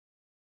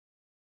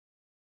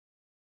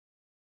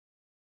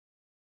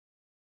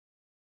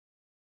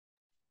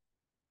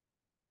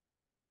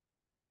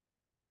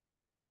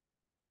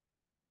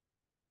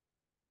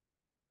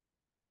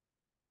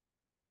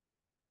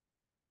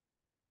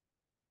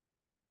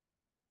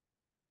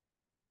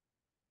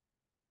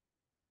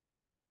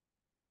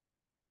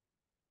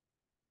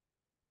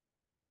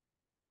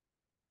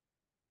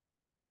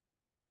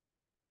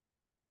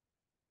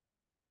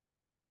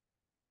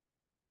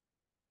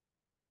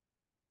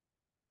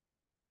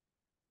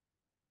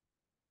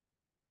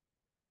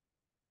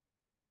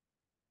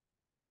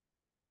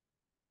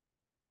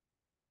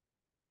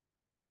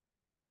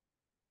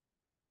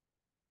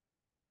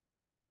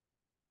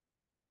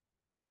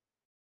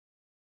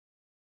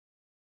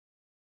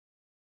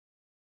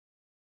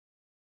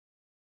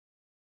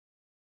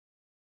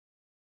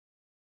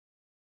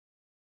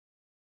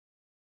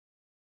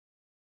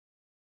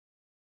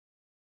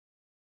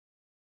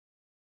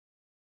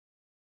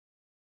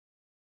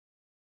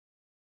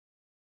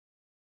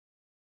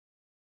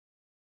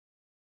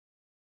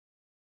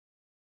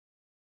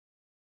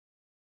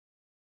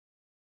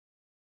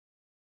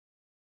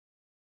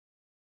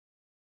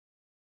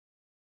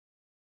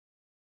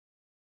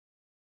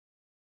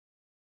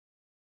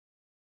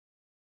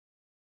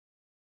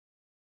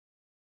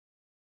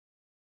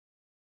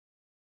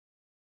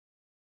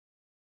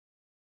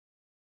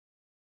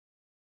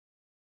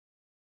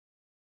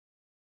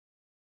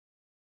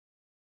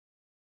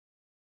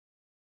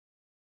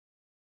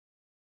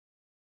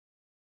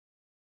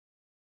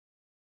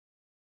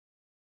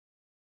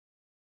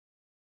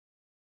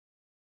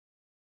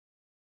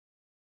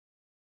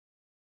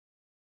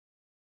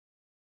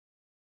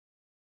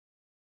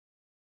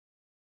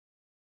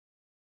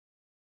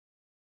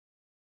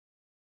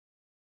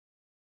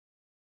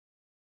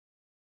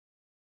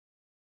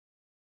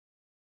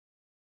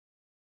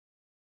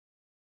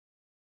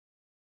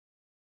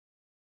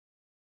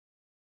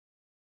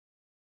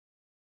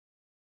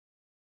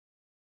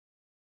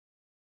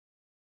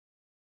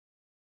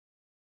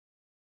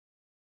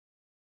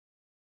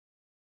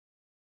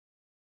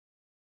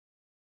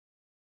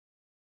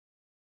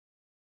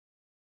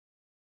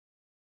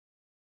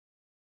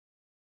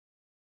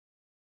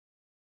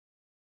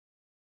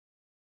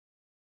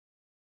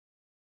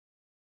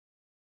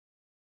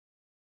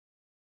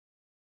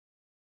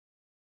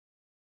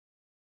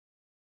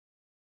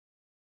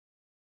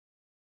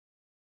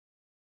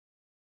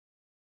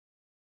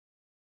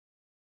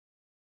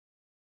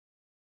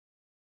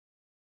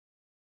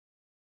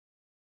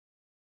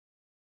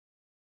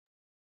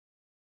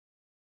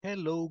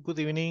Hello, good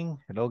evening.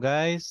 Hello,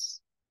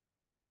 guys.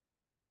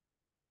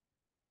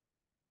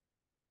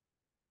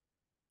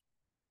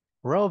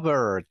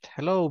 Robert,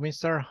 hello,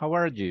 mister. How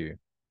are you?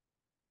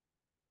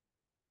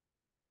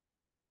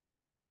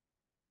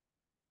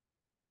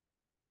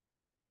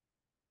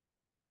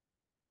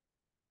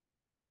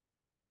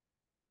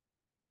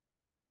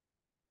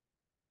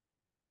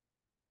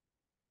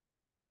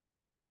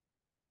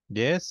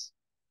 Yes?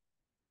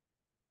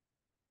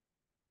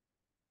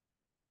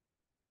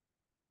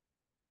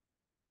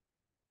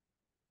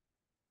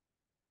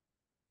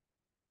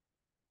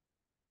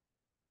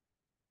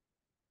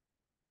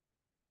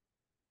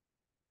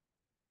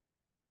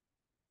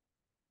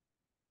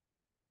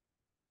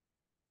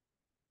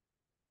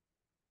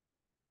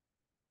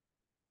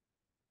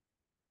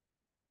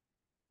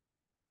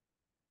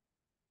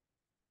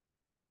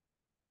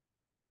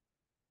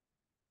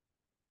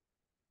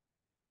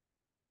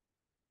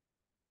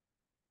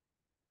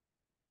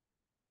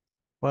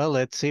 Well,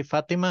 let's see,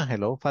 Fatima.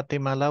 Hello,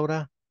 Fatima,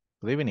 Laura.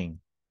 Good evening.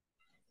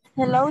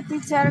 Hello,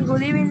 teacher.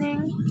 Good evening.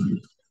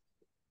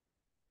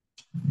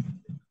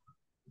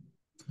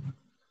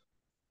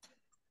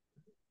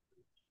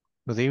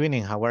 Good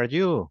evening. How are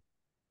you?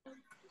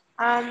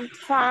 I'm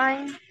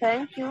fine,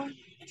 thank you.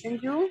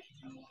 And you?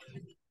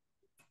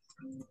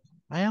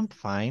 I am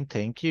fine,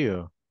 thank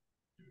you.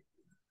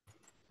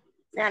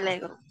 Me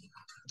alegro.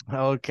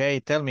 Okay,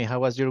 tell me, how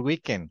was your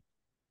weekend?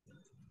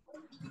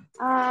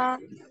 Ah,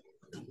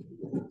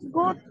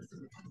 good,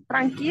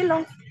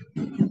 tranquilo.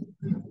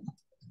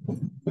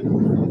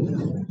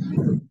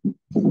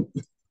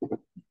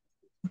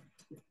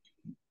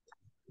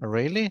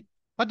 Really?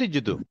 What did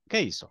you do?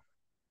 ¿Qué hizo?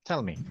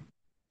 Tell me.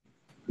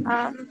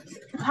 Um,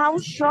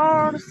 house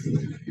chores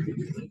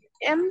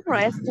and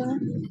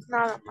resting.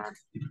 Nada más.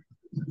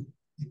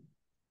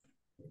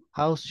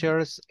 House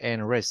chores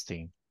and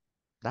resting.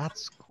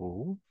 That's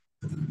cool.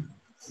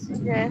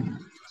 Yeah.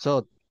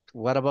 So,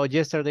 what about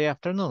yesterday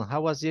afternoon?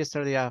 How was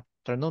yesterday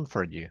afternoon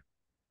for you?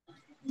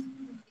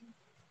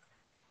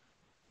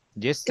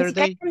 ¿Que si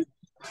cae Yesterday?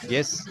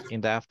 Yes,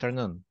 in the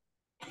afternoon.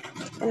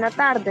 en la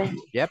tarde?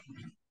 Yep,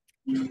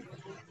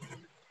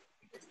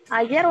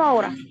 ¿Ayer o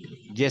ahora?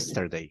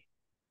 yesterday.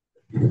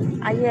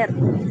 Ayer.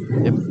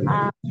 Yep.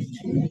 Ah,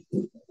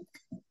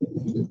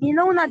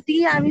 vino una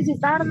tía a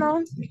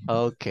visitarnos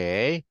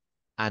Okay.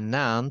 An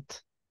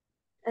aunt,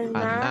 en an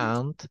la,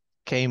 aunt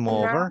came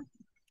en la over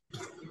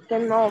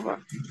came over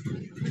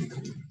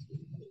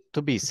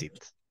to visit.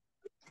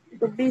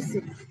 to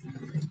visit.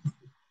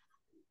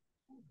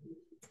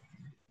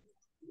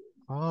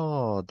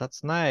 Oh,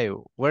 that's nice.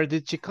 Where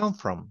did she come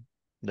from?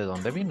 ¿De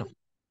dónde vino?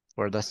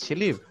 Where does she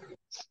live?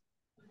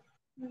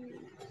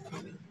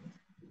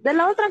 De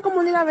la otra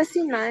comunidad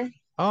vecina, ¿eh?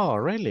 Oh,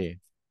 really?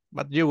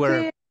 But Sí,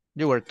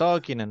 you were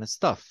talking and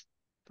stuff.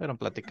 Fueron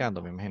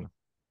platicando, me imagino.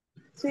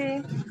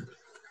 sí.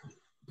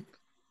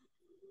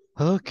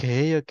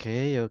 Okay,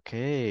 okay,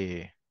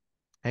 okay.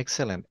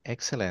 Excellent,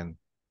 excellent.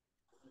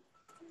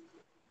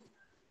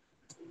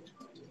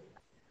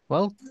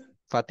 Well,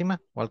 Fatima,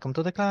 welcome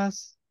to the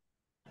class.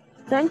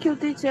 Thank you,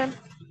 teacher.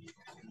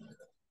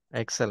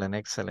 Excellent,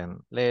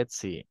 excellent. Let's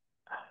see.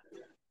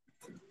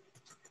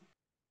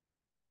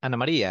 Ana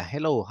Maria,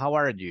 hello, how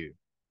are you?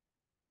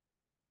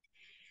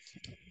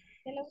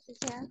 Hello,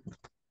 teacher.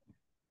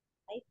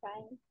 I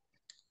fine.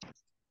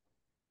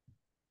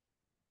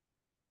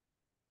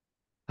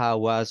 How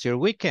was your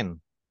weekend?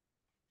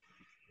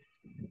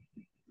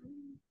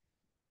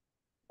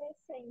 The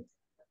same.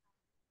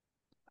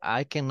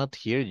 I cannot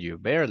hear you,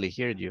 barely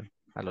hear you.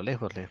 A lo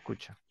lejos le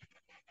escucho.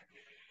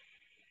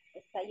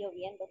 Está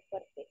lloviendo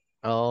fuerte.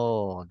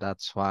 Oh,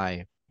 that's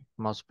why.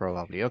 Most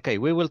probably. Okay,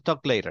 we will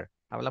talk later.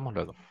 Hablamos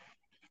luego.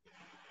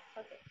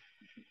 Okay.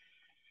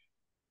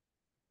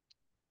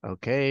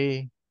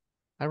 Okay.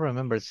 I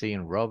remember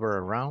seeing Robert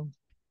around.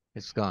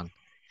 It's gone.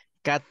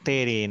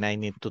 Catherine, I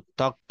need to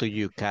talk to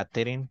you,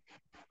 Catherine.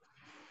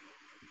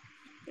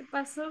 ¿Qué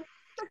pasó?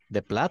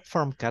 The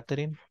platform,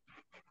 Catherine.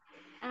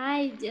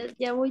 Ay,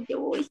 ya voy.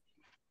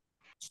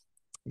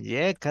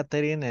 Yeah,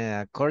 Catherine,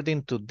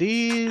 according to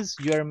this,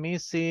 you are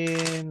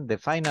missing the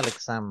final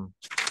exam.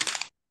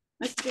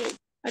 Ok,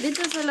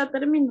 ahorita se la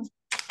termino.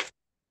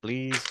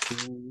 Please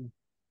do.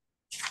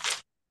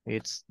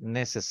 It's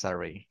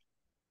necessary.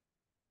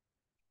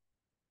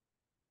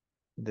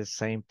 The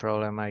same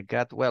problem I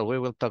got. Well, we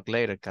will talk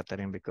later,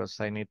 Catherine, because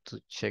I need to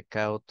check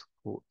out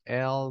who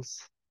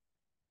else.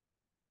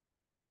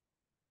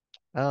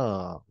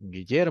 Oh,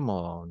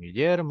 Guillermo,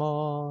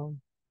 Guillermo,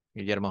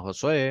 Guillermo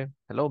Josué.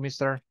 Hello,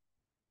 mister.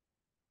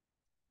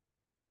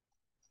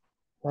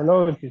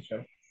 Hello,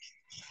 teacher.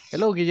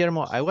 Hello,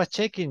 Guillermo. I was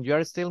checking. You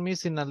are still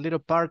missing a little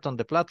part on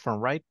the platform,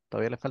 right?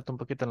 Todavía le falta un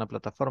poquito en la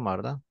plataforma,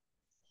 ¿verdad?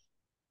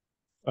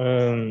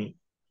 Um,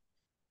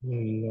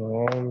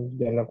 no,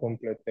 ya la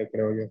completé,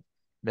 creo yo.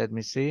 Let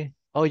me see.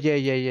 Oh,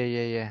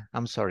 yeah.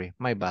 I'm sorry.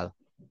 My bad.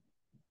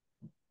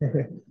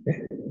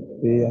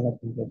 Sí, ya la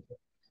completé.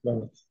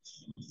 Bueno,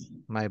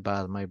 My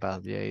bad, my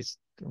bad. Yeah,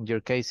 in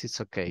your case, it's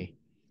okay.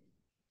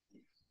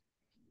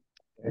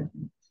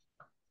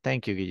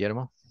 Thank you,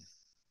 Guillermo.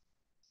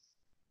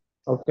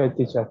 Okay,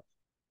 teacher.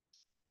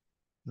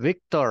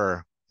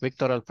 Víctor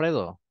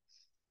Alfredo.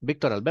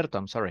 Víctor Alberto,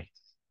 I'm sorry.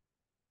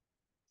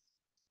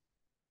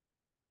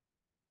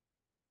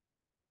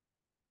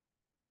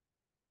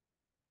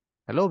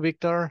 Hello,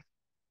 Victor.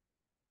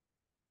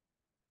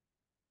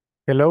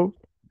 Hello,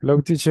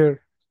 hello,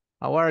 teacher.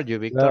 How are you,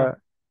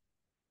 Victor?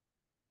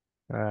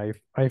 I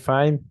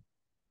fine.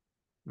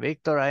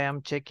 Victor, I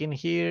am checking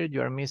here.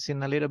 You are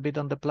missing a little bit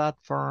on the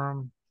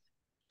platform.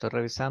 Estoy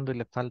revisando y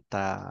le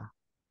falta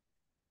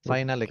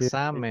final Okay.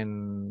 exam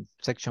en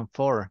section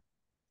 4.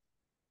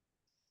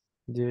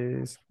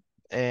 Yes.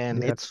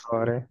 And Ya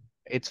ahora.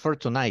 it's for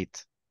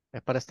tonight.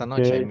 Es para esta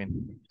noche, I Okay.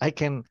 mean.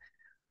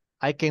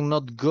 I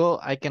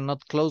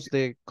cannot close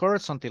the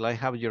course until I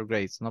have your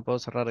grades. No puedo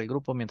cerrar el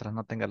grupo mientras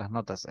no tenga las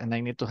notas. And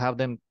I need to have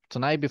them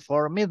tonight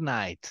before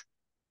midnight.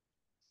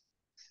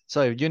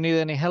 So if you need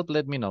any help,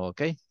 let me know,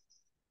 okay?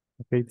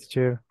 Okay,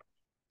 teacher.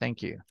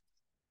 Thank you.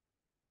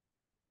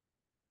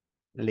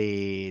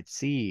 Let's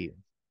see.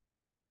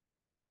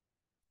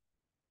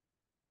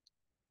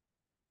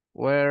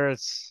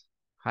 Where's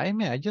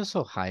Jaime? I just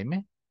saw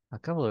Jaime.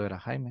 Acabo de ver a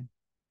Jaime.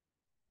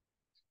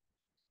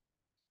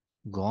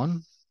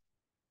 Gone.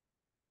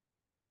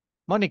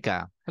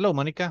 Monica. Hello,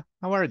 Monica.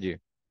 How are you?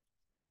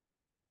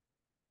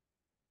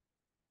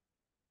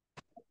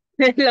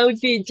 Hello,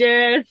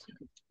 teacher.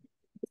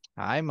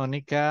 Hi,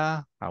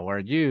 Monica. How are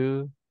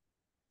you?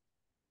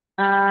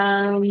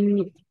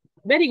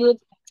 Very good.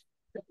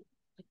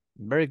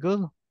 Very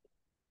good.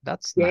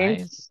 That's Yes.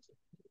 nice.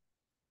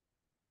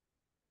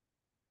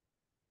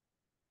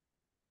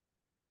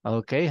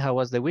 Okay, how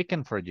was the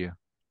weekend for you?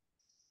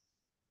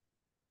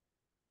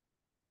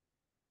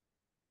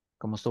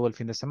 ¿Cómo estuvo el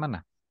fin de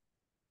semana?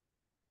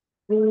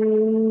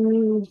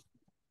 Mm,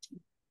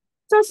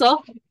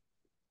 so.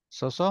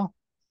 So? So.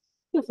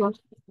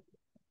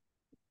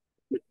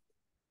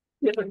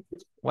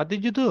 What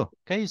did you do?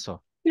 ¿Qué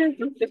hizo?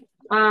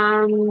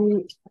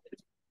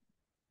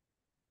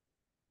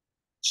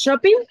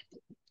 Shopping.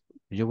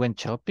 You went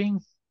shopping?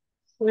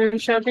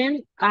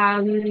 Shopping.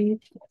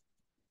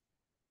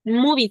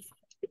 Movies.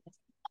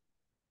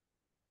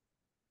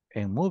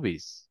 And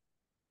movies?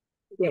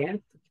 Yeah.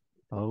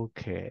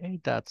 Okay,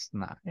 that's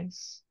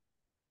nice.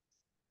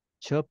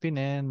 Shopping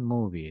and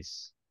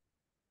movies.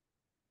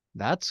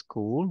 That's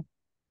cool.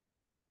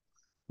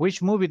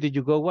 Which movie did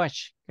you go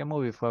watch? ¿Qué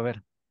movie fue a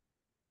ver?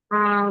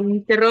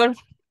 Terror.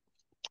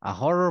 ¿A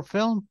horror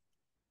film?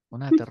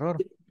 ¿Una de terror?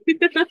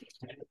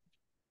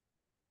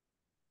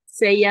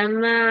 Se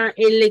llama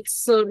El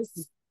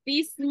exorcismo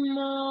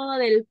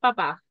del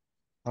Papa.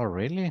 Oh,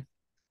 really?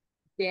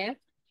 Yeah.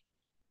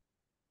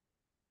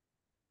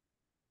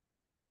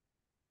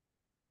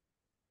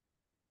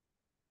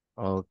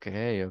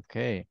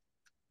 Okay.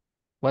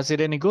 Was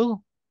it any good?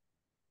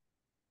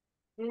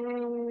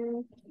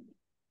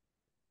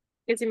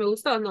 Que si me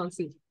gustó, no,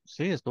 sí.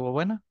 Sí, estuvo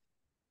buena.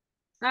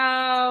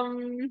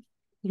 Am,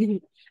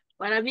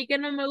 para mí que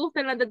no me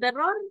gustan las de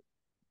terror.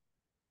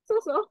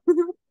 So.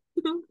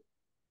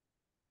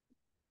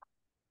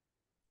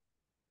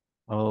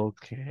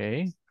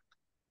 Okay.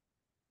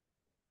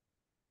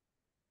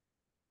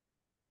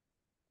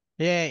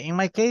 Yeah, in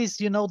my case,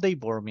 they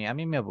bore me. A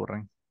mí me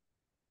aburren.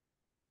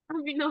 A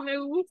mí no me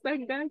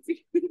gustan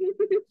casi.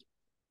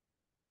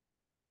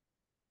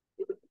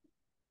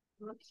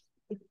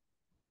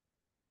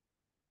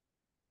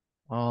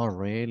 Oh,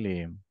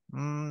 really?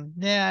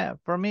 Yeah,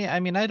 for me, I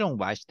mean, I don't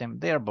watch them.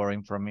 They are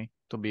boring for me,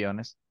 to be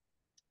honest.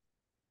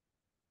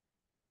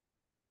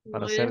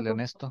 Para No, serle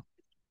honesto.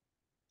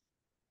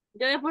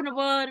 yo después no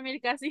puedo dormir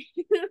casi.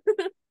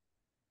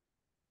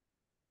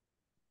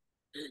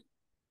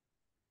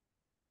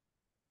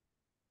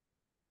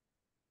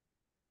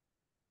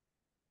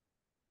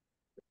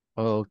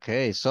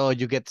 Okay, so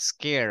you get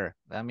scared.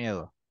 Da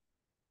miedo.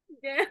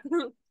 Yeah.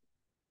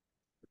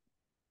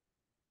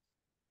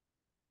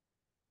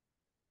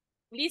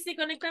 Lizzy,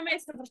 conéctame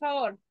eso, por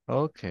favor.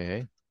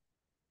 Okay.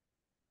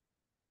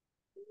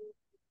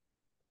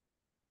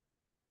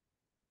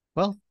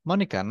 Well,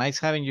 Monica, nice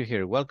having you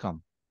here.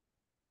 Welcome.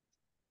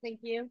 Thank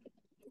you.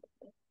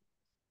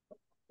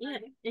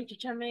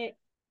 Enchúchame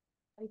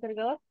el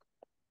cargador.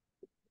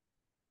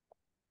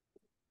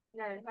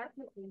 La verdad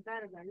se sin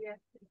carga, ya.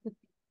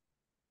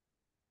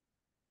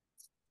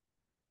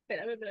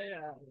 Espérame.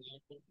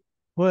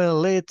 Well,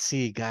 let's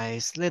see,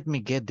 guys. Let me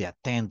get the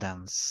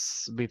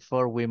attendance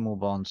before we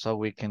move on so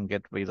we can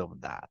get rid of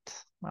that.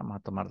 Vamos a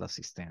tomar la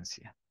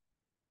asistencia.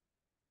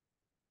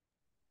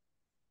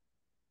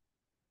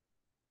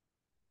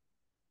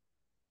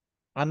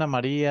 Ana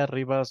María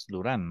Rivas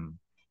Durán.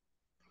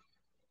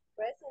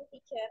 Present,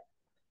 teacher.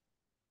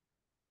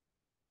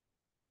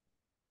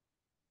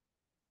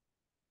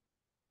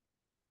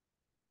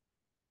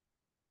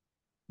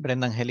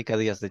 Brenda Angélica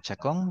Díaz de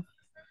Chacón.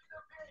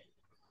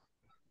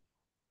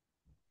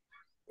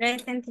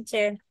 Present,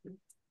 teacher.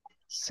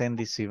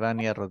 Sandy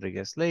Sivania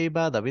Rodríguez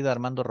Leiva. David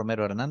Armando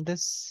Romero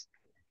Hernández.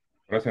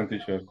 Present,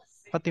 teacher.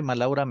 Fátima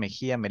Laura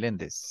Mejía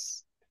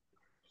Meléndez.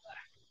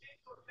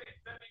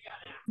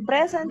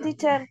 Present,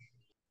 teacher.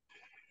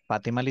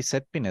 Fátima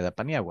Lisset Pineda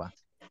Paniagua.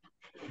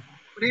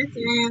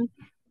 Present.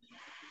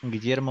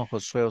 Guillermo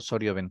Josué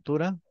Osorio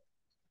Ventura.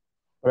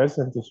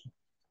 Present, teacher.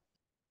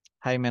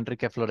 Jaime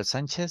Enrique Flores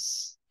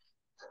Sánchez.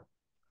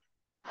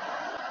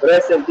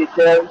 Present,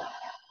 teacher.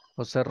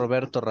 José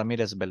Roberto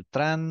Ramírez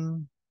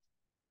Beltrán.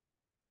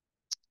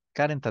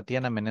 Karen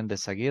Tatiana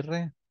Menéndez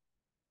Aguirre.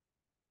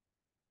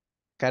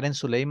 Karen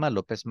Zuleima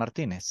López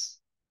Martínez.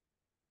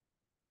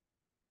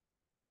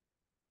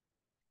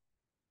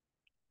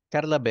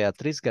 Carla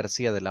Beatriz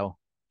García de la O.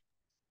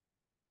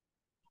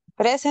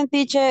 Present,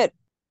 teacher.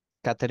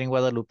 Catherine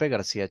Guadalupe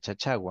García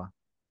Chachagua.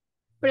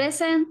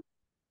 Present.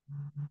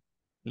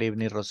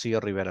 Livni Rocío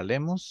Rivera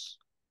Lemos.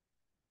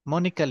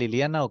 Mónica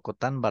Liliana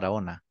Ocotán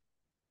Barahona.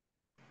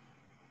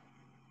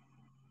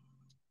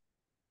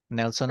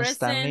 Nelson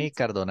Stanley Present.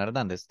 Cardona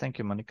Hernández. Thank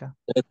you, Mónica.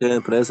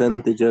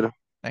 Present, teacher.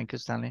 Thank you,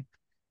 Stanley.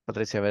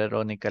 Patricia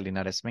Verónica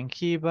Linares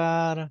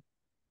Mengíbar.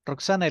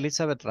 Roxana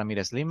Elizabeth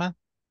Ramírez Lima.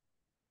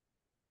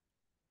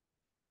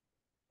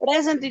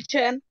 Present,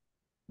 teacher.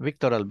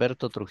 Víctor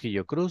Alberto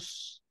Trujillo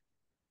Cruz.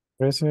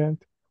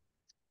 Present.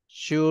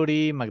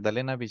 Shuri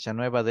Magdalena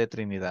Villanueva de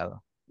Trinidad.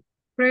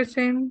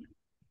 Present.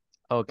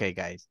 Okay,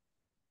 guys.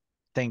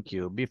 Thank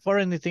you.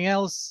 Before anything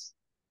else,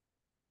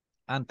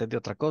 antes de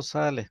otra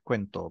cosa, les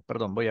cuento,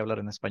 perdón, voy a hablar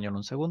en español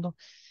un segundo.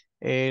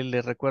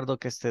 Les recuerdo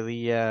que este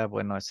día,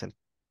 bueno, es el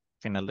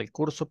final del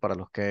curso para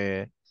los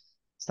que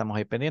estamos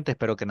ahí pendientes.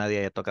 Espero que nadie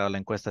haya tocado la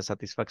encuesta de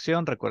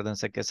satisfacción.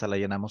 Recuérdense que esa la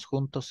llenamos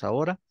juntos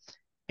ahora.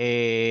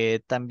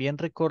 También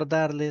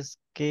recordarles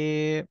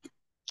que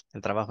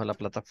el trabajo de la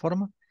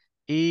plataforma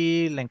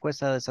y la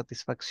encuesta de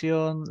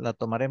satisfacción la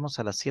tomaremos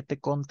a las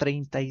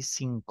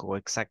 7:35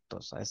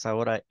 exactos. A esa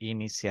hora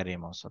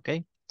iniciaremos, ¿ok?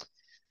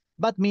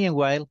 But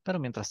meanwhile, pero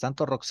mientras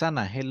tanto,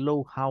 Roxana,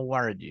 hello, how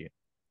are you?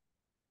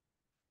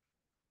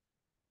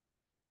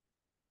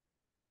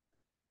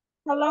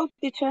 Hello,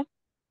 teacher.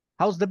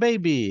 How's the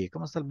baby?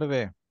 ¿Cómo está el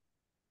bebé?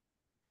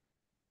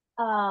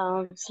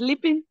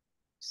 Sleeping.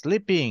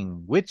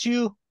 Sleeping with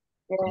you?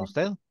 ¿Con Yeah.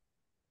 usted?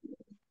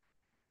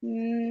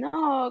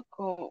 No,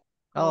 con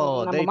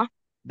Oh, la mamá.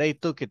 they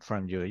took it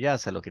from you. Ya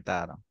se lo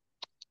quitaron.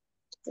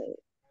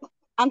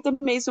 Antes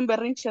me hizo un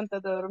berrinche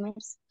antes de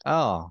dormirse.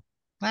 Oh,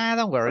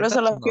 don't worry. Por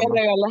eso That's lo fui a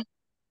normal. regalar.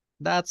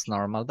 That's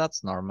normal.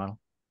 That's normal.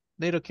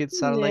 Little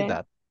kids are like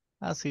Yeah, that.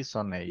 Así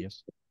son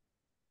ellos.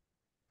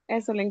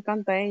 eso le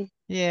encanta a ella.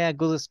 Yeah,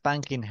 good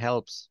spanking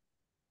helps.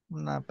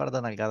 Una par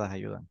de nalgadas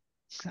ayudan.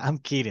 I'm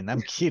kidding.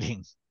 I'm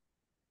kidding.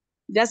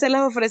 Ya se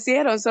las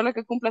ofrecieron, solo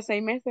que cumpla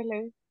 6 meses,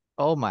 le dije.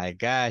 Oh my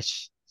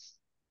gosh.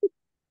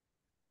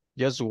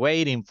 Just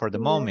waiting for the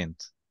Yeah,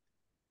 moment.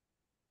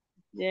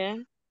 yeah,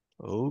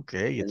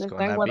 Okay, se lo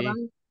están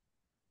guardando.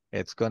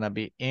 it's gonna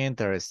be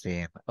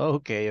interesting.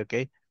 Okay,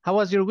 okay. How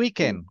was your Mm.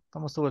 weekend?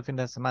 ¿Cómo estuvo el fin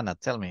de semana?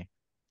 Tell me.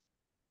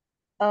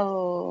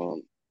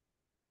 Oh,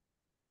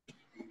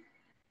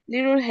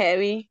 little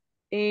heavy.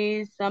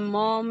 Is a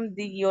mom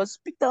the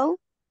hospital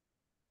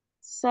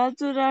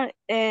Saturday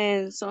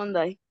and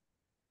Sunday.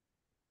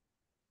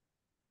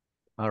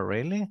 Oh,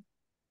 really?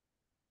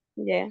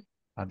 Yeah,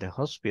 At the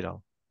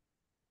hospital?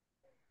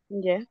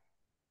 yeah.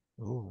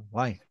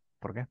 Why?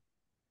 ¿Por qué?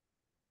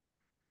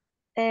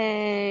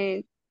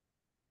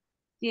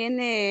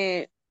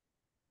 Tiene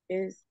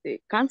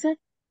cáncer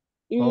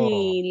Oh,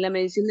 y la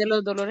medicina de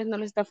los dolores no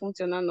le está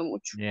funcionando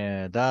mucho.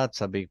 yeah,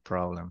 that's a big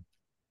problem.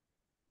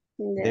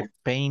 Yeah, The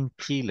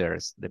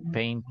painkillers, the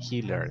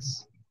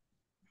painkillers,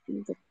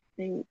 the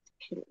painkiller.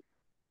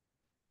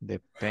 the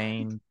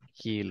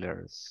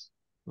painkillers.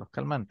 Los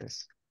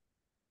calmantes.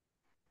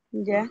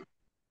 Yeah,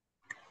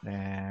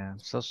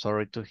 So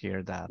sorry to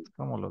hear that.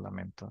 Cómo lo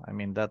lamento. I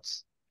mean,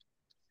 that's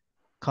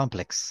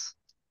complex.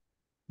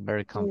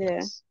 Very yeah.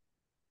 complex.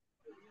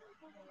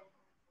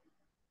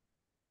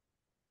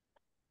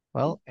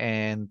 Well,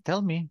 and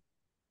tell me,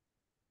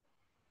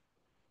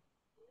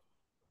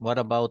 what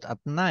about at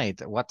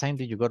night? What time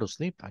did you go to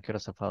sleep? ¿A qué hora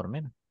se fue a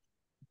dormir?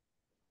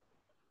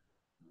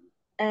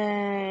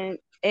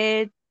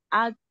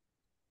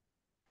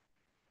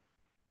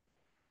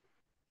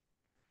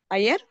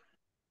 Ayer,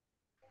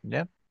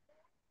 Yeah,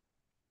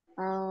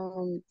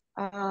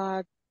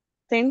 at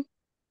 10,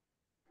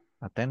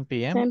 at 10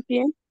 p.m. 10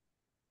 p.m.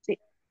 Sí,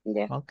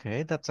 yeah,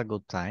 Okay, that's a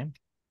good time.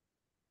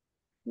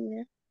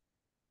 yeah.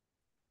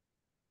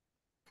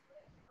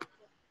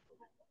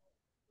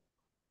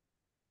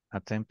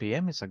 At 10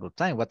 p.m. is a good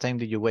time. What time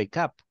did you wake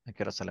up? ¿A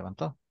qué hora se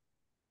levantó?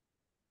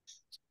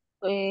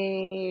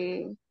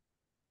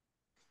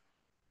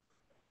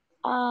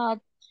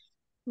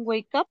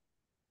 Wake up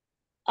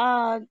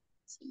at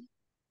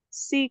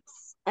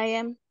 6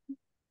 a.m.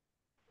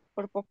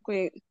 Por poco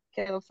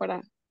quedo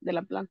fuera de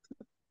la planta.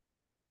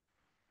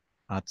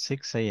 At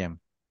 6 a.m.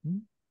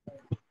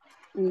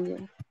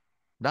 Yeah,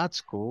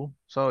 That's cool.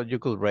 So you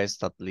could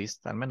rest at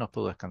least. Al menos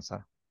pudo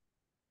descansar.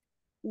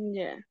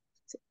 yeah.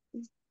 Sí,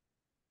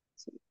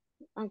 sí.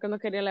 Aunque no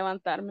quería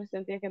levantarme,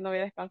 sentía que no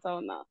había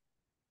descansado nada.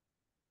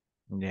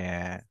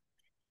 Yeah,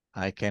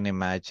 I can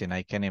imagine.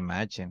 I can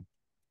imagine.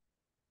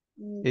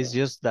 It's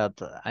just that,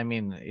 I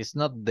mean, it's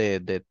not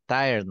the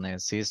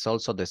tiredness, it's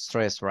also the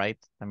stress, right?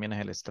 También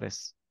es el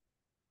estrés.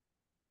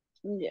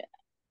 Yeah.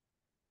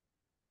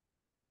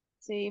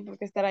 Sí,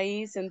 porque estar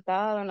ahí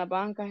sentado en las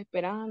bancas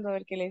esperando a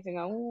ver qué le dicen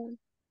a uno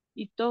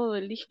y todo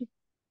el día.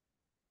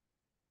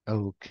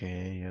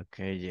 Okay,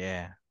 okay,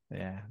 yeah,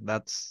 yeah,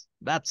 that's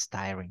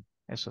tiring.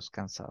 Eso es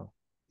cansado.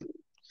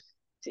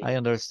 Sí. I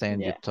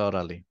understand you Yeah.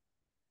 totally.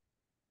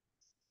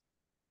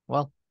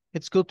 Well,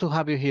 it's good to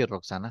have you here,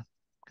 Roxana.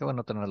 Qué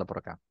bueno tenerla por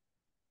acá.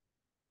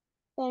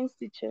 Thanks,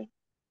 teacher.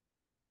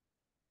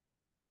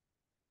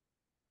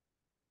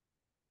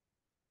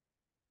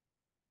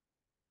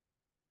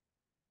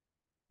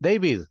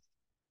 David,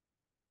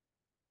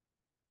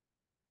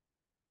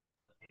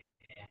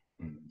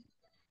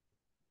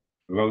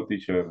 Hello,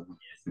 teacher.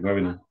 Good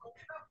evening.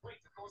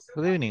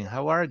 good evening.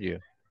 How are you?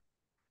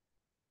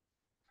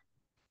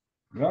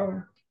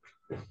 Well,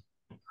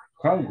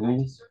 how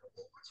good?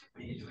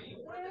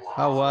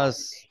 How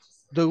was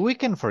the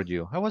weekend for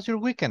you? How was your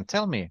weekend?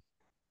 Tell me.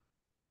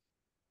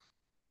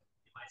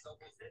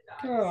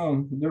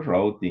 The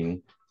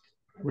routine.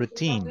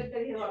 Routine.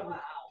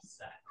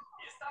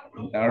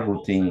 Our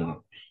routine.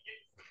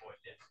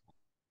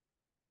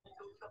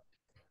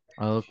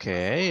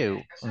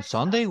 Okay. On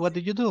Sunday, what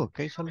did you do?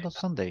 Okay, solo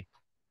Sunday.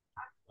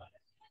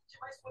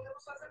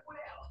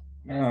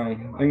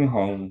 I'm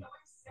home.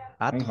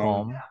 At I'm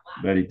home. home.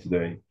 Very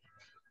today.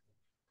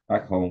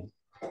 At home.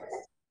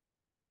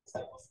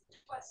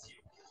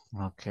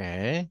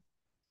 Okay.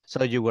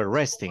 So you were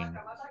resting.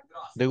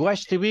 Do you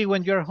watch TV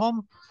when you're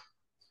home?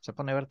 ¿Se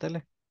pone a ver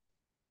tele?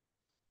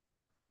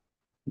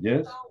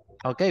 Yes.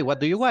 Okay, what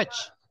do you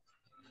watch?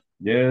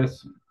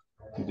 Yes.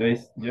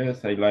 Yes.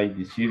 Yes. I like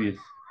the series.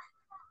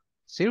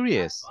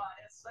 Series.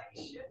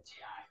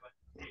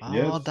 Oh,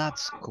 Yes.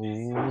 that's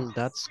cool.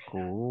 That's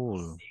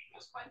cool.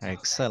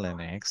 Excellent,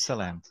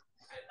 excellent.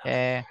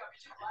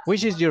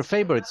 Which is your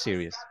favorite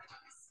series?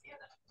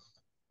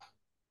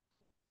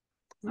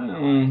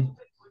 The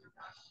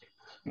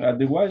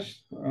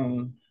watch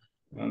and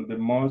the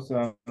most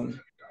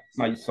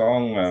my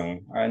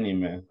song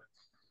anime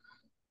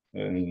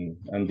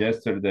and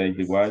yesterday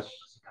the watch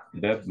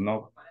that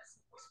no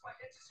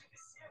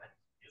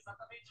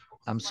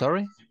I'm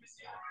sorry?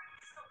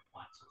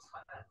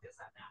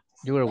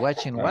 You were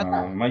watching what?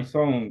 my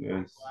song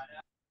is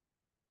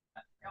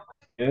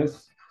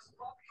yes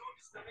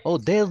Oh,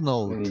 Death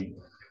Note.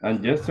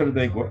 and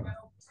yesterday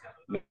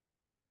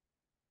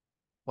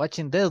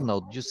Watching Death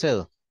Note, you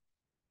said.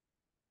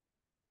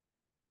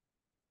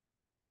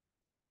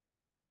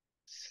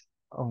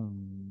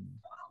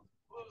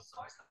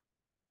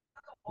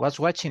 Was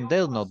watching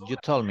Death Note, you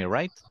told me,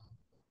 right?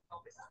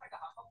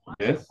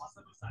 yes.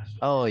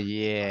 Oh,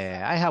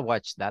 yeah. I have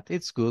watched that.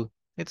 It's good.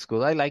 It's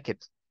good. I like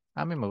it.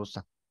 A mí me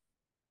gusta.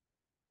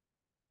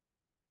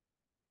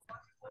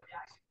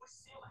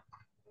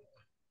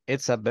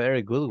 It's a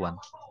very good one.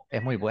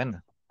 Es muy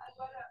buena.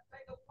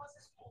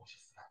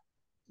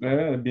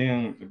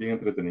 Bien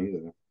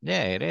entretenido.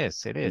 Yeah, it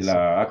is. It is.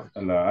 La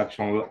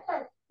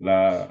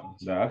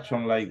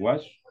action like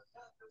watch.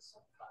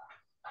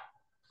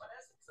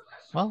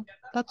 Well,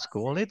 that's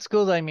cool. It's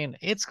good. I mean,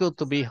 it's good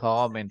to be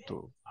home and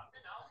to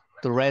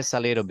rest a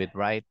little bit,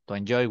 right? To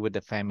enjoy with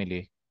the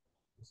family.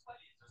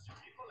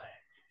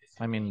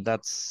 I mean,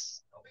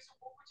 that's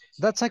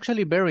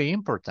actually very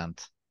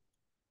important.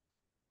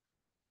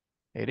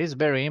 It is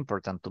very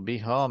important to be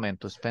home and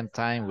to spend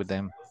time with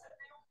them.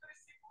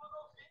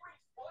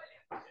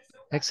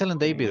 Excellent,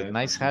 David. Yes,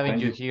 Nice having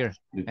you here.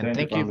 And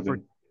thank you for...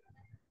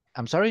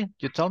 I'm sorry,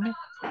 you told me?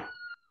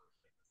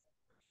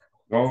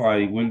 Oh,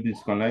 I will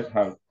disconnect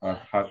at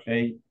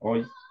 8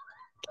 hoy.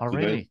 Oh,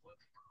 really?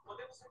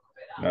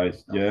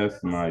 Guys, yes,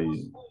 my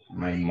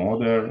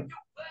mother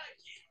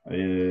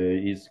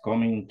is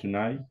coming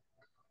tonight.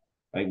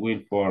 I will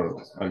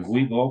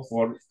go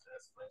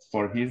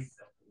for him.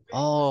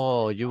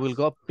 Oh, you will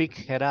go pick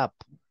her up.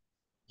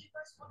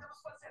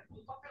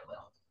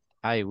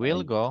 I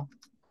will go.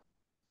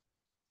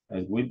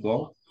 I will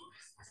go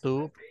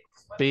to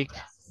pick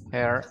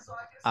her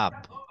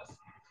up.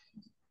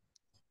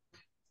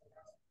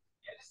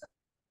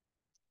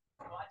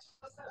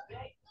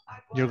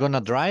 You're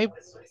gonna drive?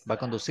 ¿Va a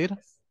conducir?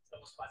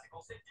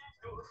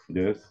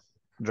 Yes.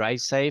 Drive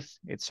safe.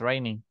 It's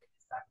raining.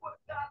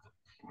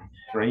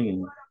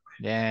 Training.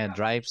 Yeah,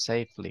 drive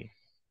safely.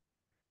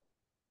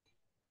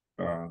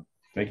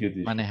 Thank you,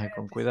 teacher. Maneja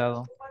con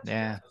cuidado.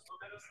 Yeah.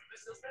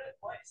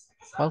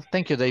 Well,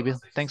 thank you, David.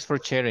 Thanks for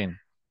sharing.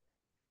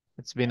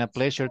 It's been a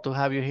pleasure to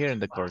have you here in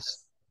the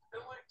course.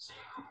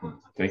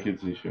 Thank you,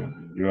 teacher.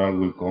 You are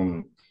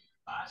welcome.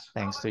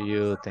 Thanks to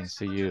you. Thanks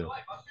to you.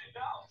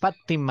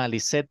 Fátima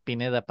Lisette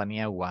Pineda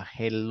Paniagua.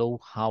 Hello,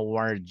 how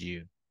are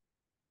you?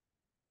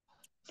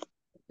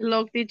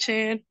 Hello,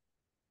 teacher.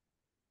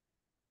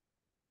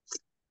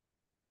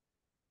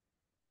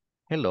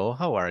 Hello,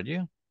 how are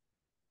you?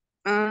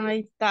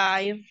 I'm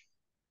tired.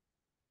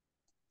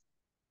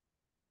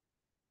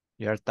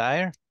 You're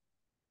tired?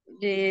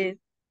 Yes.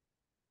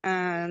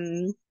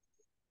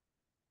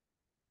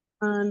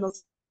 No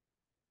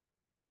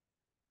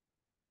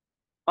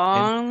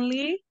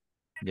only,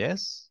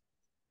 Yes.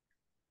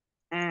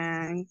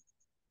 and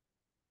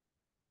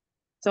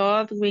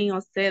sewing o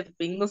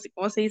sewing, no sé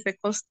cómo se dice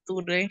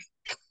costure.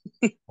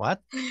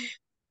 What?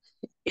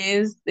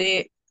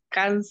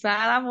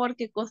 Cansada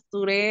porque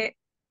costuré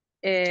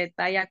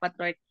talla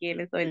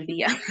 4XL todo el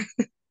día.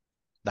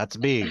 That's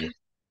big.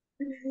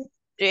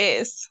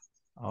 Yes.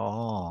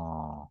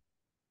 Oh,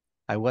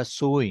 I was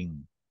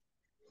sewing.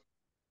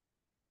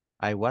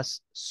 I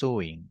was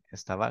sewing.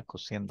 Estaba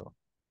cosiendo.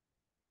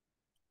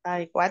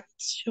 I was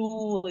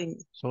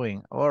sewing.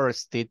 Sewing or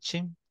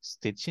stitching.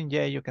 Stitching,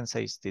 yeah, you can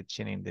say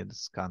stitching in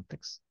this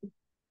context.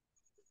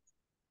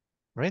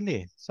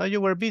 Really? So you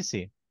were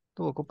busy.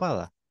 Estuvo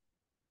ocupada.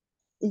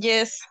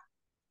 Yes.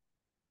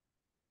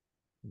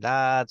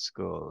 That's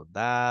good.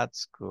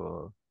 That's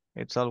good.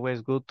 It's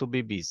always good to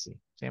be busy.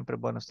 Siempre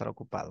es bueno estar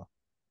ocupado.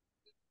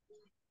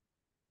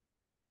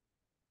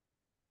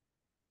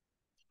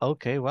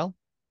 Okay, well,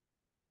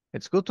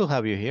 it's good to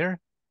have you here.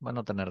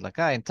 Bueno tenerla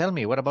acá. And tell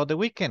me, what about the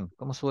weekend?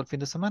 ¿Cómo estuvo el fin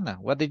de semana?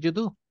 What did you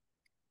do?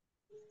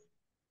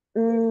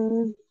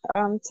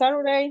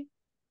 Saturday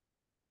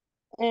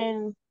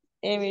and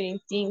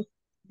everything,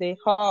 the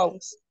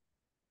house.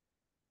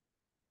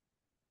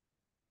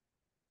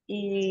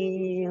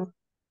 Y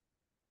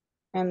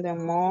and the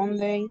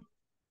Monday,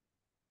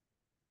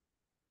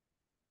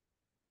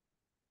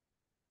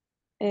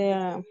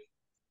 eh,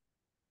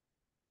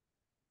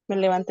 me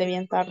levanté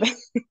bien tarde,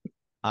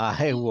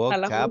 I a woke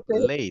las up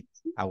 11, late.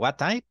 At what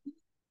time?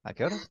 ¿A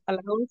qué horas? a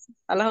las 11,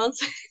 a las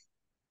 11,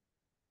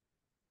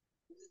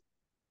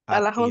 a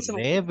At las 11,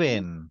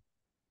 11.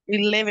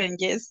 11,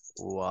 yes.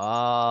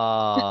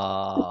 Wow.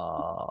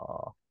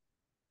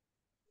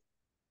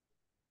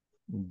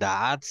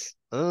 That's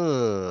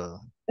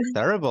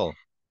terrible.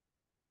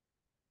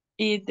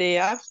 Y the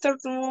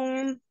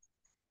afternoon,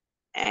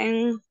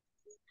 and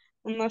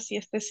una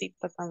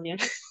siestecita también.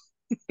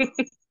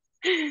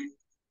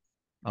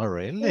 Oh,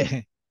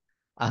 really?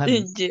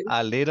 And Yes.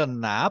 a little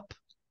nap?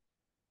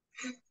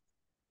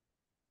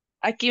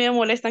 Aquí me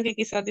molestan que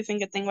quizás dicen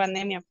que tengo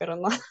anemia, pero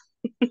no,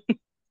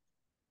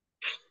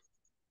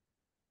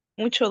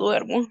 mucho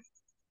duermo.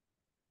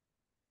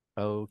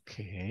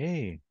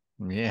 Okay.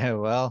 Yeah,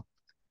 well,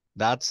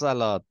 that's a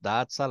lot.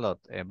 That's a lot.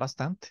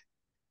 Bastante.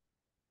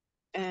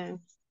 Eh,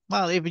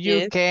 Well,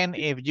 yes.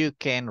 if you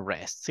can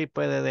rest, si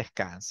puede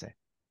descanse.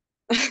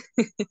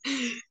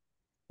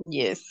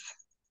 Yes.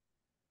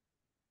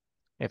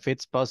 If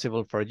it's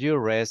possible for you,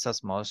 rest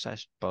as much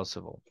as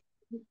possible.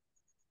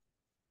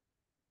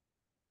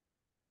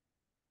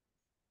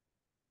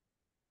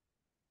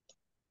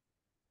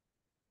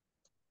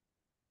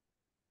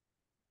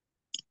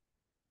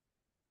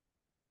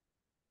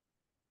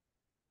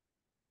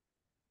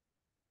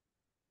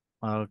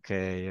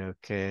 Okay,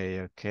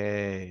 okay,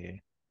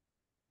 okay.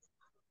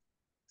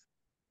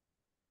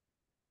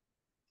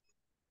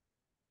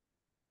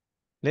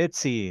 Let's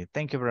see.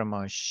 Thank you very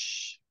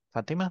much,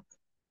 Fatima.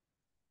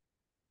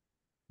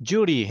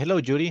 Judy. Hello,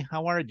 Judy.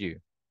 How are you?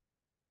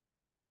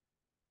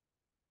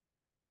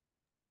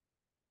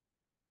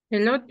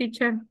 Hello,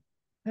 teacher.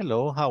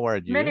 Hello, how are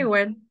you? Very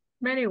well.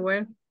 Very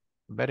well.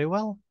 Very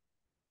well.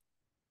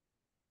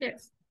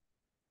 Yes.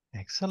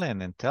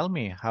 Excellent. And tell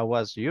me, how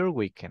was your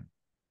weekend?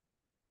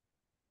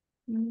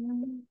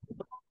 Mm,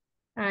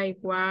 I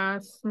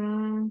was,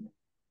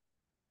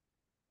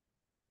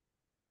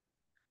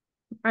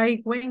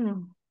 I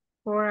went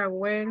for a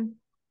while,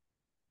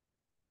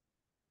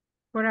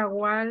 for a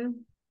while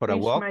For a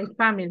with walk? my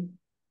family.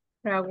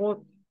 For a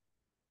walk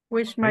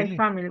with my Really?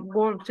 family.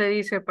 Walk se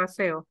dice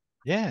paseo.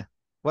 Yeah.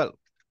 Well,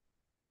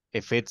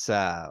 if it's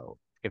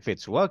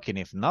walking,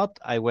 if not,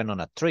 I went on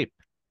a trip.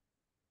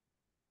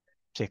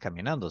 Si es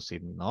caminando, si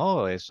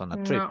no, es on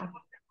a trip. No,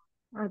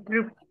 a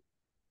trip.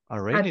 Oh,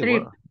 A really?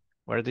 trip.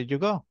 Where did you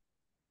go?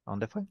 ¿A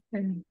dónde fue?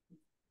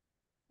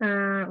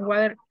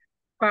 Water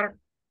park.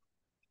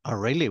 Oh,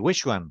 really?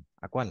 Which one?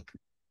 ¿A cuál?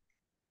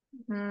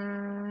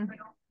 Uno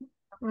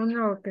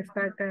que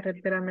está en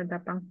carretera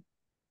Metapan.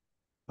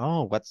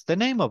 Oh, what's the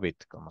name of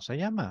it? ¿Cómo se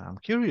llama? I'm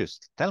curious.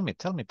 Tell me,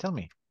 tell me, tell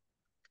me.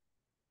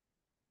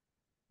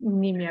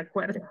 Ni me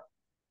acuerdo.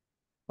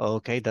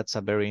 Okay, that's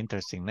a very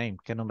interesting name.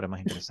 ¿Qué nombre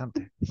más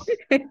interesante?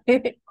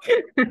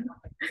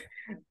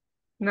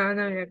 No,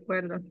 no me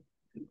acuerdo.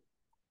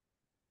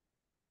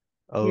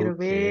 Quiero Okay,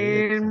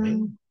 ver.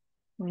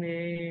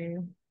 okay.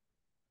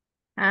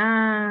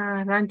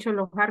 Rancho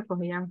Los Arcos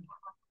se llama.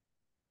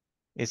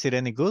 Is it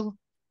any good?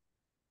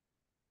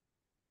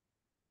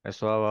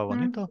 ¿Eso va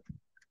bonito?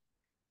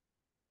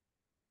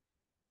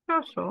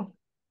 So.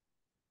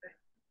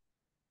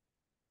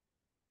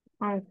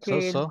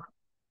 Aunque So.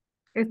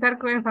 estar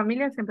con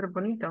familia siempre es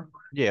bonito.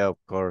 Yeah, of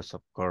course,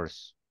 of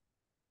course.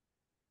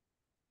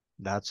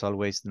 That's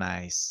always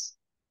nice.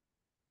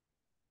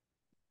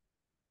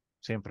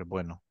 Siempre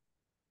bueno.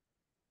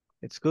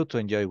 It's good to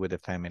enjoy with the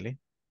family.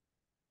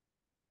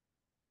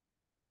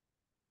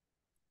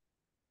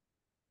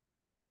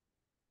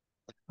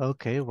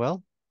 Okay,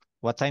 well,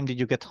 what time did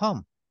you get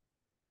home?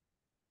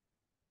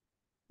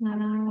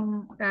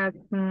 At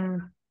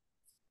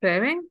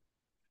 7.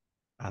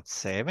 At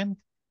 7?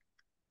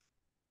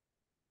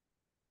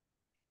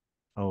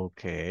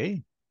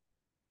 Okay.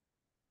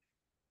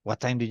 What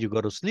time did you go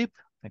to sleep?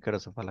 ¿A qué hora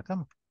se fue a la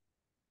cama?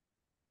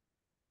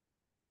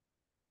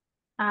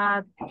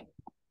 At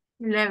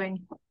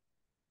 11.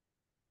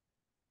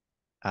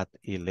 At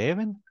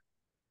 11?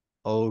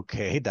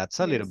 Okay, that's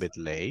a little Yes. bit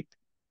late.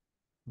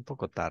 Un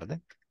poco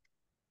tarde.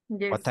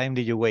 Yes. What time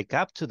did you wake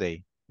up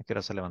today? ¿A qué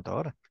hora se levantó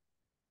ahora?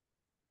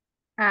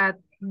 At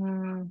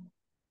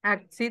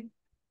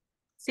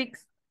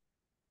 6.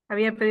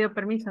 Había pedido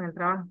permiso en el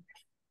trabajo.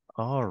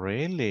 Oh,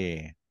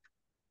 really?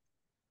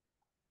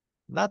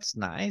 That's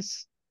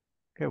nice.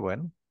 Qué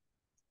bueno.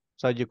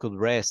 So you could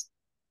rest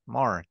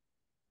more.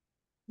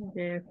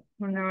 Yes.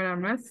 Una hora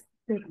más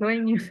de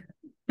sueño.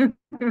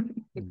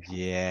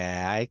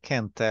 Yeah, I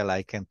can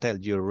tell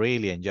you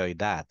really enjoy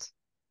that.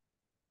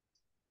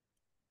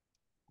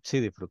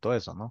 Sí, disfrutó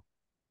eso, ¿no?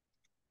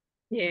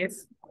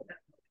 Yes. Yeah.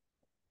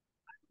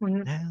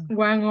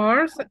 1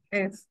 hour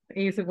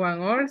is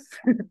 1 hour.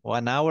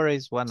 1 hour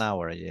is 1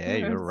 hour. Yeah,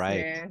 you're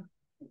right. Yeah.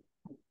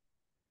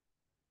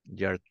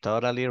 You're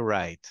totally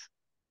right.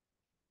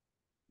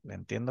 Lo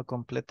entiendo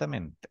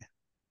completamente.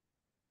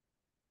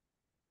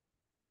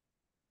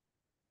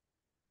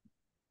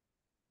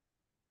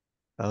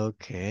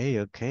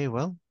 Okay,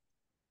 well,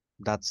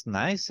 that's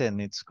nice and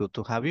it's good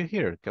to have you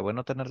here. Qué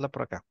bueno tenerla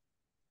por acá.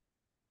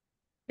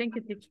 Thank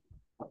you, teacher.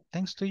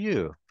 Thanks to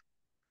you.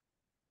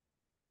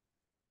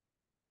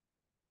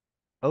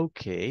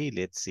 Okay,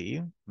 let's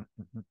see.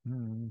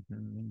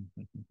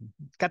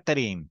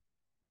 Catherine.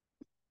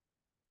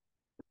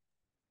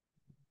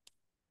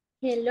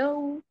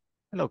 Hello.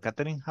 Hello,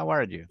 Catherine. How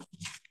are you?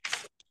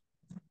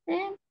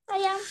 I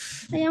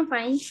am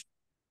fine.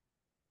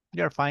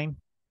 You're fine.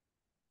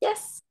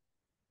 Yes.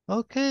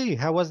 Okay,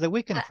 how was the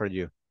weekend for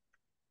you?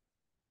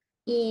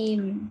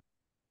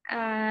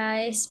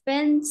 I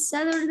spent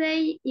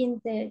Saturday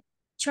in the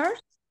church.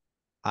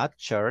 At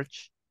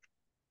church.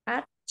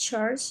 At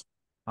church.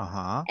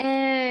 Uh-huh.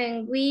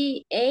 And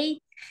we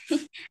ate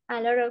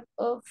a lot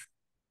of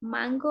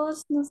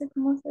mangoes. No sé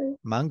cómo se dice.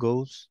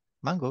 Mangoes.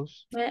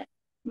 Mangoes.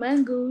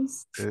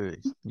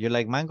 You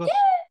like mangoes?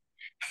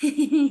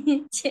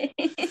 Che.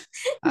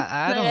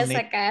 I No don't hagas need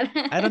sacar.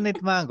 I don't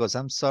need mangoes.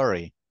 I'm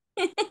sorry.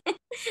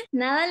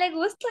 Nada le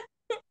gusta.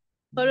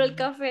 Solo el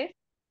café.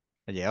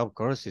 Yeah, of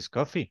course, it's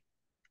coffee.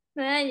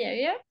 Ah, ya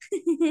vio.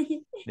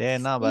 Yeah,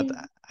 no, but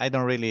I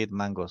don't really eat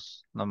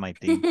mangoes. Not my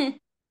thing.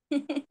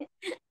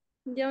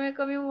 Yo me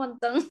comí un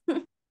montón.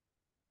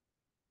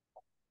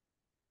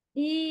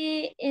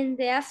 Y in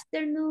the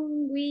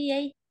afternoon we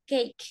ate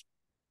cake.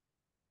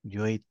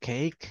 You ate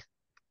cake?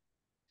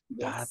 Yes.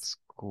 That's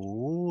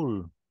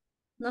cool.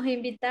 Nos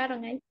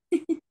invitaron ahí.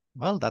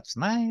 Well, that's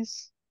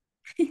nice.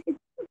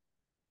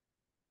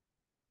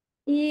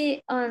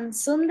 Y on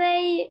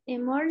Sunday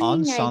morning.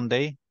 On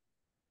Sunday.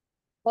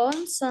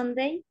 On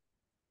Sunday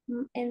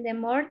in the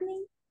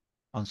morning.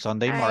 On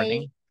Sunday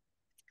morning.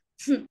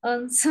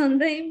 On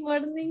Sunday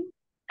morning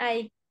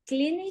I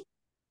clean it.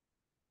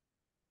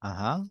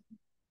 Uh-huh.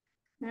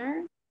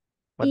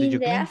 What In did you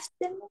the clean?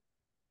 afternoon.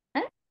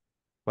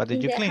 What did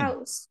In you the clean?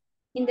 house.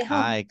 In the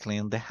home. I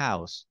cleaned the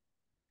house.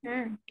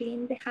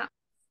 Clean the house.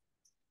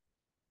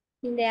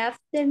 In the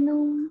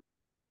afternoon,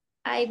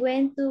 I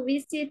went to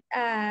visit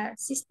a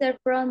sister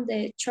from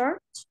the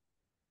church.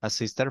 A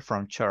sister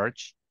from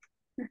church.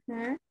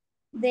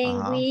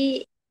 Then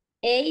we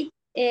ate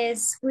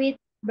sweet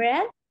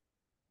bread.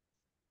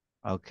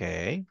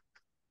 Okay.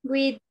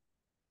 With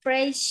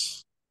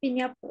fresh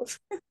pineapples.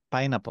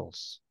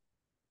 Pineapples.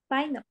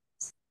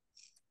 Pineapples.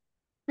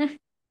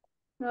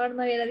 Mejor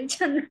no hubiera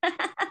dicho nada.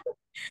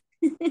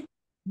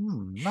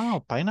 No,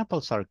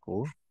 pineapples are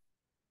cool.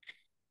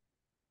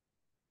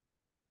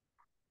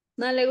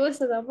 No le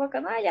gusta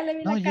tampoco. No, ya le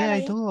vi No, la yeah, cara.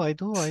 I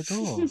do.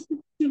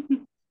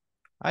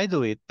 I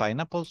do eat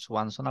pineapples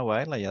once in a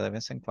while, allá de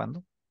vez en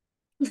cuando.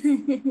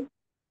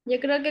 Yo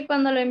creo que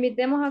cuando lo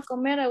invitemos a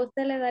comer, a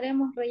usted le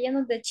daremos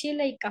rellenos de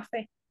chile y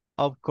café.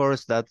 Of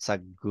course, that's a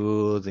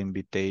good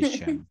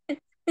invitation.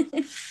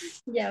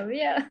 Ya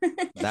vio.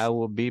 That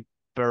would be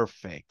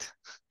perfect.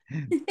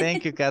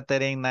 Thank you,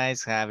 Catherine.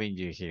 Nice having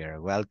you here.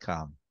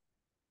 Welcome.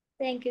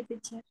 Thank you,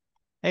 teacher.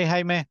 Hey,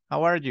 Jaime,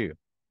 how are you?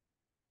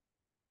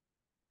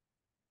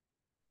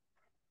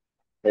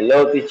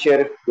 Hello,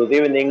 teacher. Good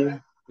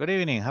evening. Good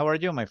evening. How are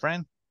you, my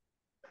friend?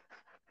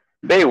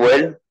 Very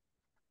well.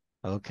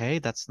 Okay,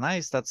 that's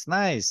nice. That's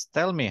nice.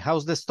 Tell me,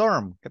 how's the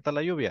storm? ¿Qué tal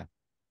la lluvia?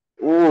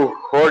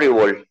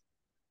 Horrible.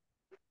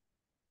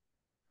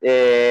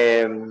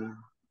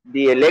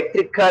 The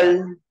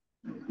electrical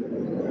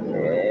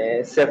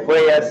se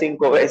fue ya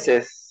 5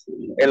 veces.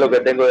 Es lo que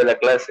tengo de la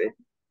clase.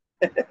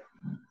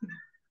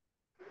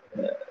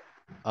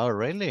 Oh,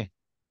 really?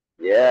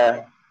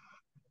 Yeah.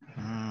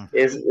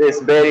 It's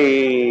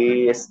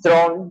very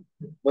strong,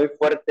 muy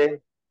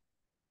fuerte.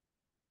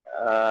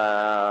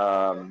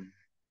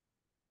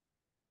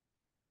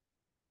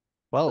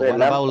 Well,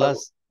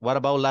 what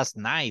about last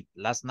night?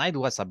 Last night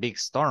was a big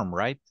storm,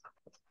 right?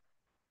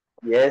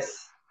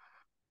 Yes.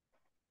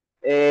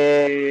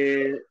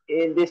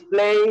 In this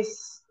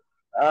place,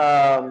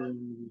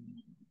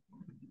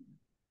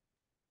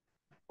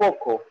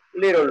 poco,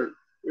 little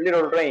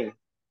rain.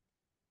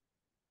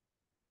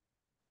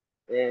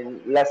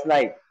 And last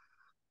night.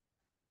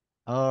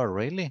 Oh,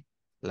 really?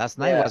 Last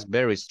night Yeah. was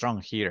very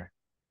strong here.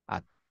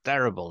 A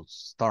terrible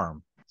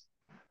storm.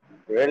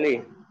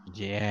 Really?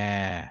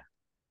 Yeah.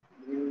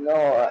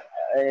 No,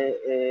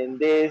 in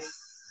this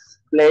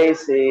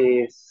place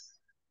is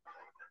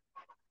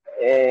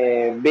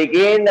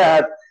begin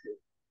at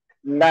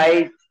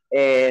night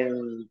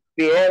and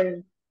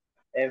PM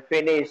and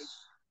finish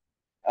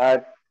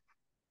at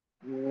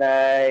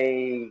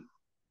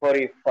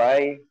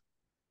 9:45.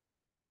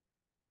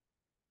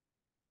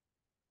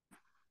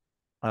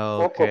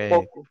 Okay.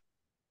 Poco.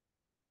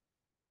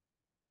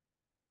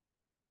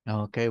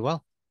 Okay,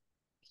 well,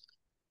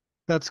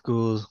 that's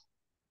good.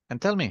 And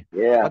tell me,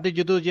 Yeah. what did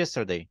you do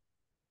yesterday?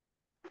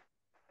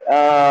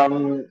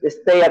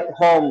 Stay at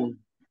home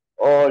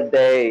all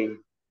day.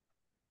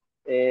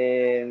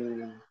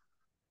 And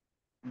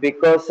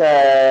because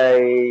I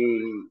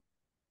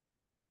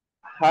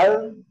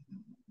had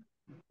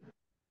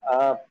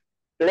a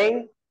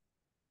plan,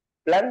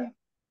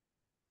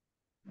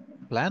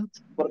 Plant?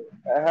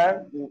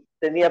 ajá,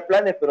 tenía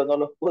planes, pero no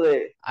los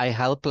pude. I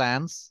had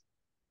plans.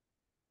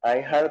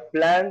 I had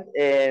planned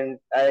and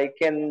I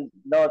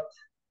cannot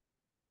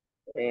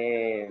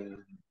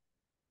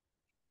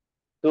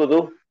to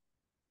do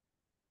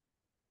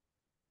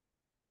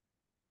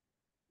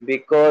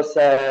because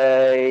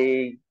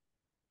I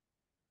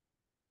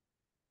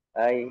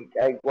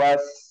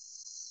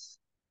was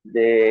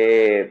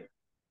de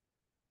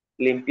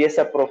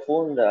limpieza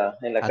profunda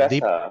en la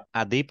casa.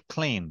 A deep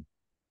clean.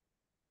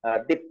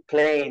 A deep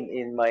clean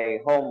in my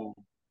home.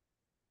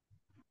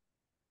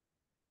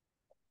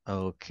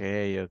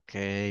 Okay.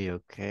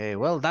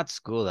 Well, that's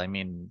good. I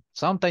mean,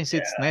 sometimes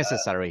it's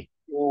necessary.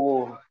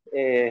 Dolor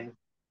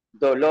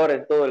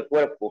en todo el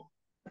cuerpo.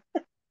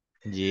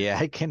 Yeah,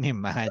 I can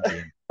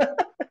imagine.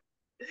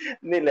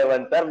 Ni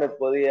levantarme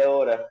podía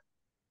ahora.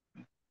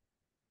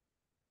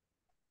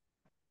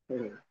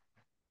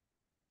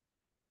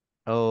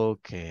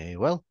 Okay,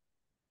 well,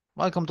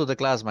 welcome to the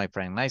class, my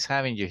friend. Nice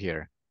having you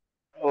here.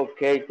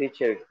 Okay,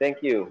 teacher.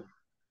 Thank you.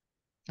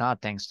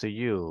 Thanks to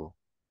you.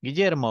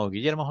 Guillermo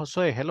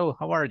Josué, hello,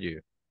 how are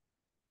you?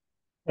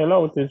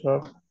 Hello, teacher.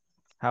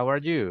 How are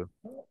you?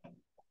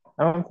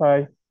 I'm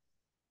fine.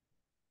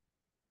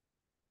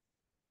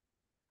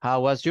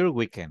 How was your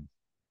weekend?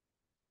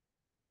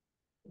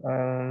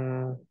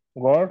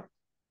 Work.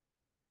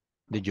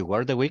 Did you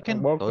work the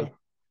weekend? Working.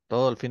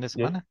 ¿Todo el fin de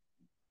semana?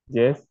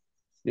 Yes.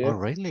 Oh,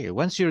 really?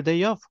 When's your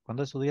day off?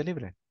 ¿Cuándo es su día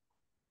libre?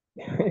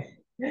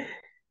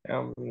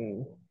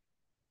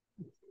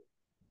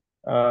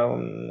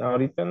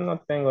 Ahorita no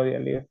tengo día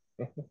libre.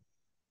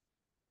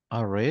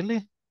 Oh,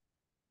 really?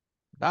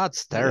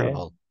 That's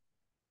terrible.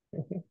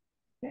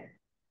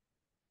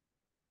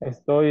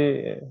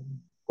 Estoy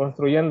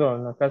construyendo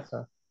en la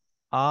casa.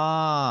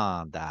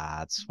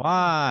 That's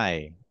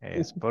why.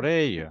 Es por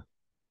ello.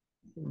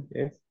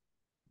 Yes.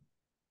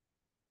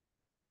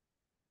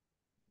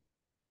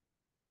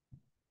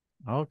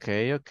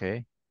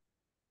 Okay.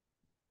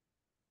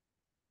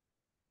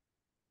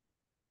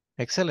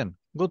 Excellent.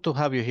 Good to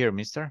have you here,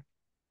 mister.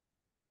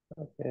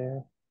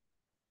 Okay.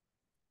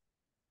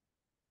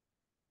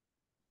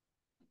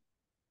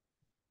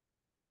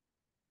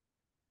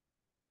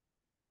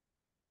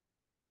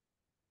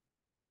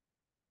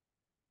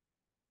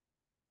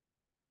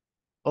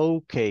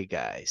 Okay,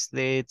 guys,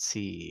 let's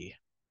see.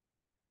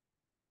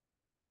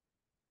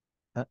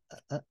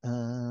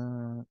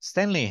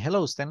 Stanley,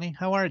 hello, Stanley.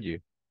 How are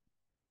you?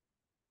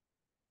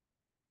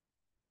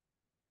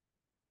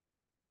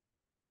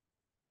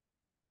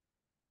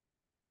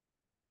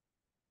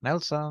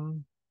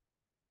 Nelson.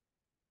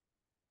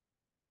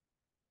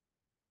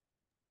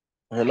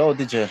 Hello,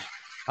 teacher.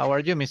 How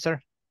are you,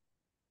 mister?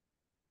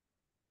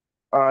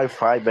 I'm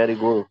fine, very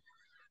good.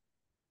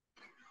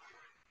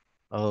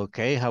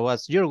 Okay, how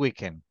was your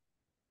weekend?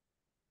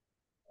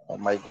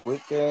 My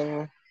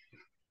weekend,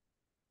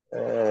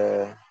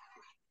 very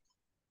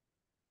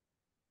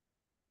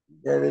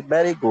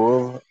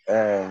good.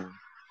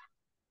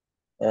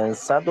 And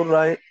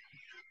Saturday,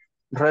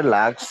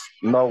 relax,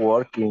 not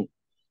working.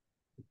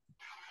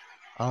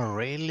 Oh,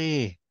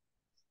 really?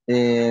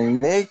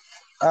 And make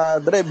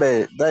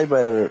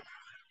driver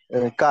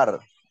car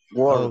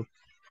work.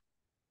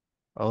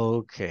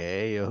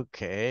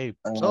 Okay.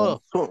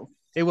 So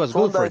it was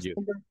good for you.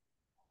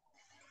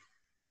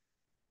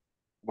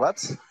 What?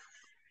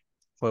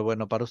 Fue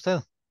bueno para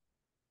usted.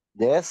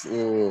 Yes.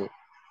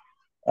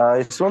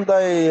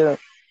 Sunday,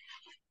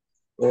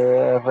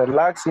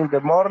 relax in the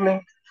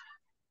morning.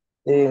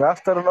 In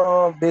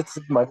afternoon,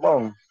 visit my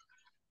mom.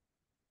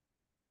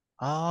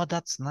 Oh,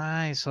 that's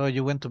nice. So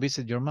you went to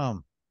visit your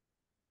mom?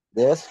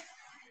 Yes.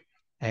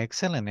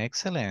 Excellent.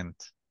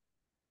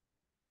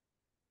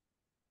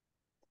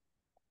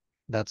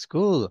 That's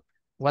good.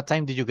 What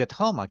time did you get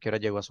home? ¿A qué hora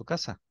llegó a su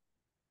casa?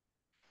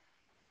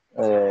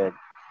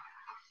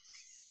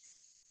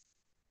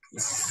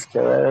 que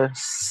ver.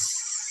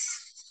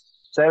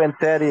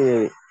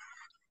 7:30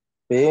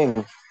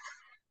 p.m.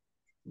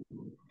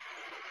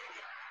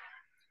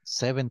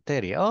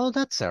 7:30. Oh,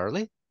 that's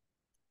early.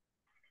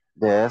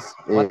 Yes.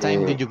 What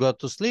time did you go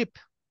to sleep?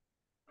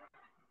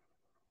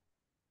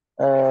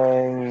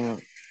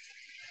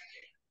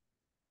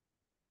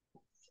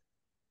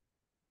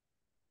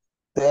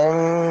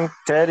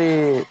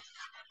 10:30.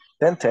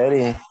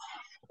 10:30.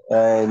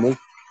 I need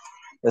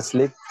to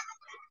sleep.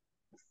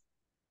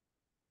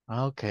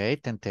 Okay,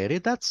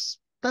 10:30. That's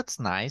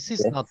nice.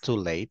 It's Yes. not too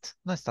late.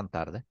 No es tan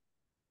tarde.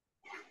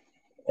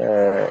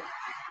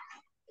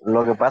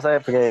 Lo que pasa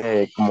es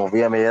que como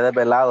me había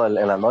desvelado en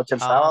la noche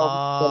el sábado.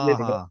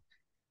 Ah,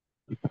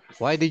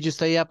 why did you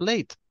stay up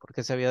late? ¿Por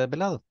qué se había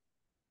desvelado?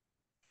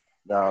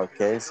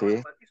 Ok,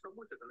 sí.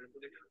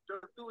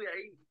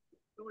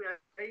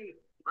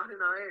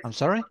 I'm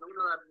sorry?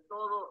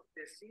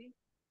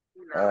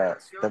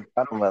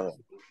 Temprano me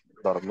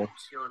dormí.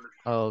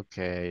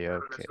 Okay.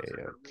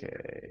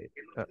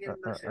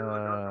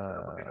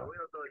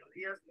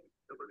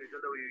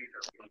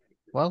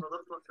 Well,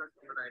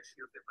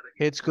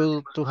 it's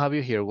good to have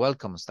you here.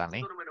 Welcome,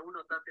 Stanley.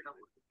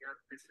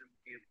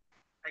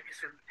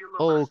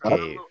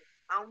 Okay.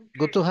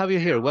 Good to have you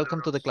here.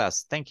 Welcome to the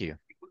class. Thank you.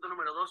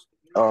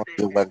 Oh,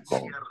 you're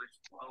welcome.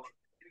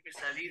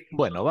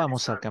 Bueno,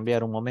 vamos a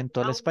cambiar un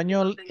momento al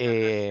español.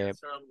 En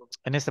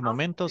este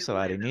momento se va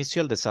a dar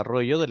inicio al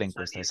desarrollo de la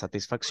encuesta de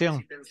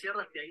satisfacción.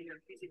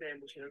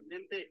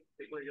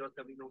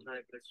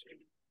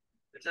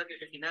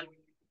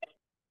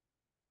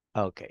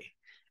 Ok.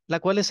 La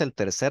cual es el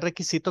tercer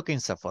requisito que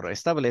INSAFORP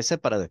establece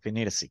para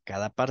definir si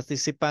cada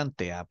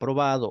participante ha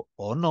aprobado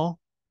o no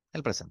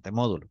el presente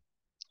módulo.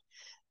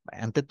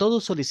 Ante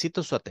todo,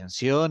 solicito su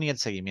atención y el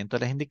seguimiento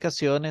de las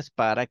indicaciones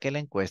para que la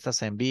encuesta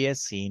se envíe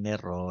sin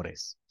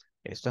errores.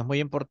 Esto es muy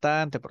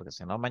importante porque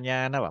si no,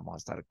 mañana vamos a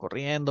estar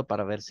corriendo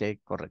para ver si hay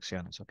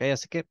correcciones, ¿ok?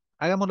 Así que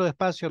hagámoslo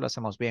despacio, lo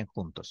hacemos bien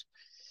juntos.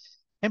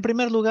 En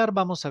primer lugar,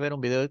 vamos a ver un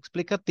video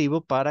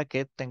explicativo para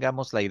que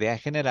tengamos la idea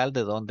general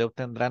de dónde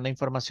obtendrán la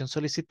información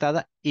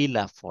solicitada y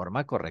la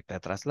forma correcta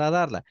de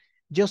trasladarla.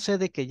 Yo sé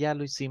de que ya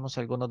lo hicimos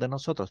algunos de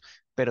nosotros,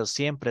 pero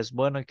siempre es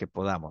bueno el que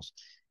podamos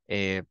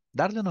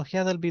darle una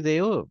ojeada al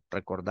video,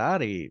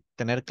 recordar y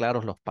tener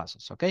claros los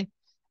pasos, ¿ok?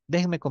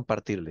 Déjenme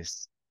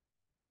compartirles.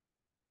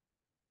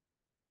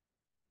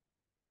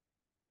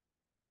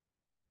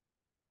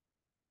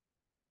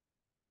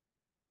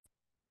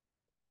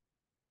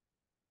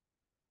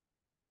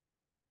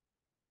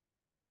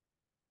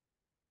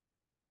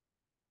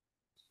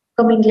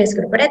 Como inglés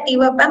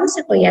corporativo, vamos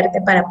a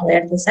apoyarte para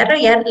poder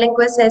desarrollar la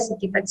encuesta de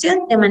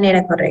satisfacción de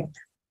manera correcta.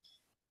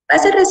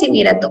 Vas a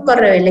recibir a tu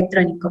correo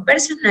electrónico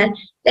personal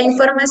la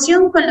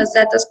información con los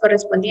datos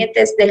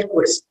correspondientes del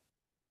curso.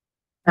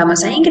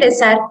 Vamos a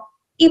ingresar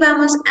y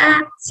vamos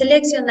a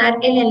seleccionar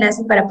el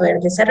enlace para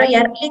poder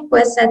desarrollar la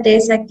encuesta de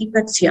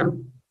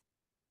satisfacción.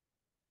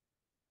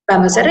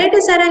 Vamos a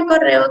regresar al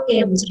correo que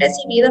hemos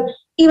recibido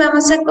y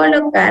vamos a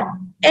colocar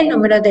el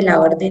número de la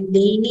orden de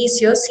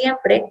inicio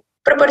siempre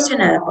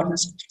proporcionada por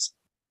nosotros.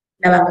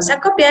 La vamos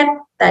a copiar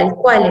tal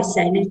cual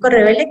está en el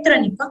correo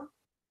electrónico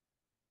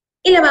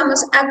y la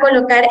vamos a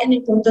colocar en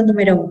el punto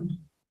número 1.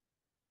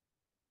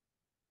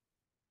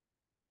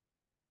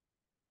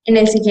 En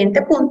el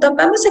siguiente punto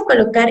vamos a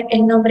colocar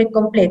el nombre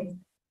completo,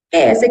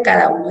 que es de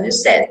cada uno de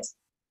ustedes.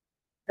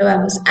 Lo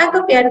vamos a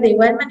copiar de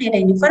igual manera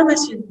en la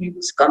información que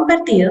hemos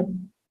compartido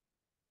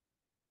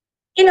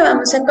y lo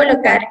vamos a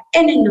colocar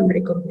en el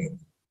nombre completo.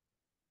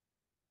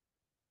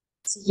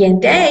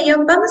 Siguiente a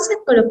ello, vamos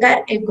a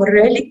colocar el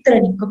correo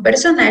electrónico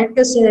personal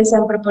que ustedes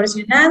han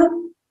proporcionado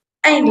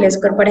a Inglés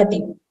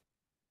Corporativo.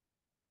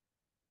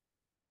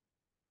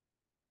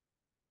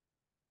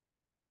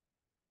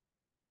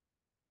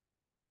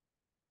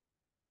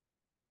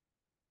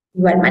 De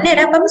igual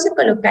manera, vamos a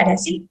colocar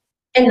así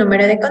el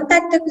número de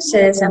contacto que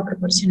ustedes han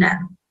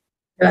proporcionado.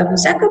 Lo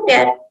vamos a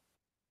copiar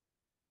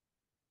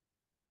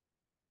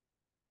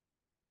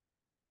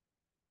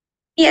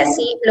y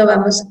así lo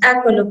vamos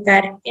a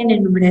colocar en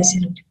el número de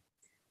celular.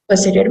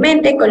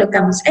 Posteriormente,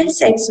 colocamos el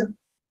sexo.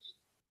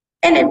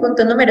 En el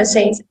punto número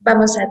 6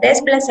 vamos a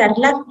desplazar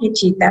la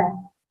flechita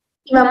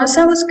y vamos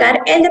a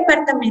buscar el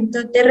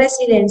departamento de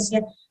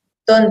residencia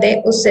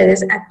donde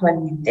ustedes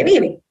actualmente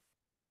viven.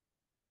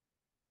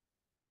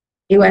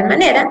 De igual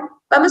manera,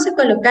 vamos a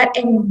colocar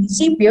el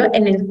municipio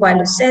en el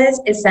cual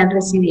ustedes están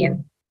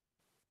residiendo.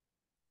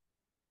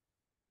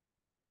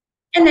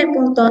 En el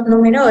punto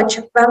número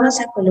 8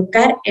 vamos a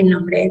colocar el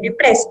nombre de la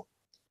empresa.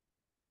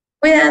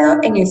 Cuidado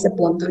en este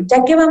punto,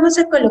 ya que vamos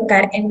a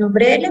colocar el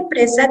nombre de la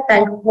empresa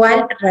tal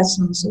cual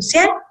razón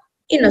social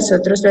y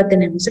nosotros lo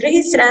tenemos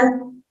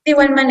registrado. De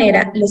igual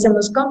manera, les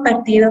hemos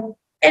compartido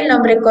el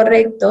nombre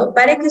correcto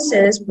para que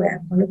ustedes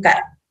puedan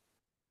colocar.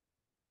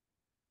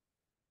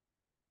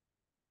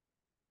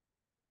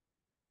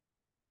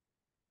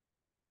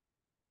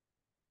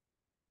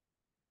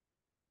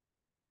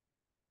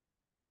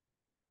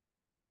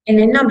 En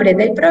el nombre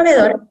del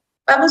proveedor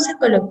vamos a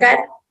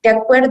colocar de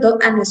acuerdo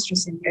a nuestro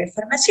centro de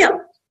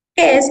formación.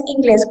 que es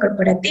Inglés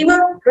Corporativo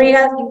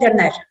Real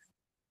International.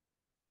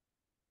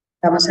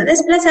 Vamos a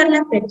desplazar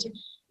la fecha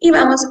y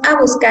vamos a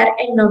buscar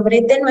el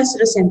nombre de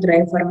nuestro centro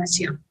de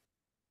formación.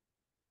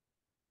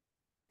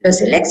 Lo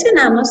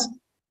seleccionamos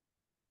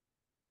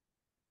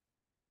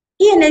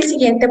y en el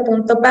siguiente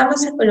punto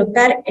vamos a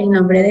colocar el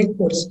nombre del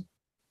curso.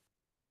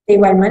 De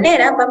igual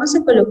manera, vamos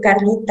a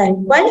colocarle tal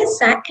cual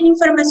está en la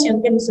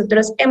información que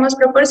nosotros hemos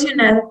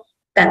proporcionado,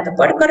 tanto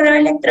por correo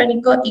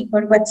electrónico y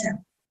por WhatsApp.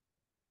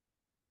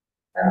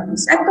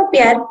 Vamos a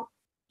copiar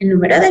el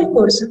número del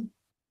curso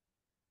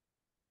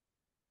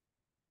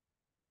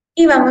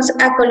y vamos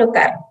a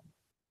colocarlo.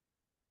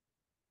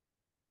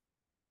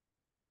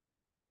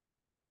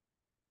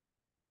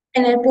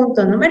 En el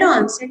punto número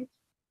 11,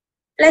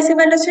 las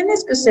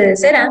evaluaciones que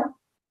ustedes harán,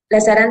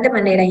 las harán de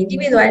manera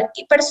individual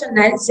y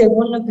personal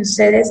según lo que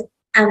ustedes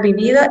han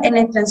vivido en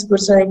el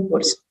transcurso del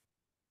curso.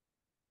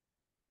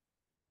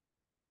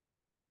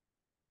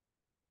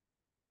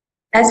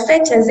 Las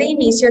fechas de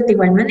inicio, de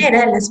igual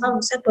manera, las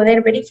vamos a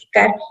poder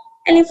verificar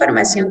en la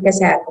información que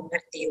se ha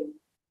compartido.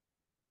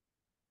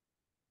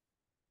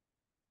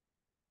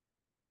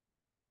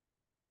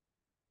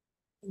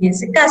 En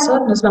este caso,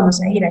 nos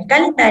vamos a ir al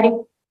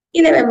calendario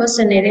y debemos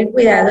tener el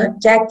cuidado,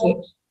 ya que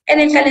en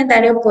el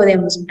calendario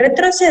podemos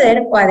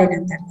retroceder o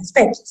adelantar las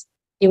fechas.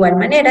 De igual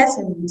manera,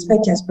 según las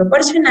fechas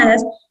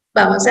proporcionadas,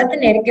 vamos a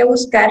tener que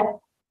buscar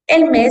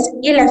el mes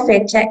y la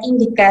fecha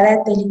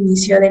indicada del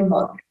inicio del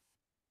módulo.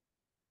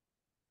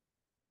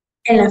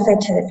 En la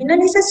fecha de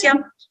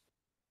finalización,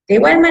 de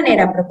igual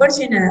manera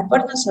proporcionada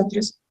por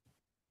nosotros,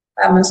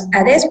 vamos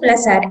a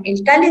desplazar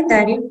el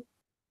calendario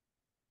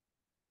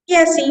y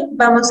así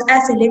vamos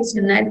a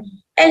seleccionar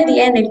el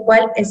día en el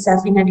cual está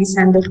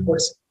finalizando el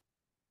curso.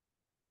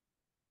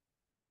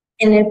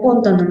 En el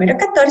punto número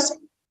 14,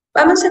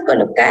 vamos a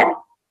colocar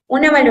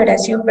una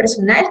valoración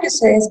personal que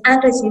ustedes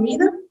han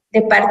recibido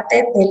de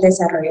parte del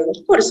desarrollo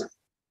del curso.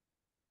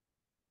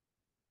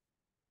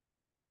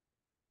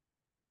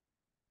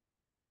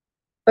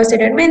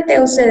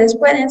 Posteriormente, ustedes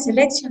pueden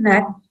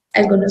seleccionar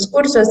algunos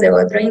cursos de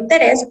otro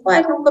interés o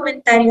algún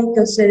comentario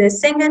que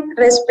ustedes tengan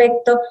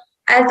respecto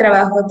al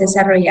trabajo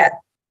desarrollado.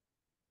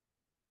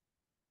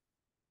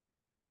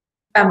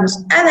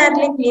 Vamos a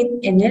darle clic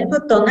en el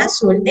botón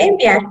azul de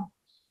enviar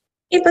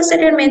y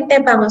posteriormente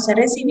vamos a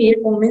recibir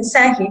un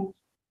mensaje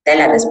de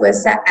la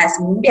respuesta ha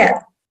sido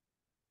enviado.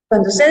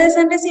 Cuando ustedes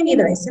han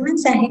recibido este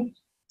mensaje,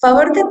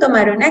 favor de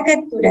tomar una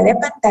captura de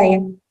pantalla,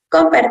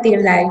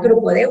 compartirla al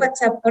grupo de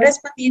WhatsApp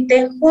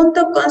correspondiente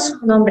junto con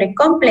su nombre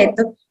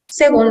completo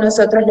según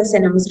nosotros los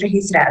tenemos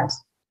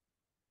registrados.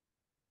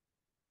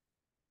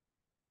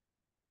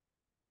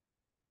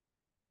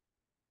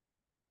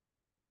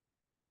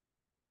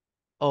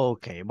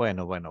 Ok,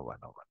 bueno.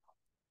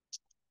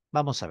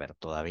 Vamos a ver,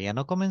 todavía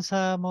no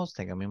comenzamos.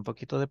 Téngame un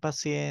poquito de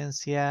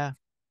paciencia.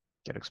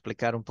 Quiero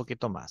explicar un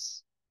poquito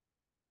más.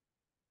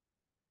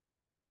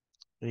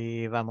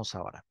 Y vamos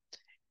ahora.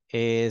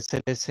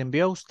 Se les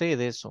envió a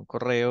ustedes un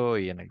correo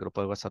y en el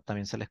grupo de WhatsApp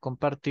también se les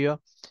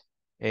compartió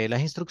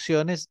las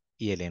instrucciones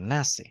y el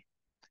enlace.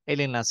 El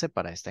enlace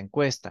para esta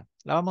encuesta.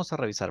 La vamos a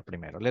revisar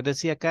primero. Les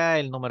decía acá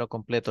el número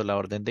completo de la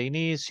orden de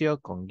inicio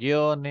con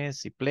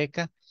guiones y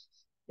pleca.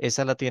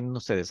 Esa la tienen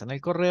ustedes en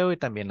el correo y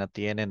también la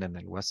tienen en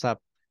el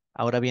WhatsApp.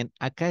 Ahora bien,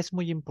 acá es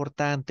muy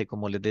importante,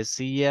 como les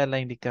decía la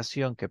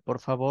indicación, que por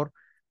favor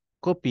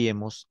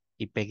copiemos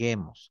y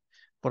peguemos.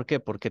 ¿Por qué?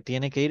 Porque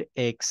tiene que ir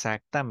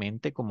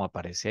exactamente como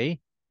aparece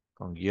ahí,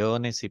 con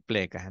guiones y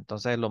plecas.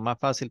 Entonces, lo más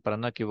fácil para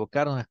no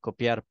equivocarnos es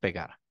copiar,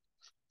 pegar.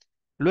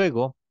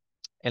 Luego,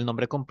 el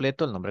nombre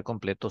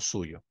completo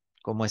suyo.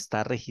 Cómo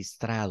está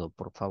registrado,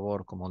 por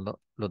favor, como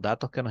los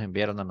datos que nos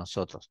enviaron a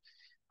nosotros.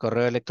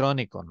 Correo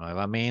electrónico,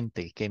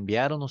 nuevamente, el que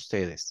enviaron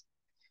ustedes.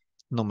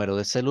 Número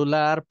de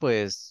celular,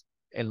 pues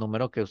el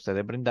número que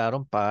ustedes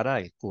brindaron para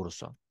el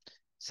curso.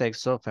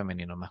 Sexo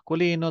femenino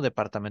masculino,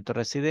 departamento de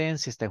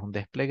residencia, este es un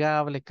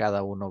desplegable,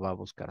 cada uno va a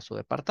buscar su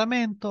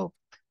departamento.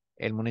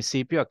 El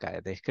municipio acá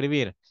es de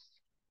escribir.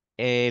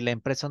 La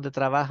empresa donde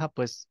trabaja,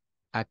 pues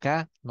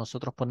acá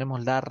nosotros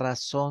ponemos la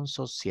razón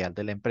social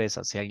de la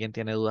empresa. Si alguien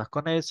tiene dudas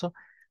con eso,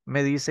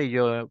 me dice y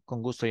yo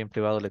con gusto y en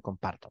privado le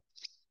comparto.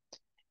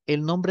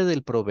 El nombre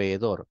del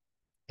proveedor.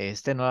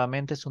 Este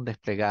nuevamente es un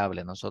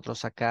desplegable.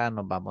 Nosotros acá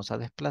nos vamos a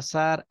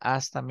desplazar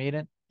hasta,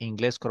 miren,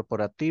 Inglés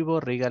Corporativo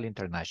Regal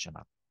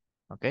International.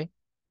 ¿Ok?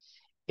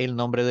 El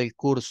nombre del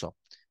curso.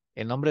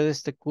 El nombre de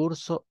este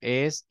curso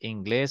es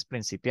Inglés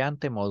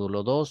Principiante,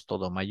 módulo 2,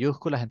 todo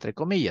mayúsculas, entre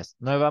comillas.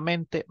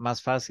 Nuevamente,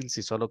 más fácil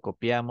si solo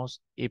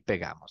copiamos y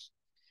pegamos.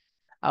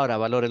 Ahora,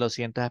 valore los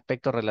siguientes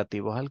aspectos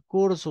relativos al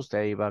curso.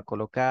 Usted iba a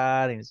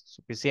colocar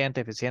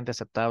insuficiente, eficiente,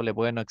 aceptable,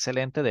 bueno,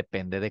 excelente,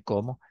 depende de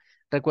cómo.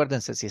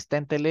 Recuérdense, si está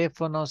en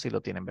teléfono, si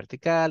lo tienen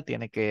vertical,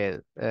 tiene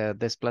que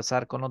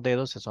desplazar con los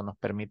dedos. Eso nos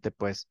permite,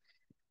 pues,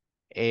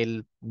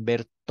 el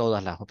ver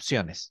todas las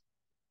opciones.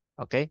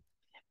 ¿Ok?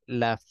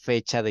 La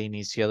fecha de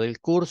inicio del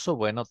curso,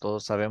 bueno,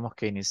 todos sabemos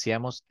que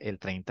iniciamos el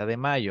 30 de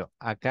mayo.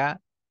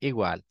 Acá,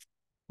 igual,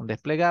 un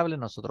desplegable,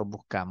 nosotros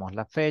buscamos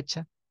la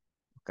fecha,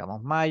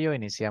 buscamos mayo,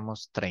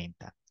 iniciamos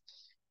 30.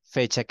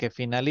 Fecha que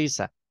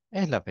finaliza.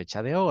 Es la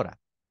fecha de ahora.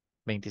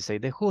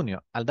 26 de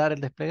junio. Al dar el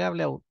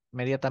desplegable,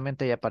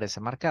 inmediatamente ya aparece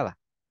marcada.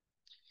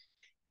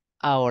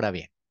 Ahora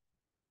bien,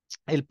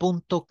 el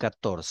punto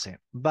 14.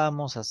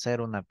 Vamos a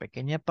hacer una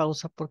pequeña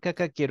pausa porque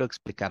acá quiero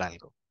explicar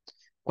algo.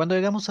 Cuando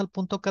llegamos al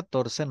punto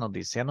 14 nos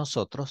dice a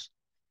nosotros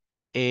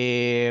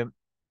que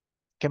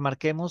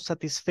marquemos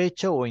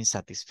satisfecho o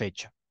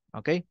insatisfecho.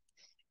 ¿Ok?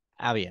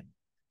 Ah, bien.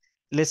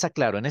 Les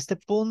aclaro, en este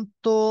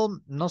punto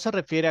no se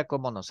refiere a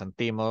cómo nos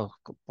sentimos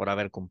por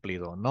haber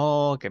cumplido o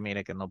no, que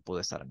mire que no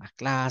pude estar en las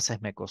clases,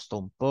 me costó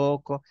un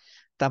poco.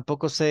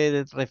 Tampoco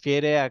se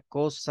refiere a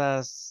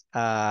cosas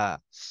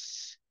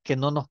que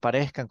no nos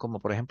parezcan,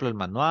 como por ejemplo el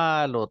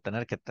manual o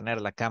tener que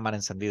tener la cámara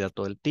encendida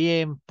todo el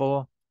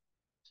tiempo,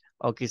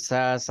 o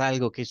quizás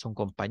algo que hizo un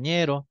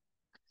compañero,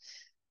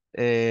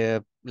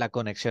 la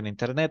conexión a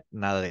internet,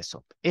 nada de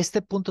eso.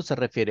 Este punto se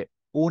refiere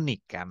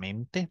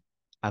únicamente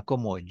a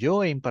cómo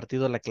yo he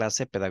impartido la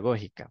clase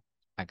pedagógica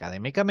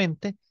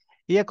académicamente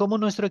y a cómo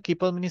nuestro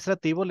equipo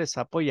administrativo les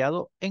ha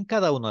apoyado en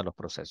cada uno de los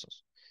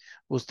procesos.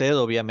 Usted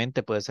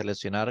obviamente puede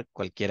seleccionar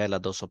cualquiera de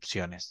las dos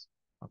opciones,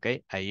 ¿ok?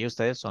 Ahí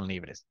ustedes son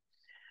libres.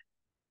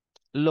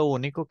 Lo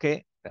único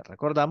que les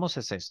recordamos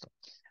es esto.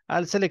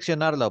 Al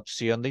seleccionar la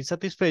opción de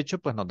insatisfecho,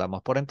 pues nos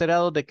damos por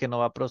enterados de que no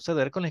va a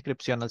proceder con la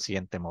inscripción al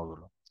siguiente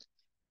módulo.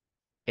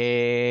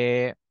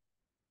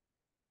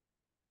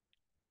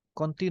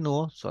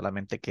 Continúo,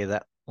 solamente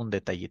queda un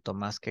detallito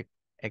más que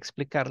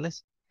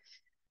explicarles.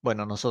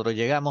 Bueno, nosotros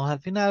llegamos al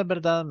final,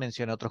 ¿verdad?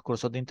 Mencioné otros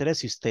cursos de interés.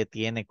 Si usted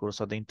tiene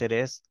cursos de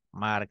interés,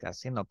 marca.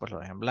 Si no, pues lo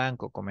deja en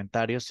blanco.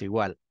 Comentarios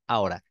igual.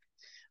 Ahora,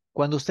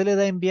 cuando usted le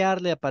da a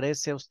enviar, le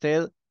aparece a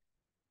usted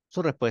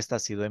su respuesta ha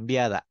sido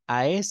enviada.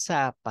 A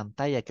esa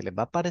pantalla que le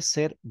va a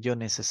aparecer, yo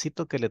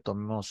necesito que le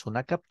tomemos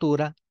una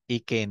captura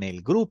y que en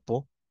el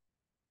grupo,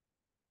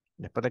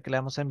 después de que le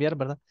vamos a enviar,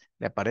 ¿verdad?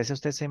 Le aparece a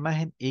usted esa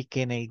imagen y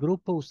que en el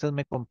grupo usted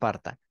me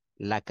comparta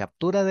la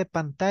captura de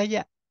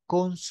pantalla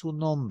con su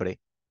nombre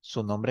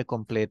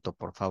completo,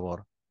 por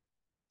favor.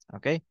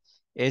 ¿Ok?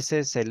 Ese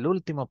es el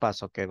último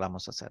paso que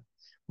vamos a hacer.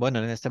 Bueno,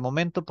 en este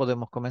momento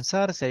podemos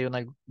comenzar. Si hay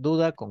una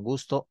duda, con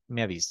gusto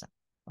me avisa.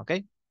 ¿Ok?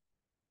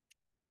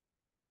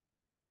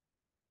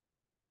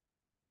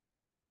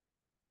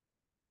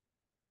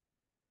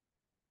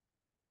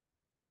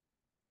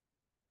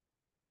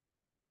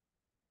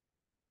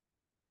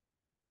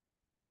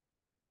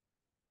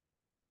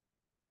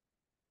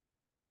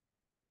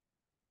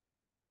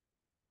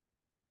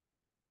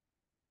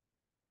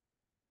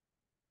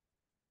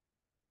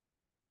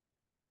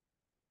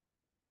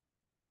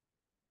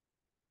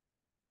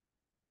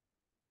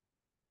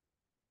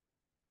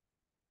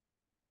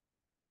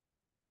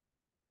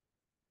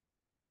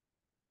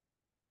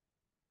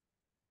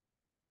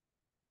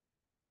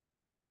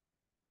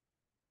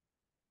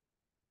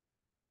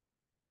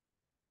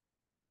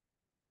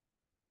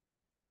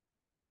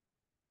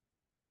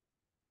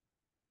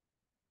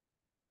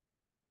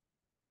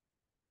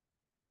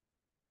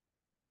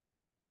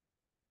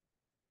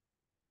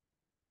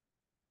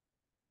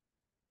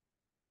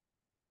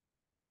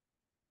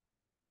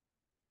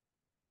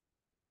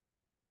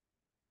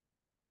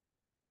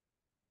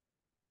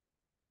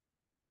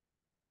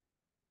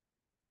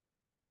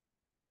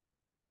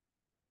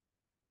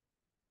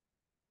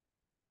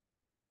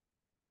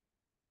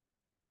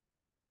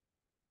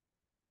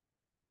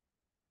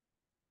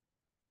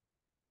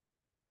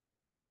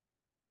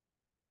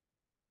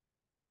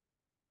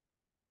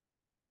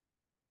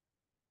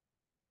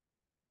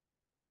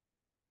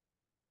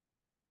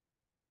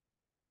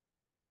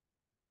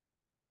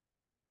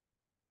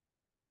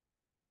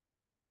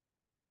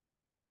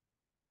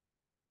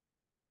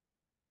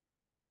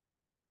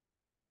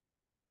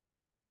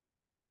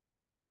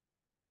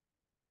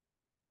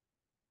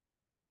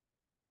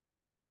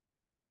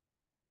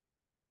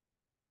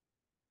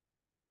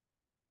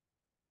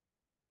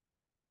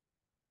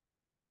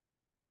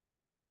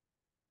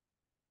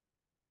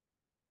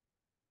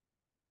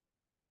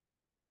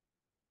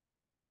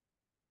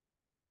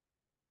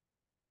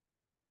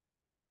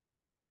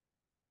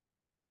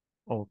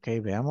 Ok,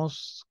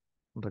 veamos,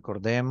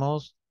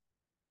 recordemos,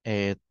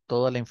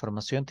 toda la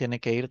información tiene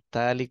que ir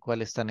tal y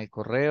cual está en el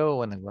correo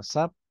o en el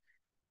WhatsApp.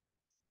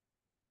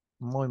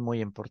 Muy,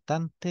 muy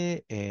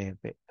importante.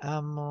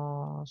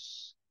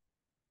 Veamos.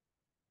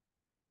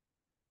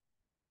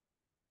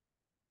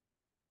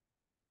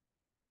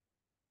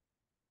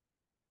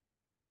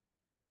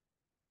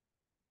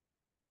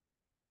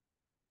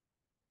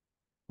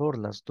 Por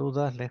las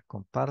dudas, les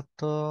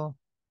comparto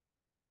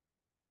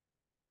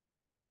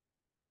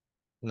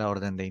la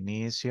orden de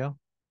inicio.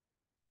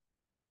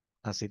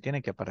 Así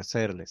tiene que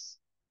aparecerles.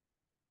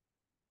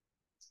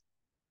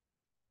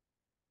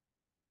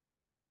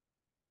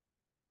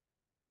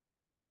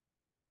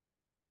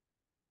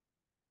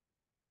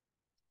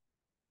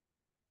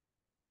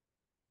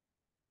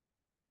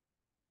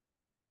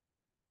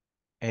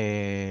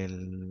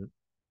 El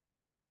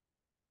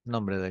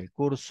nombre del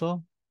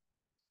curso.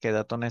 ¿Qué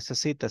dato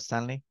necesita,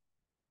 Stanley?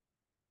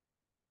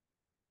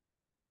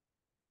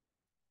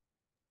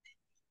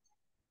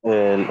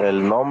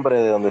 el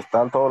nombre de donde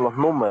están todos los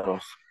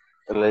números,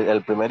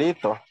 el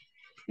primerito,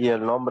 y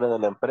el nombre de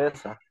la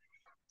empresa.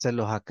 Se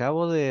los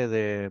acabo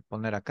de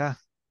poner acá.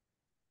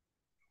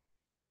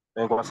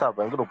 En WhatsApp,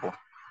 en grupo.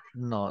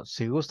 No,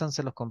 si gustan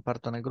se los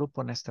comparto en el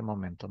grupo en este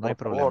momento, no hay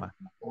Por favor, problema.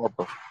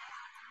 foto.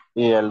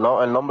 Y el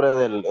nombre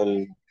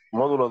del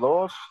módulo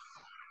 2.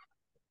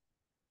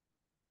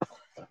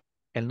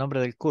 El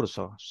nombre del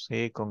curso,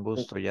 sí, con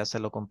gusto, ya se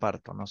lo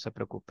comparto, no se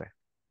preocupe.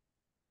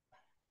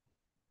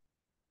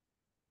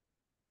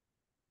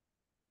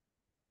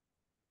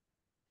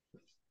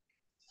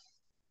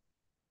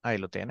 Ahí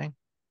lo tienen.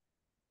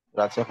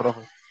 Gracias,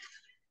 profe.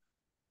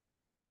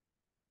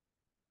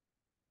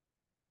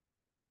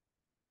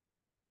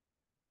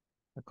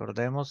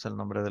 Recordemos, el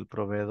nombre del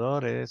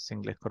proveedor es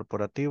Inglés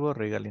Corporativo,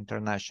 Regal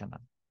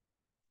International.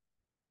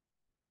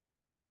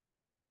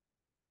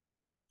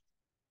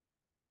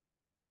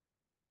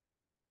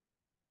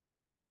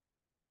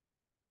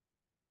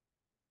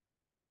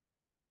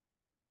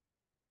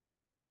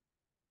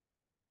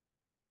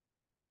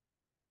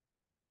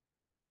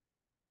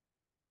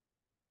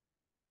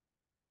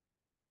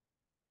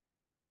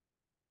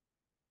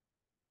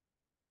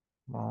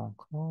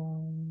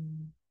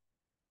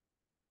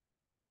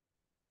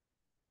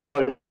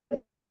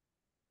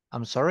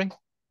 I'm sorry.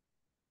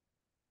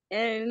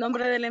 El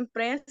nombre de la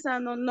empresa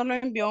no lo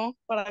envió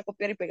para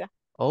copiar y pegar.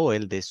 Oh,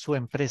 el de su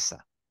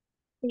empresa.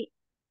 Sí.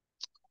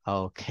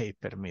 Ok,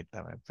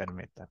 permítame.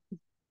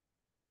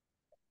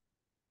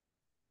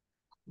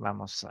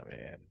 Vamos a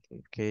ver.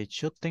 El que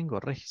yo tengo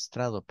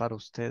registrado para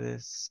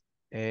ustedes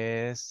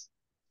es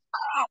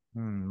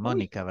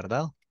Mónica,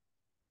 ¿verdad?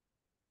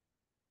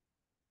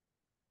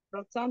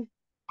 Roxanne.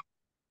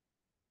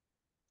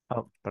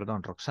 Oh,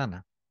 perdón,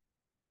 Roxana.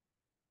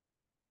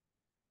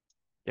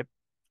 Yep.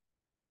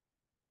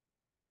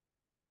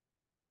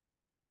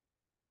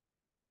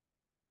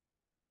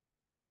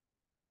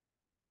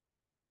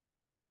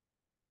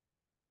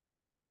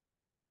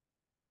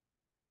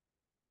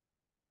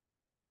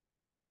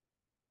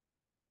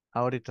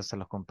 Ahorita se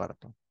los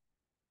comparto.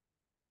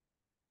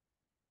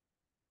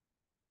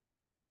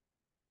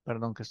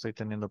 Perdón que estoy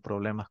teniendo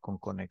problemas con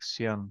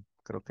conexión.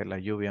 Creo que la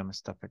lluvia me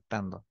está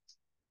afectando.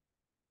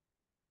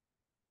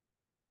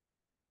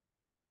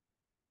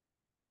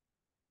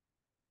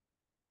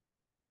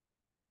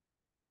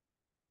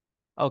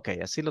 Ok,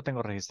 así lo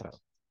tengo registrado.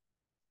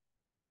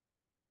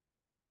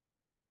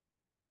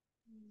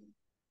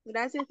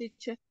 Gracias,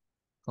 teacher.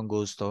 Con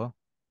gusto.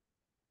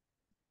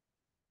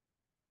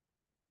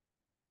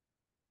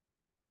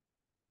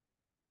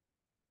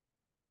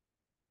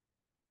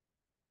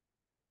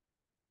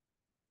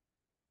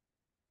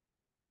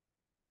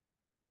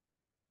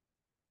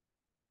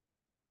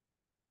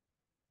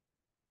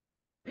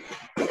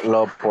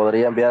 Lo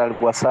podría enviar al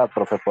WhatsApp,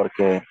 profe,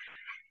 porque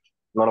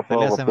no lo Se le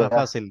puedo hace más copiar.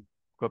 fácil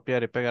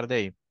copiar y pegar de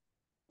ahí.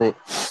 Sí.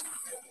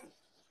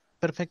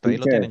 Perfecto, ahí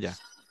lo Teacher, tienen ya.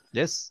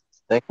 Yes.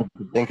 Thank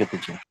you,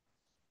 teacher.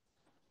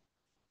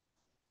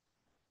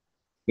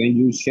 can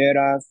you share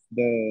us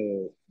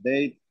the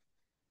date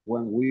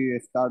when we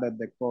started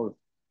the course?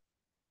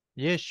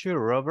 Yes, sure,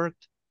 Robert.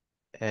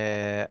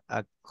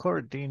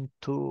 According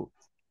to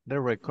the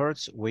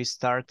records, we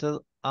started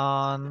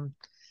on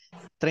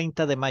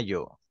 30 de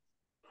mayo.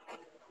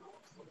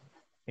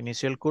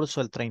 Inició el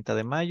curso el 30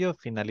 de mayo,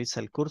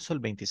 finaliza el curso el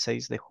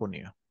 26 de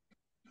junio.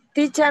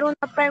 Teacher, una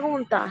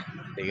pregunta.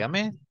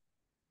 Dígame.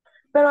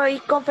 Pero ¿y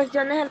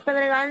Confecciones El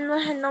Pedregal no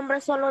es el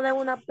nombre solo de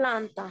una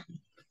planta?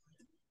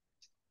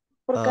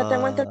 Porque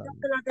tengo entendido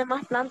que las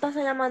demás plantas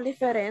se llaman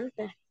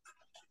diferente.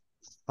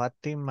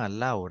 Fátima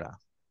Laura.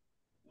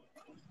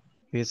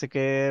 Fíjese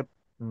que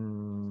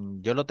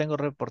yo lo tengo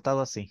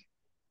reportado así.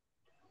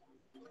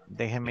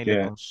 Déjeme y le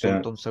Que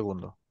consulto un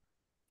segundo.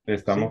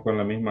 estamos Sí. con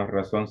la misma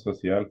razón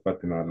social,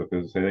 Fátima. Lo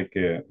que sucede es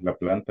que la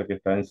planta que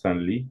está en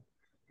San Lee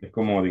es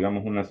como,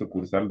 digamos, una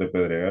sucursal de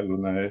Pedregal.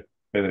 Una es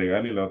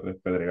Pedregal y la otra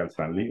es Pedregal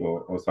San Lee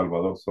o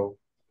Salvador South.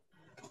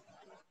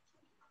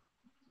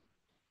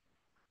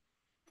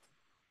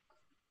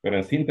 Pero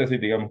en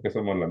síntesis, digamos que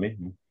somos la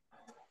misma.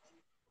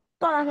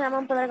 Todas se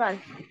llaman Pedregal.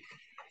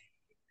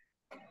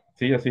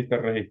 Sí, así está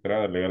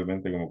registrada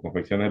legalmente como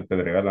Confecciones del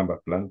Pedregal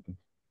ambas plantas.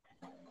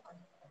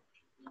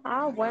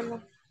 Ah,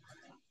 bueno.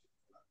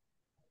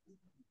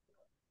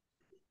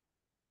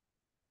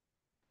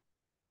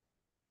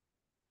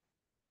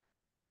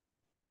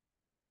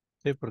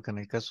 Sí, porque en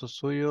el caso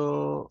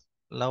suyo,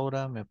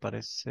 Laura, me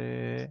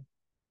aparece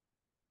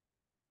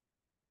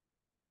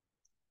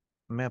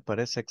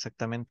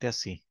exactamente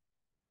así.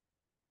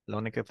 La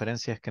única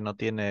diferencia es que no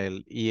tiene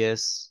el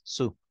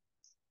ISSS.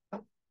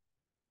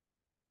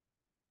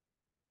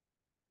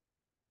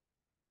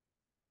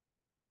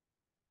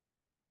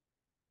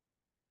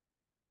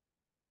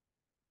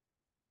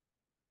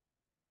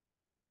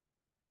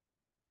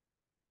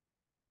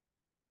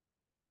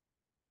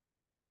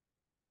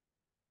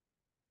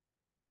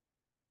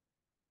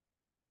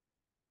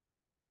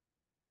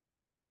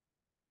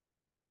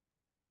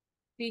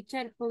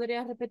 Teacher,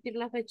 ¿podrías repetir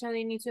la fecha de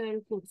inicio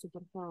del curso,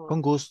 por favor?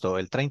 Con gusto,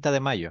 el 30 de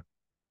mayo.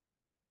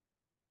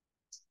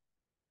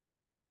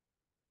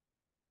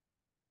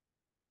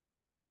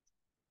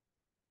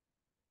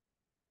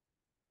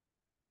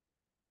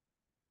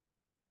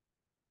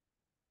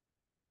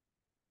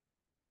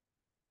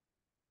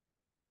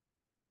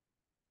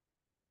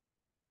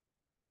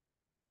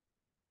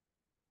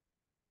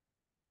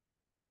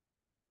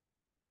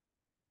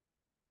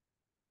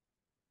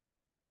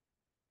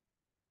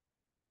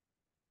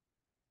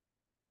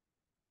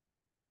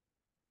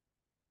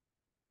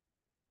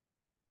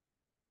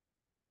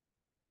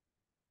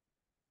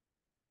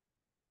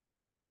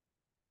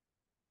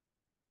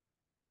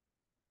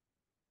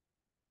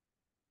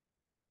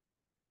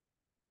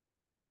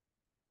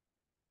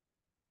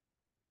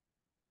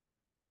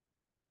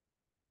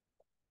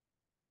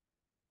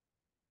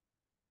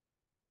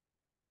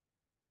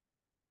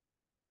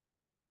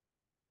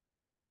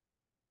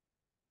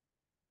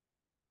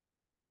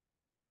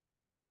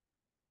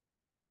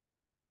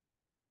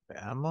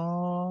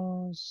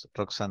 Veamos.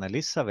 Roxana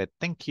Elizabeth,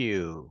 thank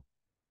you.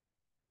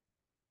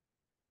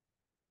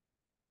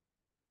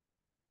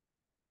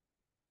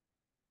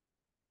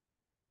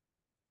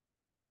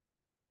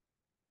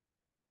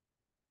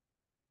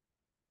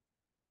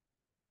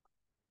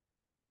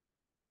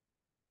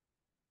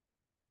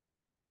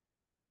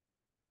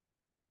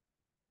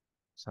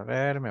 Vamos a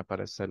ver, me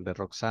aparece el de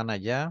Roxana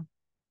ya.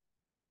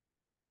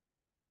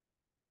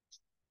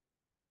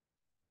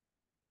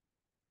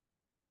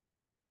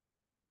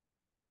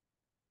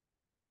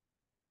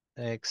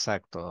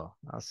 Exacto,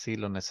 así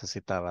lo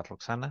necesitaba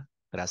Roxana.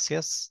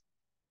 Gracias.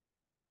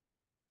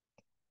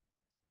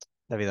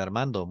 David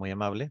Armando, muy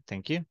amable,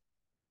 thank you.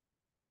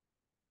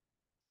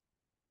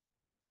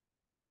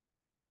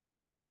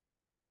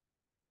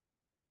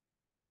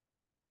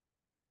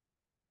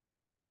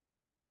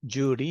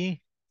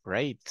 Judy,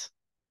 great.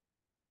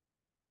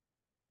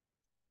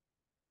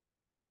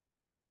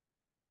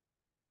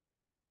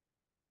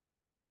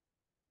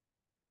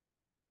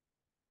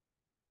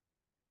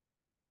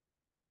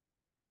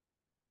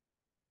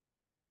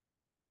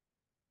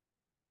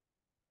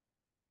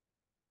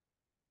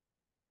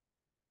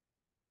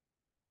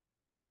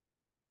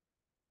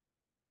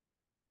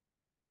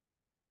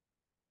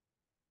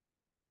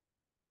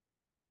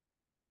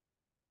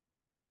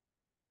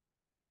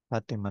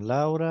 Fátima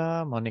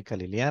Laura, Mónica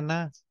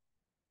Liliana,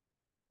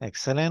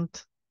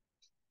 excellent.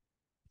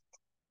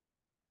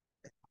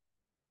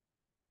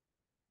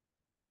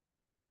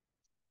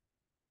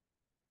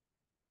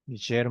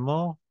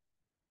 Guillermo,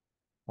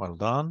 well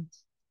done.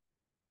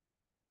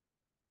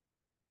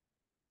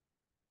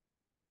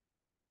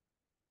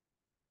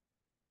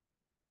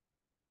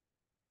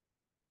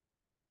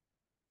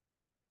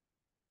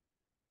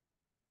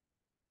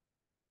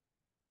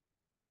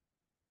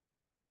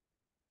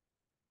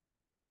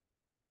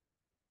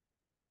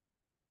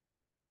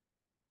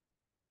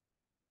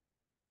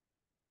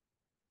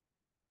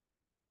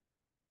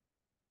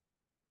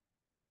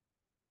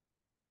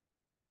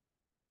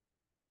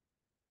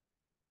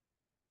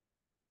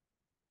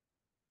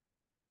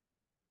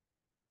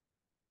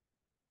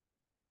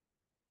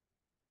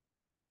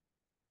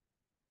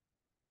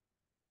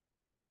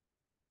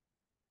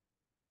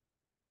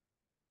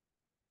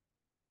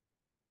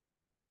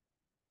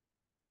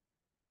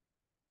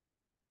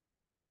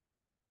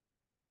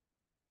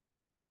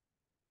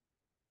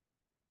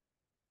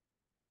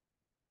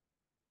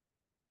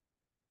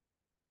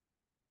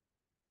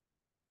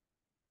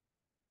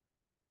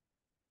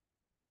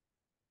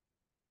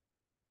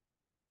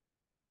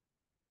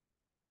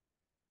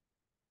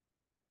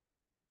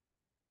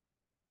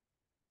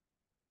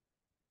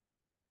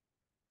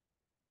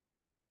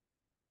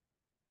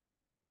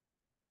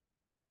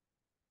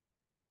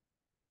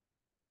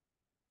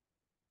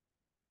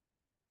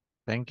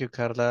 Thank you,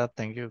 Carla.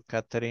 Thank you,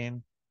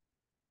 Catherine.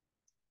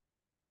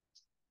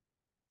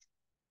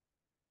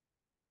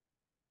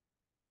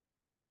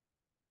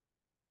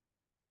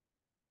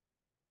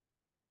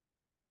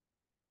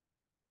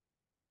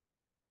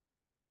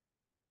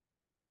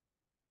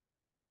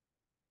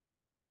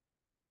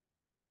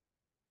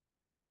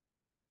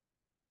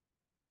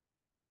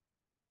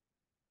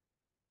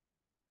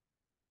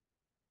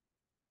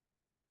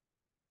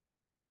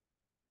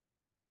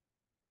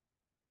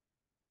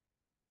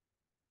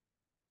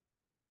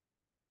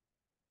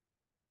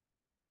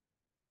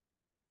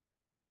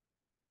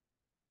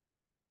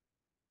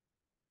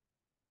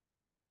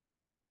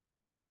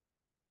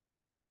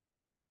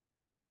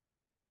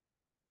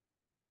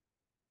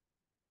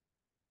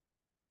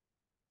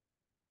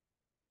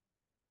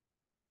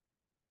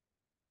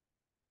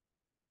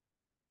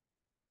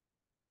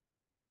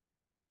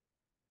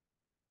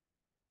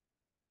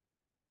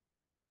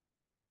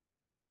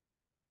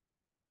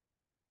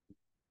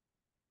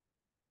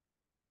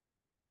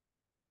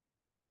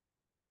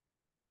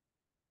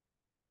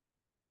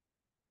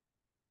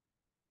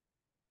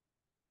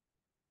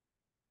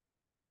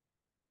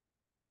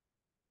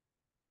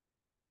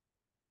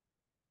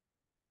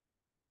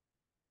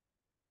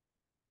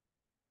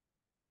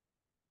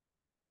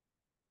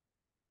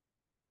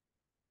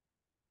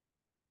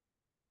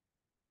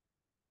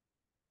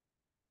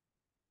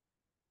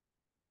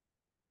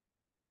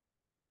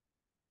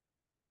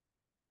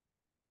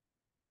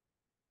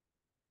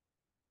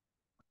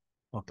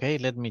 Okay,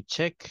 let me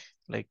check.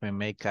 Let me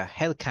make a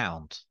head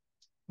count.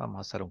 Vamos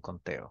a hacer un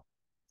conteo.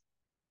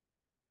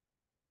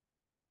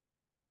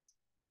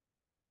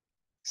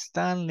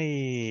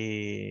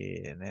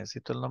 Stanley.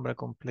 Necesito el nombre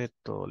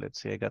completo. Let's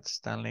see, I got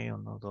Stanley.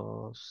 1,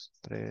 2,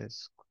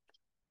 3.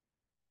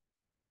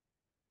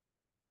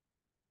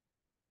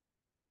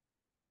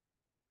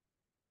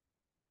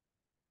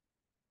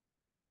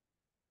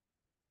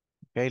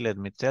 Okay, let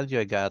me tell you,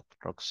 I got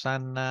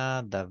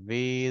Roxana,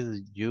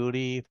 David,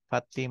 Yuri,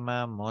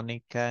 Fátima,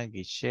 Mónica,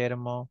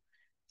 Guillermo,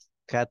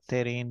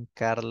 Catherine,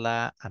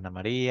 Carla, Ana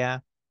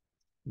María,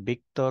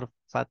 Víctor,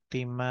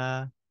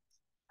 Fátima,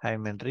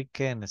 Jaime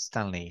Enrique, and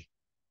Stanley.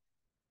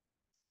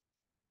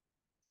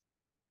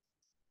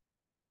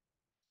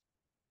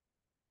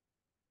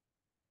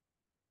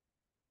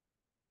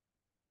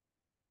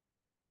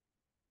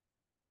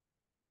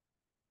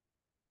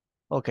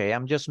 Okay,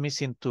 I'm just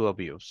missing 2 of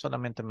you.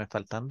 Solamente me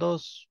faltan 2.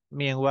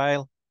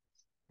 Meanwhile,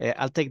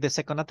 I'll take the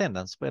second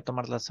attendance. Voy a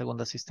tomar la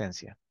segunda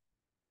asistencia.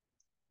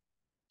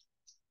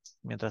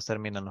 Mientras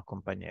terminan los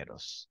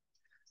compañeros.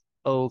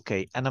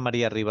 Okay, Ana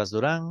María Rivas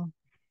Durán.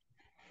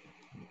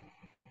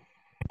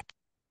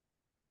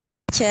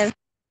 Teacher.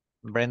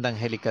 Brenda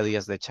Angélica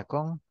Díaz de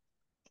Chacón.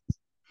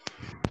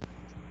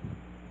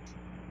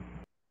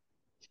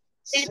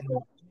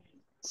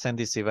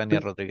 Sandy Sivania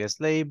Rodríguez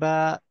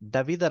Leiva.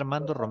 David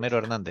Armando Romero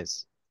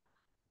Hernández.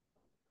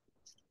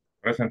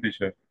 Present,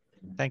 teacher.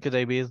 Thank you,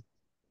 David.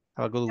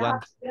 Have a good one.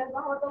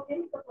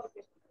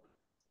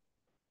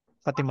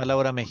 Fátima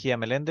Laura Mejía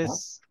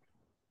Meléndez.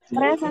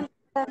 Present.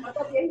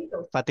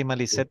 Fátima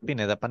Lisette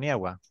Pineda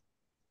Paniagua.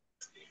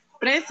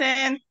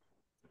 Present.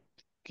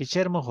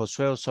 Guillermo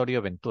Josué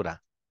Osorio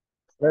Ventura.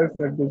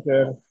 Present,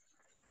 teacher.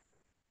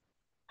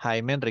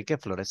 Jaime Enrique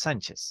Flores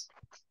Sánchez.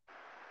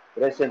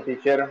 Present,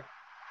 teacher.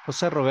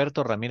 José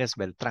Roberto Ramírez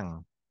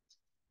Beltrán.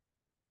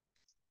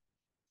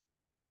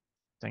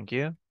 Thank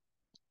you.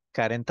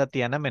 Karen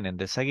Tatiana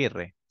Menéndez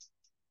Aguirre.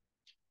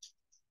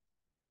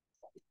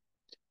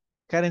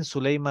 Karen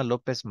Zuleima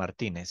López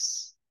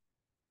Martínez.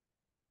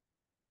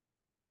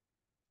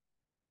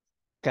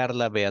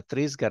 Carla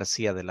Beatriz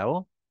García de la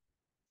O.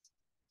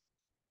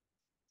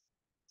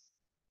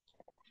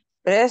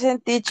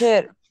 Present,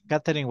 teacher.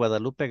 Catherine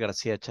Guadalupe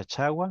García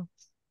Chachagua.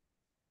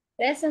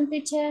 Present,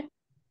 teacher.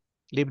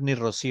 Libni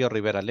Rocío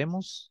Rivera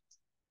Lemos.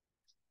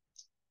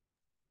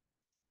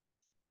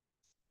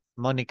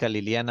 Mónica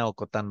Liliana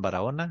Ocotán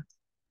Barahona.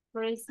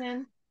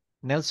 Present.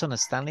 Nelson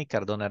Stanley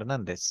Cardona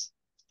Hernández.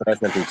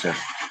 Present, teacher.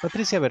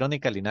 Patricia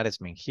Verónica Linares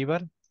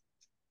Mengíbar.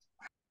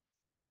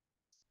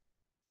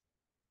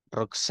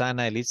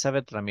 Roxana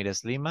Elizabeth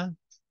Ramírez Lima.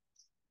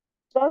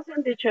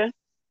 Present, teacher.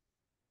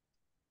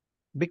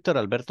 Víctor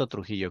Alberto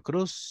Trujillo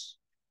Cruz.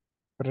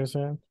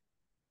 Present.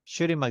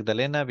 Shuri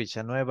Magdalena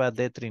Villanueva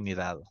de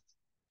Trinidad.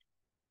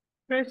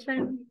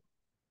 Present.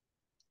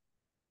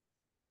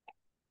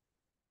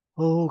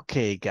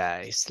 Okay,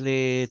 guys,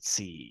 let's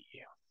see.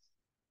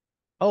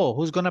 Oh,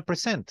 who's gonna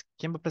present?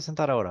 ¿Quién va a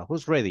presentar ahora?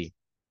 Who's ready?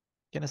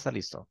 ¿Quién está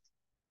listo?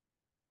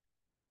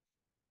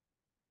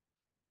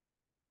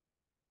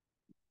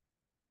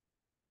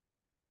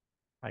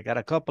 I got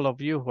a couple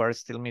of you who are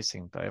still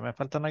missing. Todavía me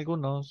faltan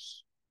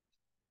algunos.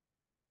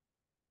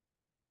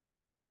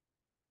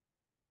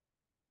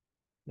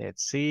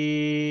 Let's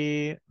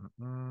see.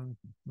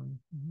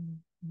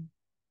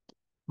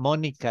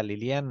 Mónica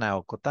Liliana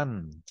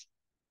Ocotán.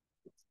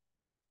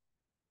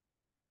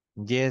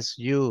 Yes,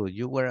 you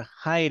were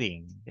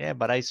hiding. Yeah,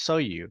 but I saw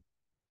you.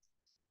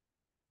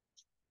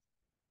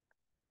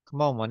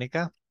 Come on,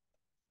 Mónica.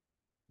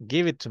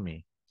 Give it to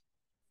me.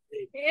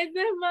 Eso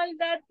es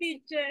maldad,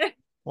 teacher.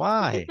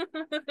 Why?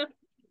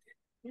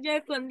 Ya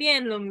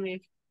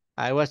escondiéndome.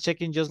 I was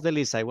checking just the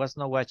list. I was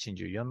not watching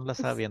you. Yo no la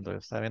estaba viendo.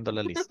 Estaba viendo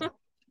la lista.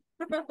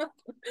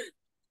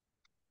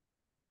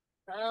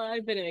 Ay,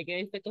 espérame,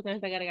 que esta cosa me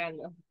está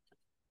cargando.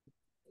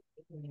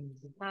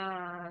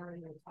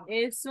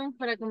 Es un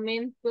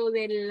fragmento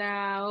de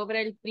la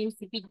obra El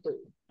Principito.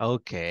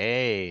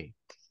 Okay.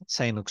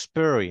 Saint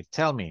Explora,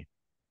 tell me.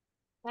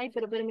 Ay,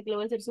 pero espérame que le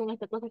voy a hacer zoom a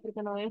esta cosa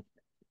porque no veo.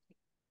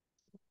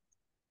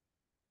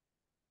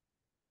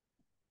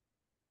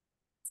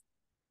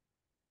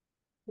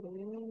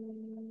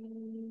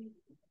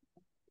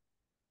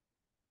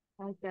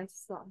 Acá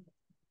está.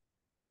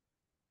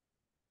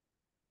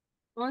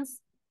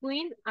 Once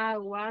when I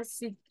was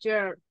 6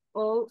 years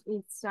old,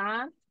 it's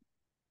a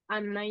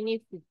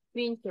magnificent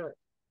painter.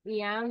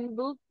 And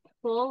book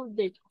called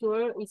The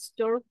Tour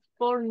Store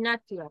for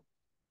Nature.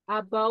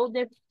 About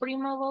the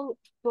primeval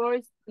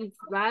forest is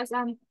vast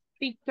and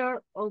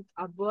picture of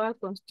a boa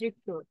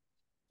constrictor.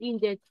 In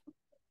the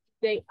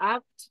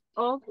act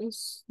of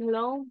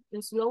slowing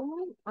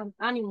an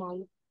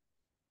animal.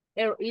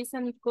 There is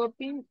a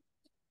copy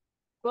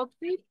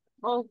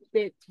of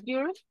the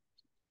deer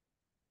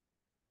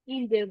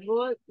in the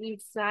boat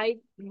inside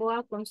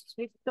boa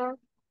constrictor,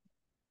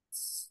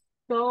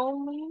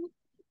 showing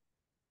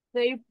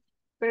their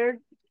bird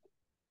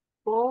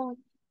bone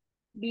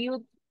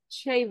build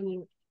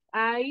shaving.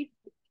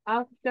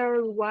 After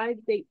a while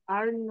they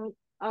are not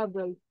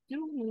able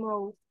to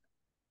move,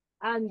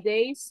 and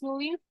they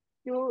sleep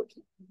through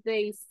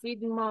the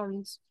 6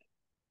 months.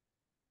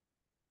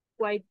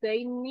 Quite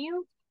they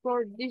knew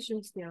for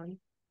digestion.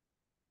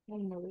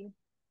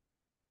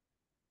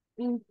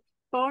 In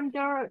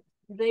ponder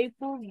they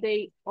put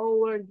they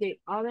over the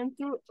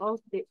adventure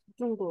of the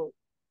jungle,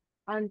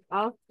 and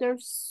after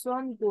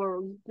some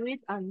work with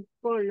and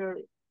color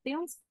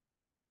things,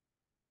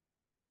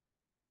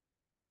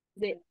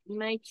 the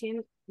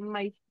matching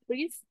my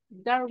priest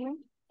Darwin,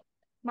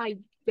 my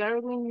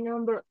Darwin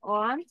number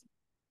 1,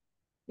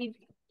 it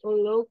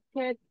looked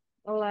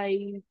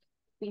like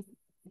this.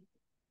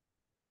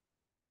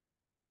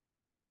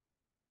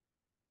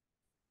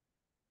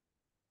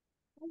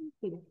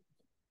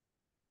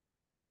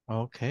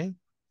 Okay.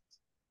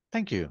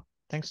 Thank you.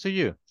 Thanks to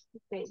you.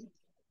 Okay.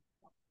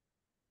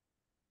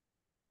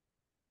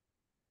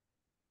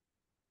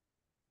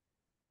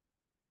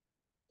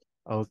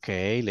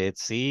 Okay,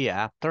 let's see.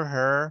 After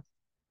her.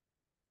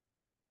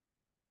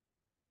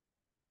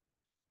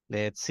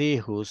 Let's see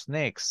who's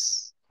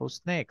next.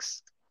 Who's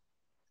next?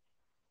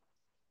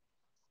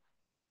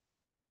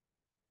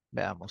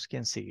 Veamos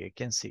quién sigue,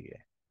 quién sigue.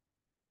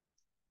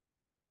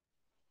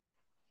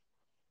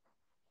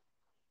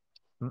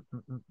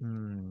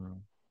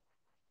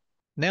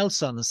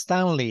 Nelson,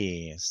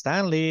 Stanley.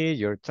 Stanley,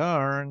 your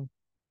turn.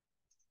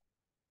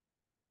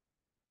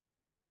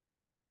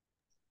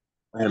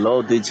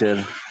 Hello,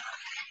 teacher.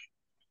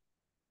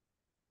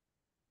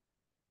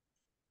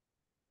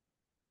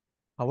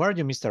 How are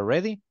you, Mr.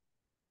 Ready?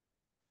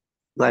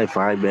 I'm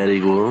fine, very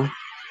good.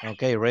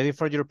 Okay, ready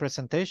for your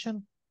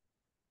presentation?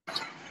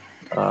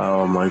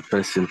 My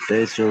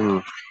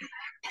presentation,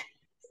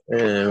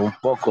 un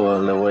poco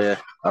le voy a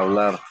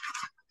hablar.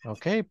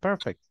 Okay,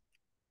 perfect.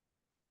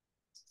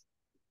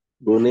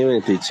 Good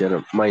evening,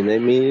 teacher. My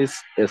name is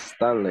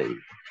Stanley.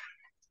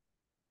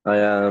 I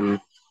am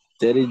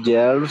 30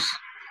 years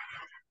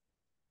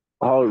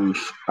old.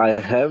 I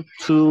have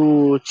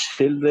two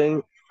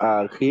children,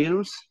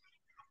 girls.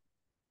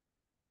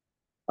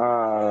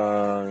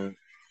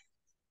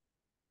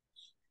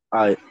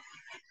 I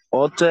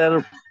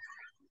other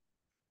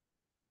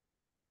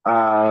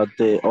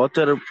the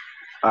other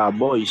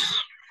boys.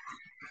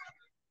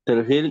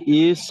 The hill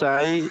is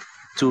said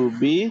to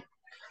be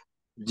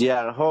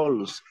their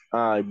holes.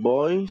 I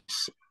boys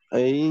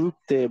ain't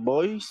the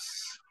boys.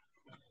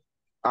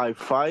 I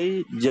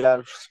 5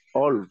 years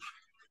old.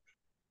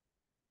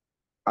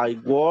 I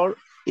work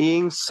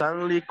in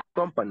Stanley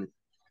Company.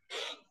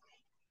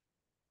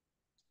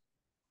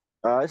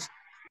 As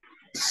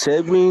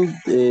saving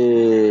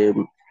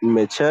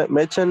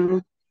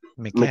mechanic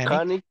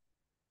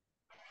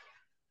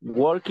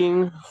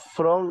working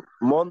from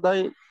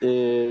Monday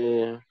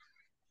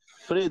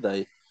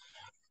Friday.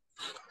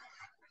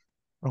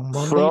 From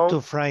Monday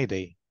to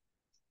Friday.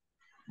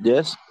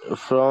 Yes,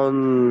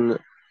 from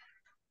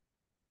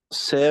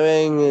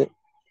 7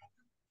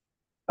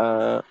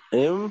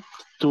 a.m.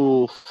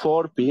 to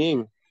 4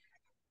 p.m.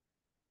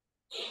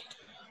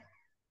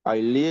 I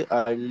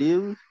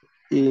live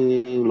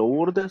in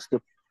Lourdes,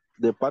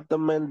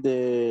 department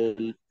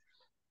de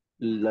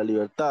La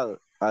Libertad.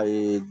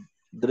 I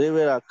drive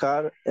a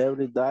car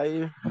every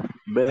day.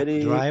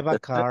 I drive a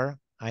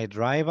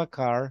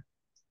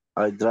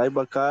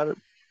car.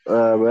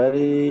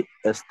 Very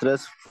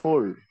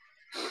stressful.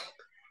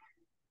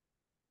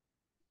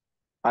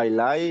 I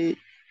like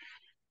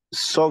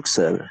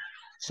soccer.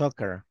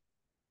 Soccer.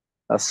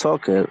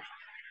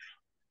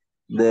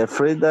 The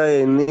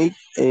Friday night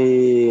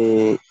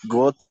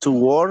go to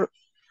work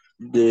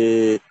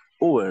the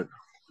Uber.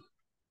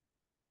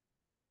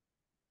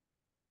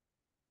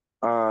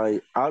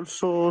 I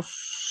also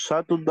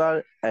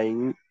Saturday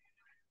and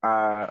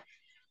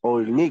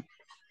Nick.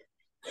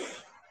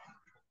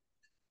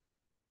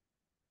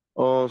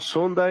 On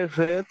Sunday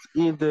read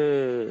in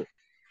the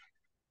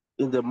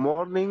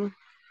morning.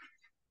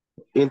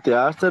 In the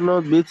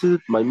afternoon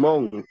visit my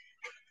mom.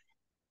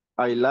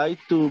 I like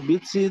to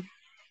visit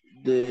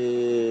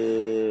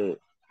the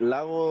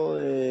lago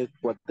de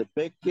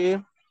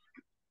Coatepeque.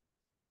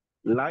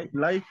 Like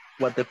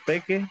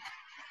Coatepeque.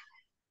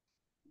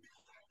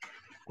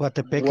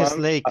 Coatepeque's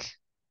Lake.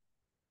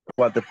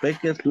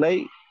 Coatepeque's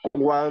Lake.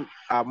 One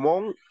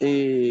among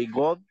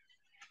got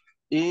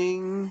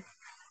in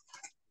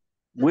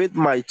with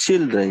my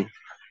children.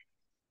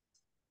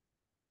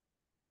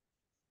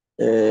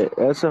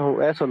 Eso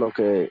es lo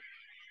que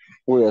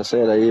pude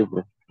hacer ahí.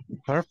 Pues.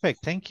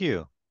 Perfect, thank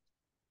you.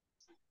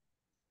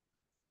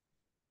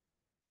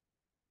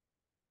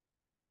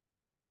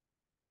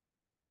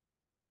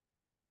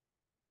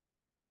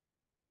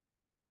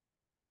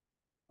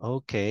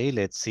 Okay,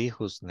 let's see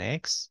who's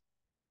next.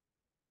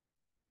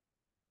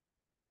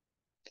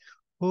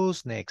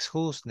 Who's next?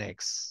 Who's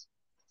next?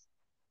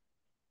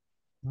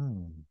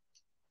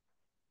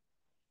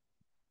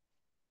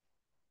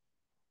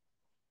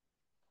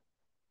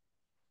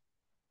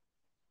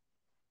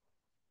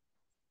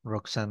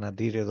 Roxana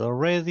did it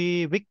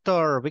already.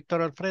 Victor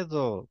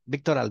Alberto,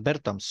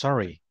 I'm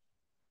sorry.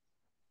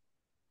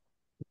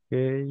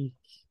 Okay.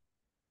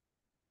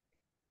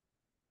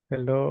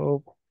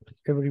 Hello,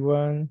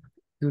 everyone.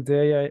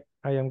 Today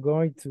I am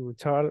going to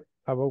talk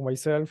about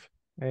myself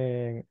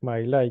and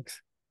my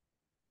likes.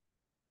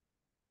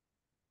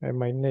 And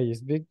my name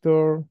is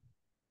Victor.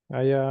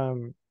 I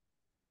am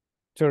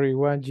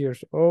 31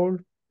 years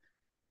old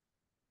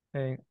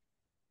and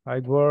I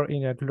work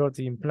in a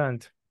clothing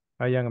plant.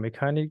 I am a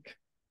mechanic.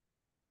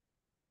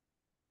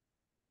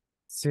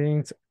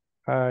 Since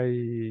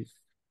I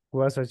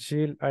was a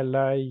child, I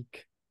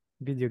like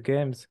video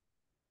games.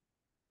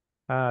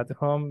 At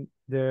home,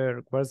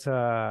 there was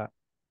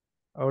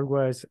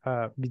always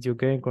a video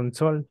game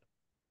console.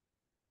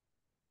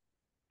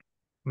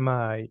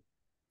 My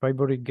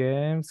favorite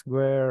games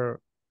were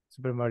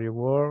Super Mario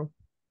World,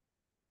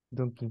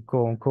 Donkey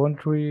Kong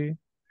Country,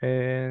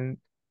 and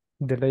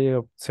The Legend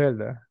of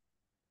Zelda,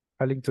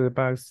 A Link to the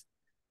Past.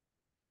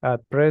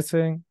 At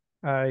present,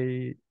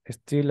 I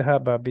still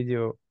have a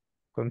video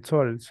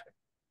consoles,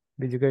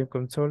 video game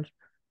consoles.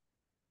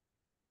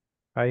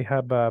 I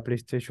have a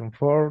PlayStation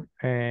 4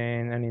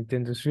 and a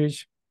Nintendo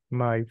Switch.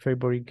 My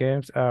favorite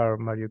games are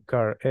Mario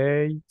Kart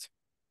 8,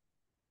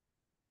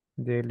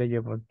 The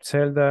Legend of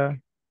Zelda,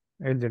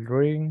 Elden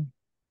Ring,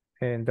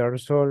 and Dark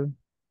Souls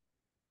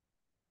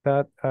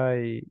that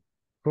I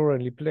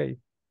currently play.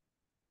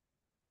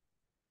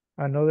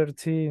 Another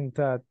thing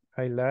that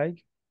I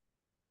like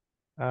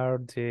are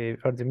the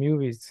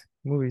movies.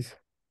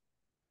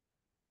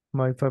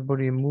 My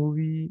favorite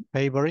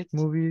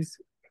movies.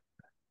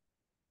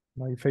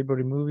 My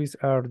favorite movies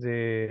are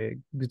The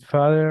Good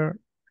Father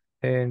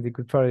and The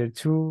Good Father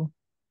 2.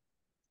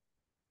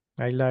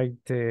 I like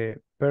the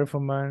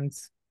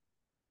performance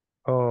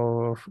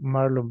of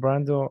Marlon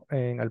Brando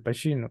and Al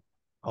Pacino.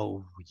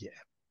 Oh,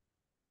 yeah.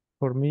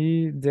 For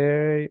me,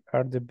 they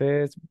are the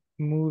best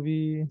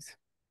movies.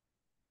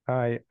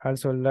 I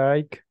also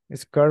like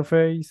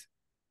Scarface,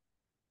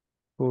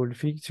 Pulp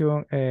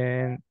Fiction,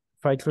 and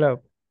Fight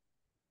Club.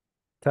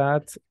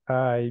 That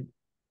I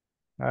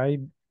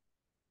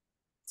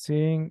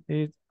seen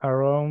it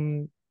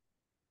around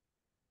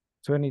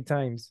 20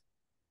 times.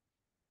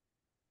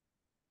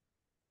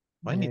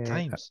 20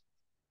 times.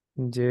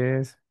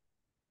 Yes.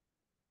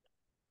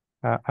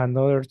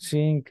 Another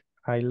thing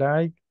I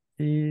like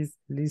is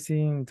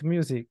listening to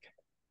music.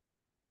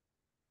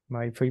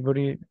 My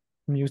favorite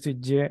music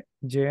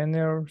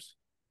genres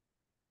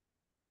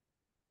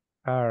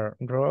are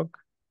rock,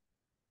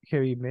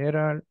 heavy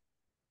metal,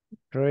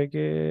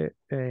 reggae,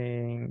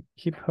 and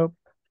hip hop.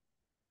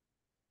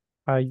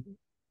 I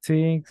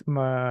think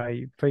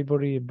my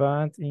favorite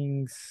band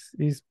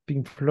is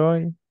Pink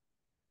Floyd.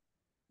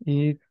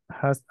 It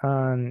has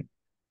an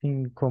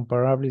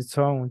incomparable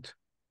sound.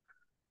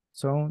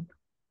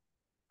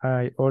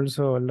 I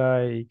also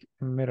like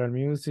metal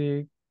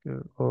music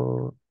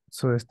or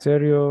so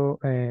stereo,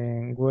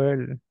 and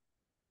well,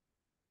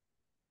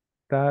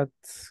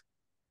 that's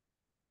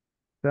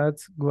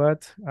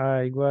what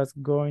I was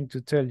going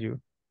to tell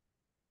you.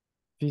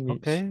 Finish.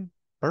 Okay,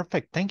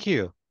 perfect. Thank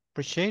you.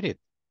 Appreciate it.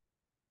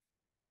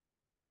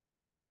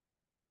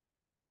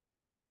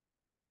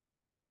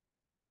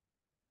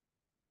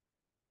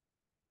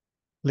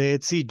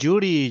 Let's see,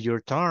 Judy,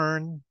 your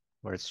turn.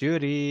 Where's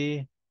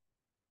Judy?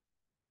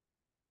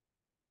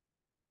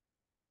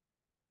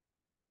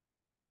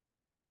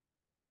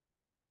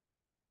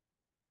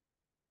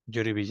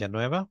 Judy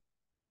Villanueva.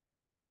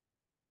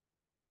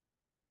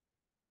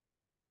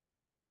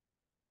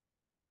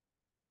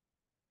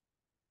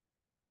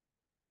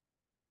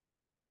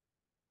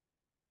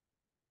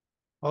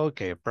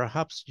 Okay,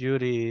 perhaps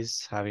Judy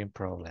is having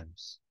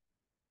problems.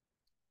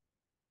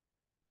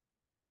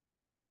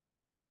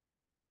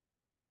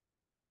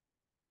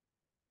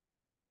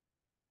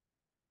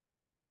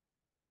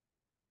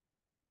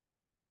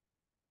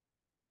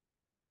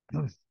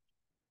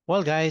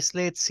 Well, guys,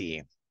 let's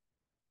see.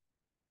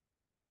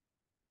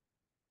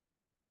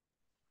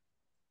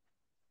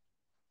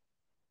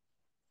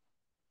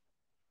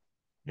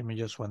 Give me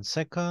just 1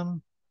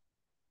 second.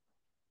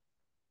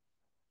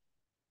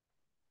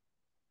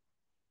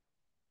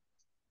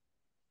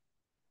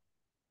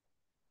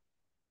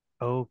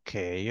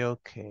 Okay.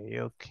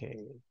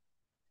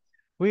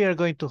 We are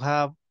going to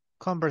have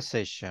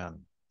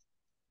conversation.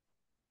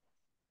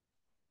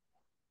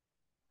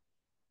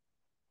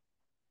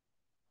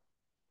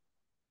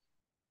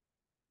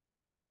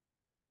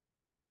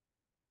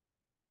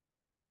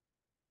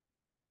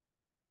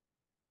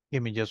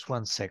 Give me just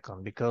 1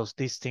 second because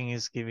this thing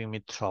is giving me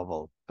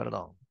trouble.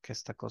 Perdón, que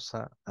esta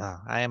cosa...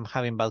 I am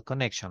having bad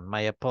connection.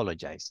 My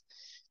apologize.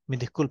 Mis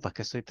disculpas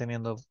que estoy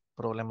teniendo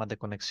problemas de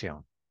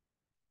conexión.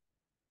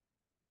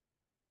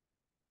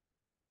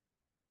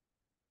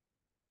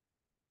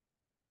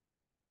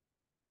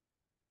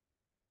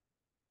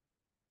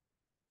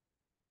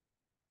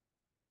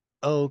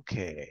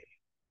 Okay.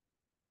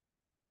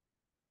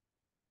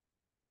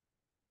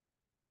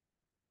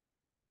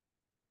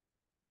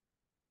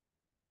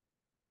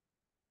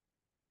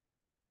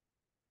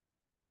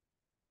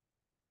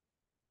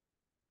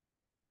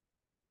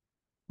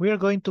 We are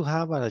going to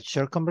have a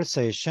short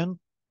conversation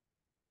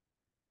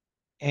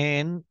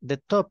and the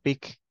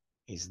topic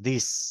is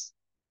this.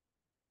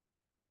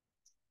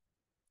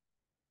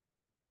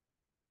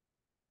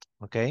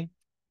 Okay.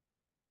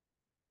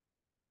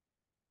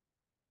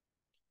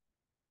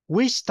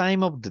 Which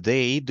time of the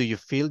day do you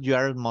feel you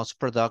are most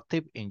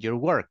productive in your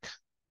work?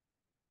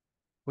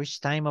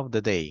 Which time of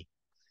the day?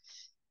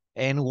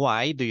 And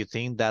why do you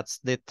think that's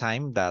the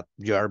time that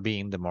you are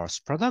being the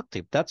most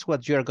productive? That's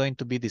what you are going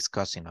to be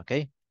discussing,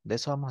 okay? De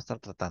eso vamos a estar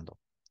tratando,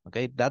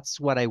 okay? That's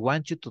what I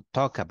want you to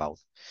talk about.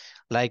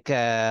 Like,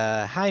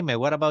 Jaime,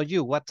 what about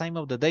you? What time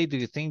of the day do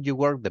you think you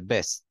work the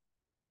best?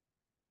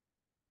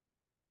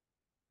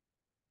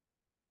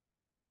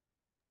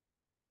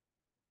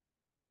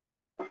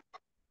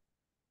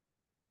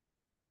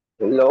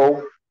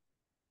 Hello.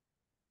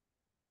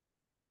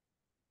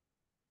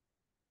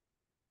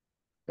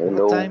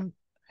 What time?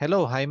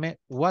 Hello, Jaime.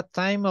 What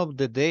time of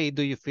the day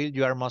do you feel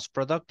you are most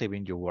productive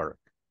in your work?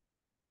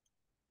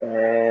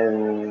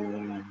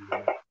 And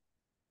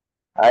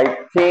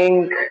I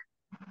think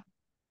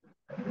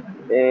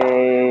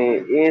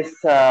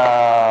it's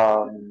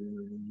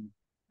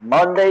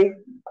Monday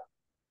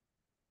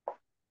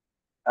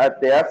at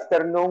the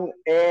afternoon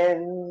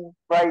and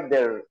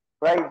Friday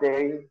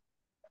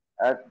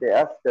at the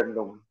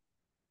afternoon.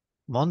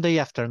 Monday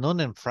afternoon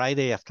and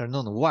Friday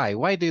afternoon. Why?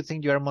 Why do you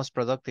think you are most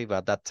productive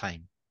at that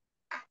time?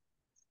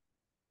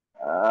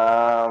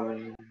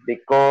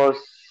 Because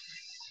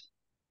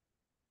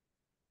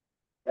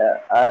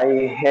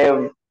I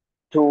have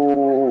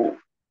to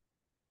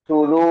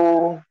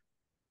do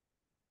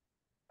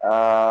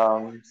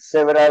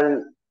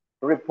several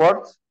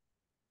reports.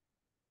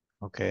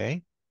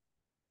 Okay.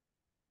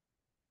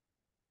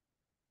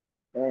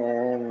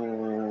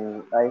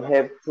 And I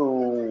have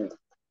to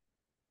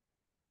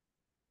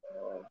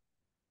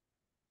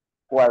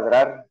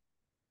cuadrar,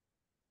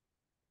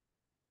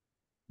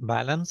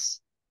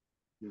 Balance.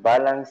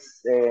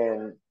 balance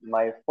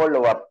my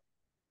follow-up.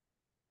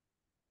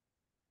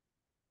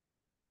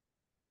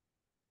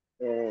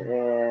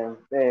 And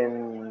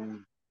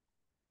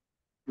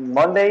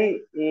Monday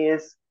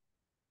is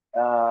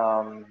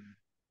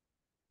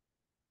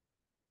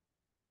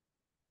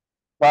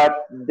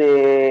but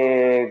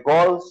the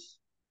goals,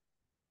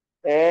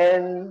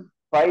 and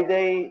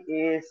Friday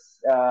is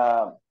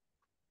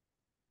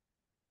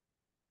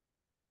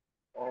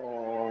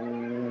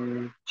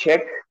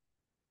check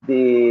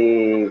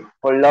the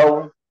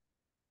follow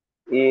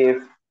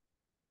if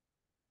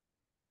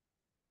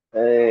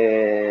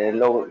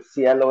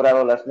si ha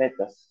logrado las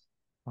metas.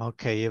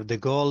 Okay, if the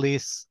goal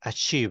is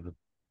achieved.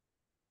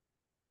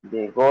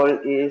 The goal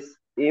is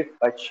if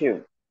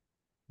achieved.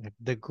 If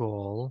the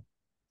goal,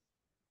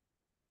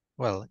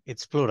 well,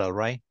 it's plural,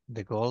 right?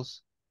 The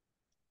goals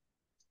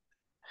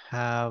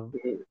have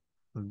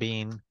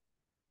been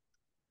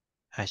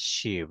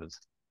achieved.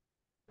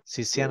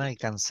 Si se han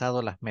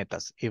alcanzado las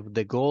metas. If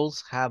the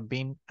goals have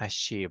been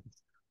achieved.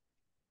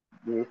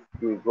 If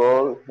the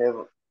goal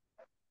have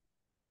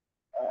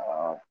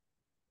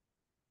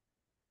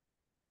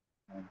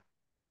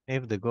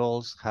if the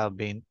goals have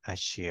been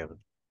achieved.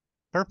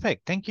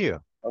 Perfect, thank you.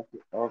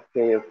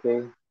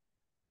 Okay.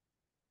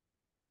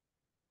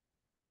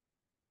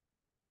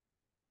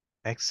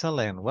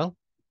 Excellent. Well,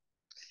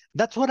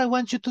 that's what I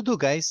want you to do,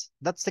 guys.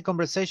 That's the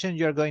conversation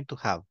you're going to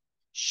have.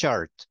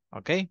 Short,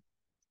 okay?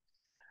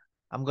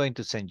 I'm going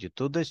to send you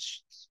to the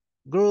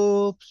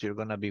groups. You're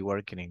going to be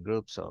working in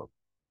groups of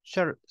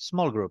short,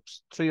 small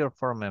groups, 3 or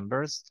 4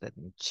 members. Let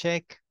me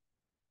check.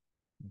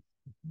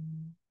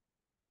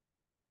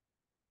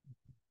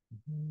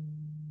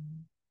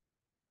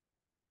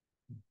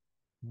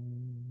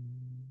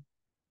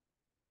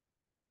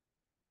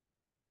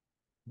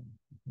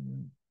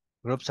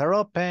 Groups are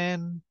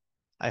open.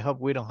 I hope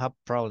we don't have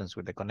problems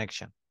with the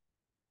connection.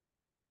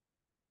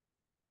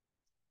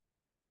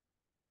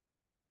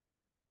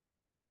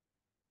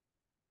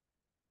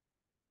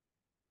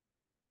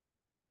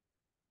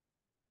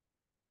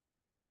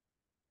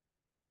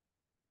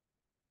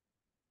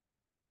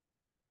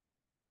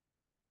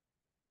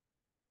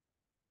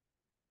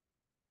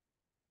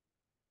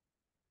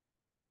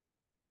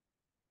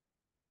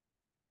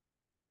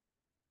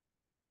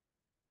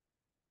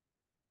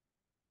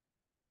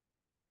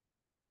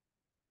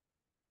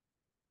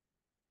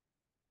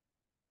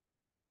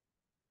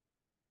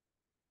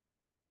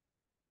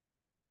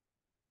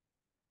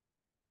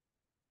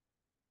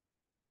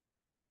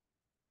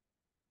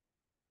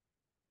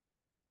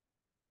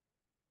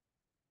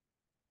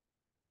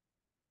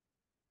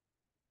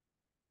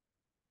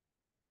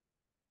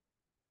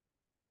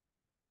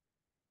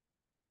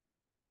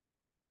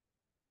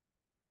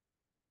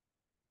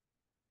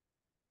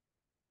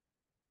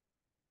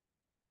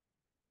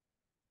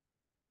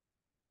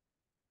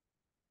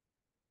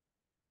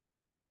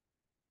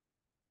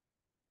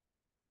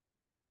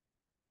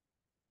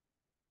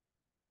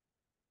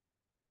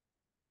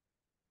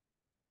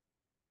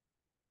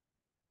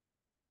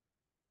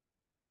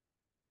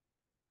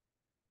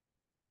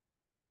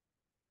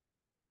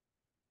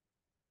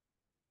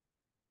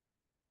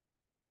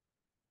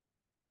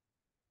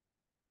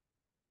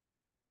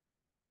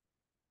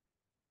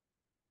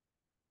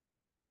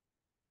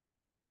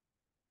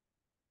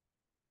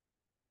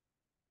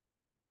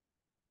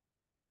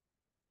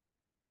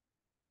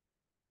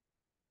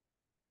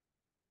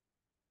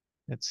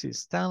 Let's see,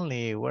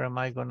 Stanley, where am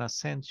I gonna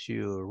send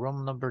you?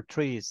 Room number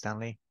 3,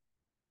 Stanley.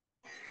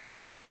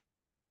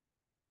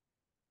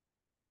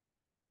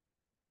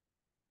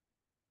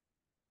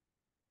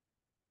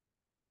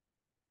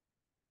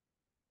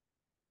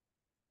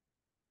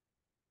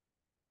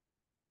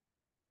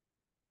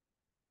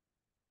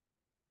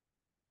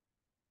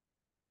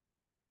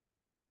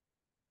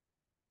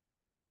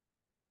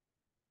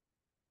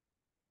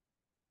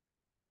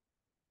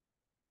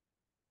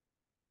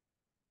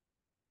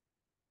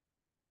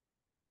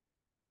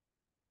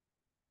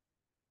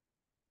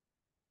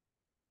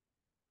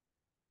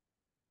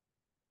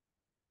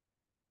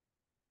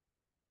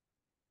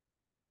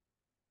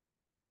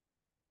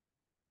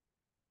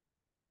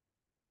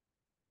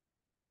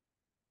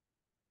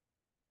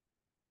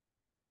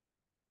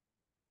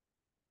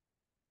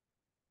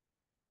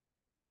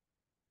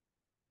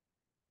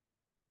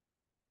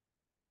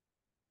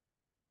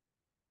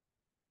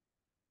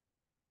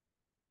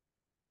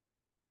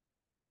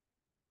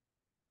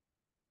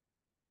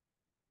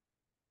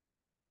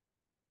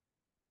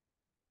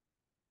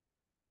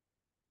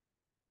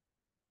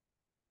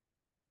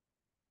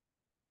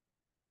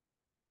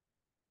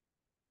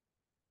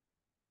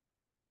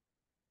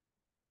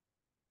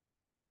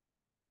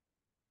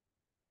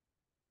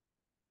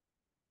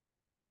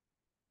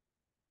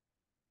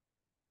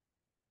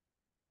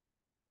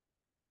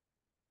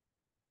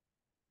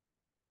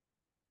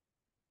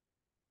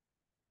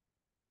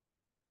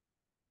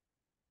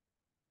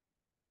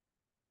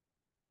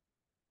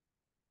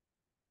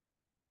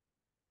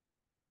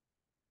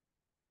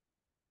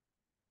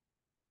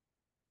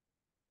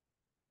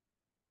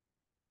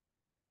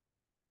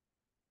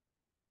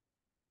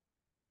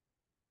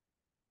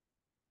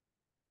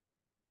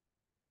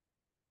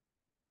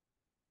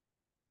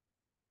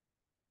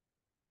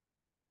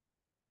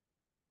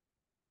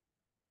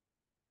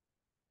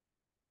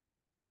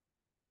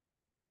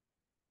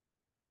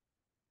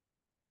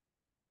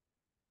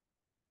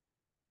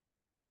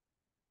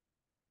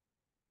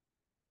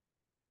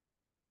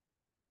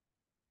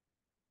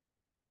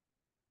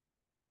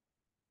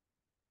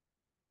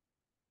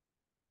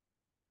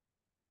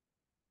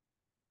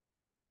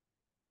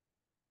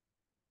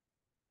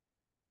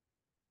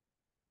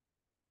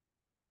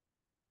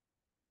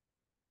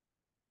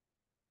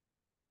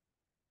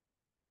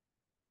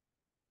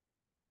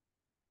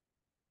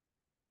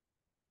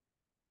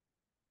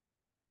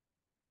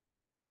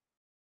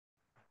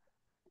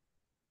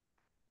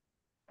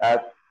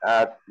 at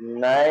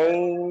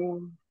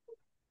 9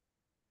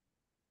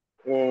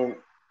 in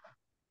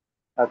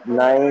at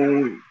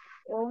 9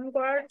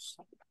 Onwards.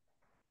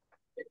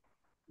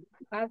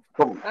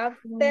 com-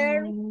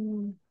 After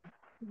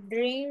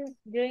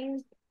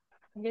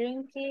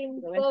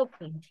drinking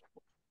coffee.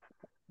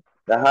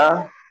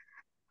 ajá,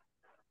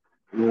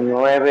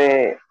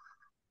 9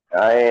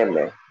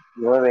 a.m.,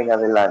 9 en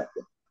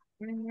adelante.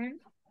 Después de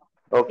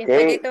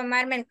Okay.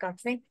 tomarme el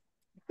café.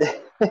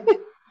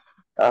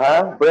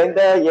 Ajá,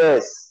 Brenda,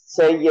 yes,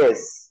 say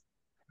yes.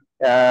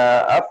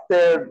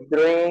 After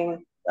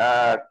drink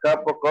a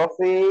cup of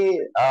coffee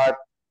at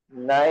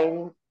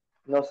 9,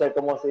 no sé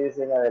cómo se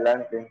dice en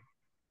adelante.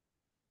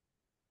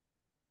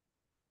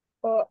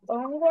 O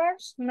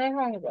onwards, no es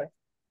onwards.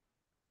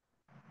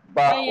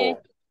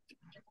 Bajo.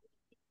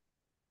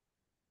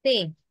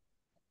 Sí.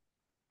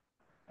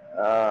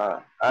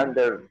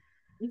 Under.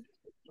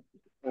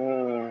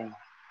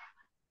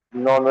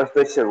 No, no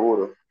estoy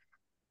seguro.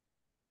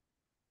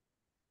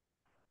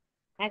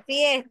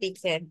 Así es,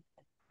 teacher.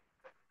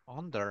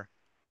 Under.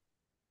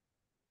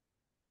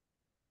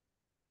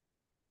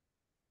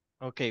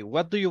 Okay,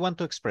 what do you want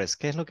to express?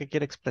 ¿Qué es lo que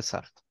quiere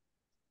expresar?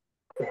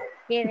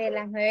 Que de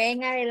las 9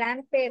 en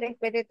adelante,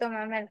 después de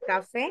tomarme el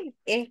café,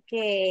 es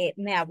que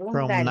me abunda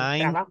From el 9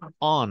 trabajo.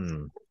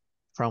 on.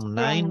 From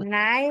 9 From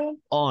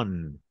 9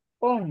 on.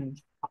 on.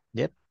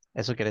 Yep.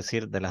 Eso quiere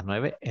decir de las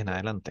 9 en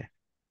adelante.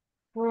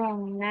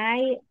 From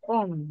 9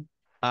 on.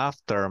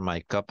 After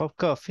my cup of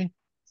coffee.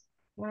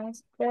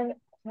 After.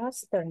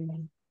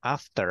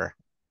 After.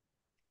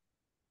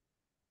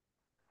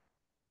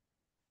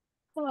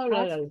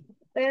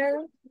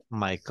 After.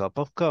 My cup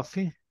of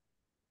coffee.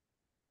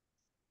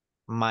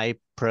 My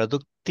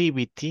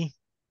productivity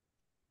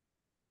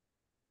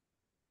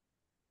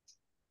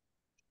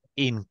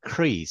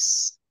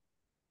increase.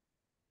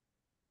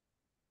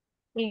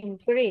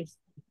 Increase.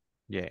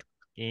 Yeah,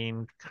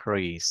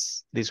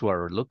 increase. This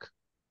word, look.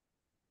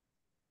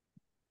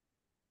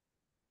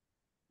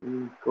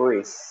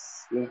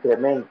 Increase.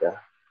 Incrementa.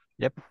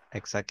 Yep,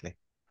 exactly.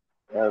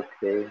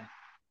 Okay.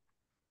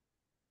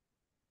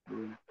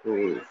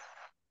 Increase.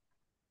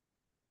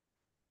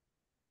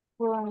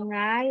 From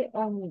 9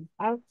 on.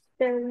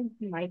 After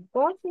my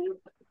coffee.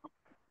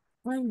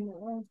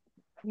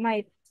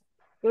 My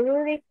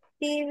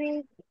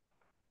productivity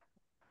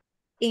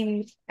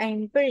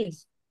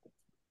increase.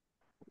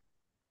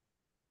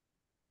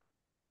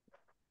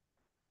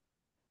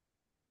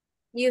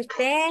 ¿Y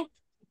usted,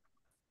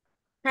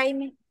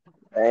 Jaime?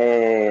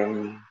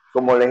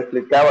 Como les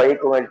explicaba ahí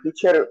con el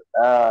teacher,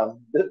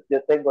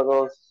 yo tengo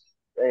dos,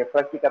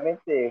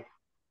 prácticamente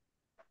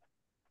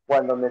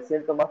cuando me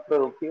siento más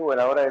productivo en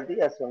la hora del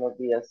día son los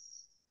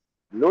días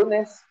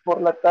lunes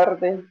por la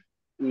tarde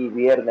y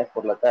viernes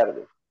por la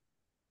tarde,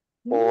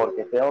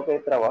 porque tengo que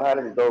trabajar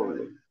el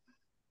doble.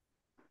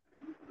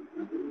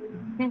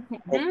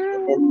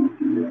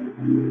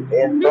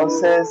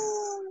 Entonces,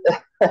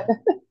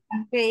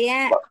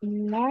 Sería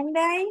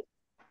Monday,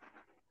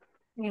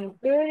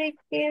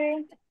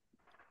 Tuesday.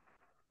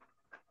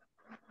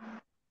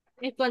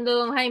 Es cuando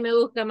don Jaime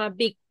busca más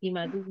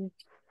víctimas.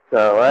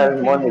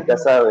 cabal, Mónica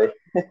sabe.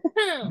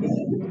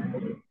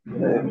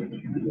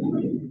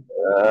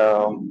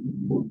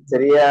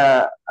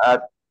 Sería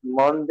at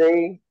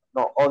Monday,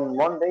 no, on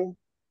Monday.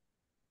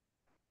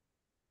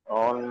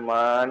 On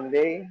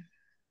Monday.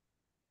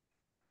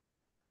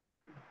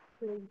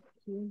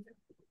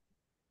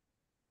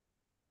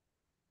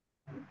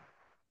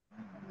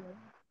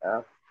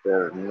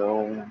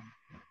 Afternoon.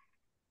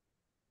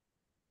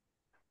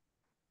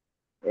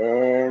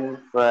 And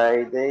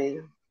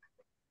Friday.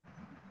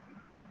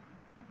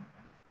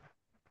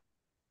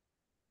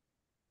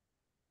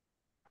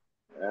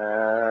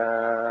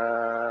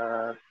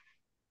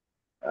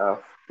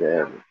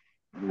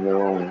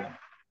 Afternoon.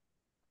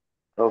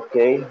 Ok.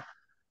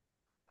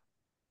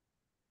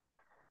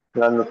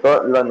 ¿Lo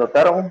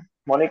anotaron,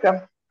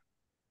 Mónica?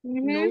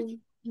 No,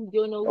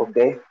 yo no. Ok.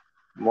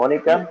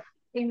 Mónica.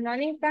 Y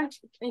Mónica,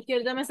 es que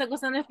ahorita me está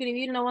costando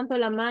escribir, no aguanto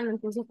la mano,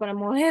 entonces para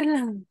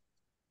moverla.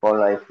 Con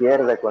la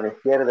izquierda,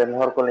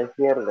 mejor con la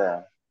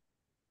izquierda.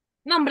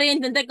 No, hombre, ya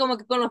intenté como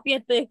que con los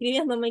pies estoy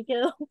escribiendo, me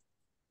quedo.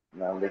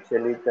 No, hombre,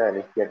 Chelita, a la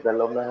izquierda es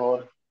lo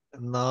mejor.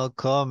 No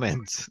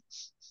comments.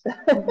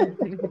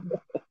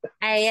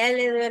 A ella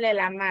le duele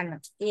la mano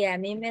y a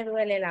mí me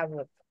duele la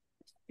boca.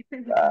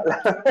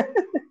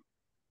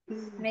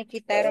 Me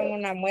quitaron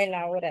una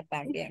muela ahora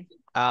también.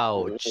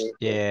 Ouch.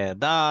 Yeah,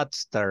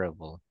 that's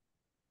terrible.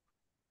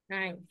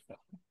 Ay,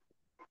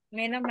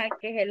 menos mal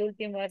que es el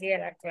último día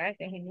de la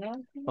clase, ¿y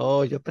no?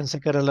 Oh, yo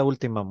pensé que era la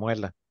última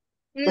muela.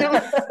 No.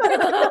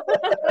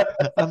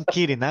 I'm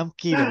kidding, I'm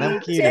kidding, I'm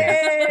kidding.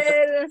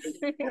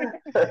 Teacher.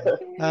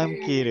 I'm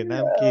kidding,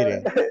 I'm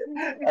kidding.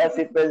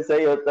 Así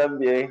pensé yo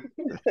también.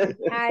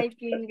 Ay,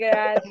 qué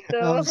ingrato.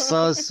 I'm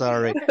so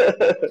sorry.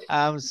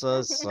 I'm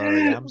so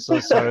sorry. I'm so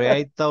sorry.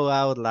 I thought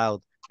out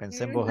loud.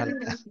 Pensé en voz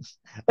alta.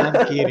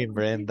 I'm kidding,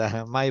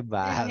 Brenda. My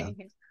bad.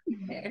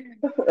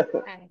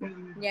 Ay,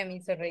 ya me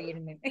hizo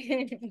reírme.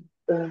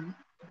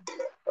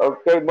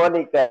 Ok,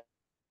 Mónica.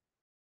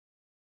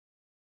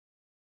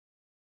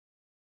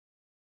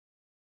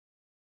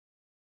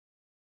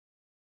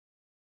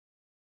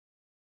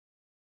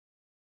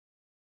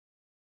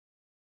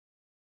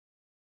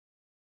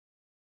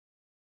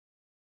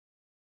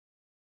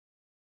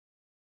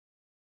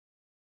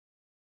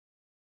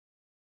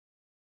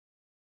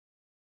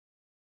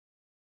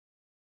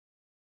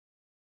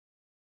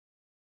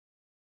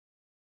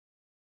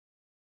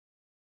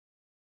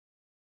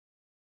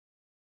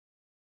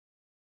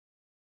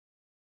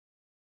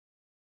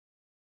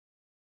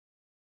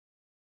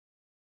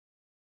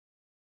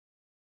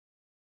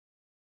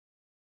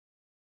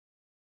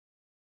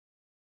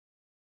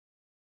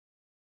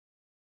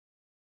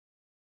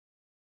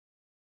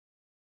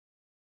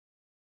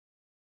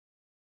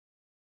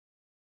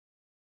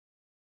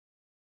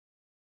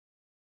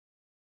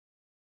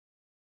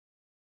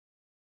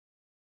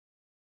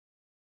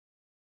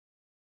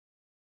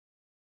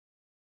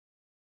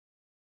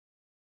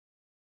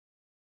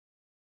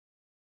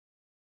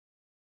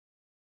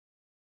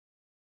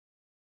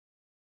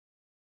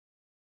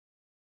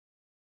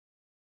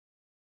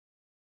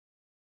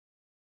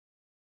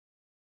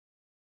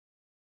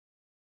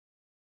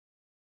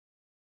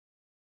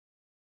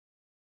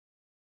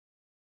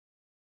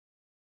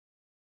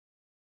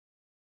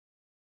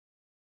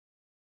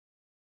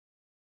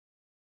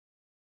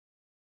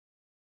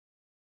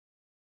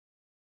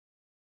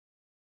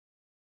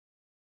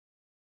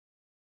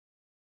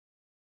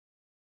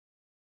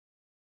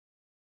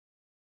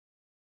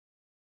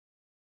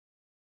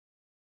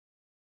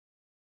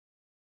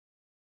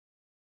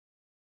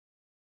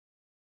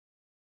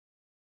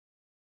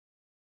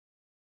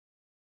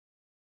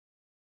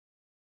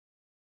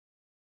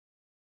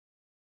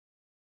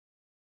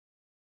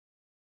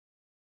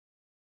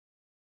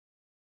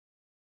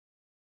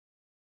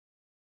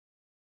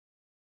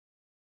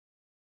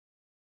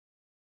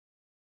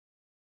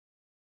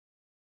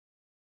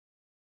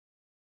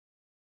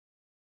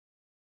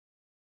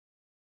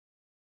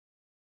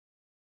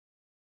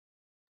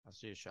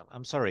 As usual.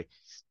 I'm sorry.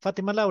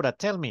 Fatima Laura,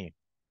 tell me.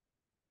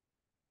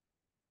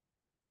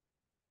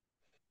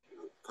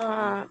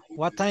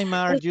 What time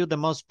are you the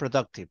most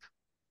productive?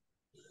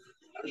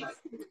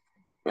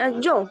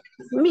 Yo,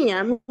 mi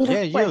Yeah,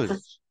 respuesta.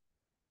 yours.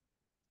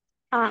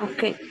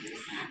 Okay.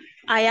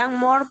 I am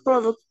more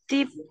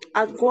productive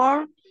at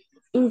work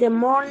in the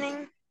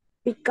morning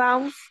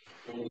because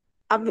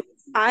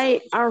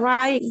I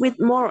arrive with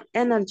more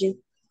energy.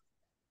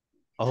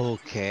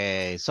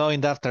 Okay, so in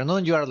the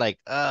afternoon you are like,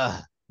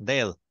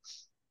 Dale.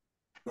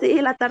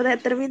 Sí, la tarde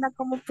termina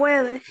como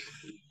puede.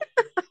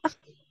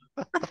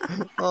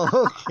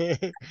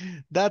 Okay,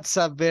 that's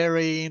a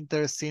very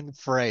interesting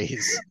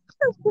phrase.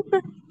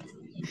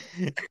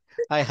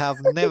 I have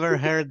never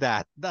heard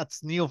that.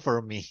 That's new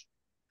for me.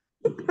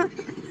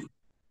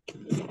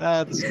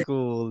 That's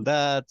cool.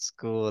 That's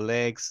cool.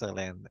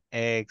 Excellent.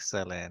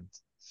 Excellent.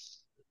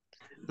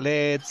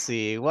 Let's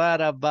see. What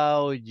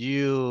about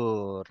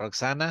you,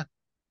 Roxana?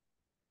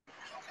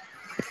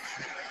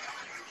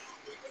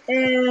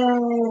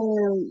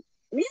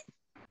 Me,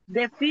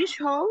 the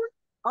fish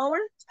hour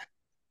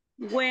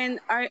when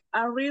I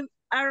arrive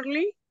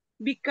early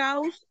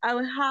because I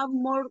will have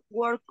more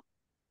work.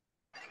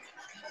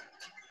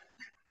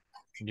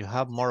 You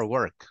have more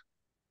work.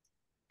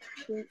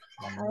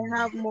 I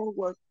have more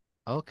work.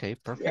 Okay,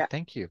 perfect. Yeah.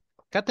 Thank you.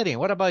 Catherine,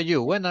 what about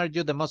you? When are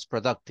you the most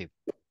productive?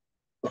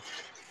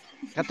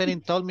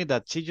 Catherine told me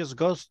that she just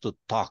goes to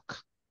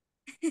talk.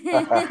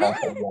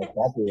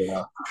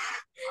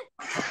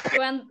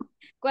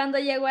 ¿Cuándo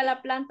llegó a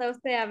la planta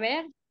usted a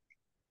ver?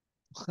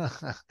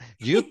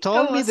 You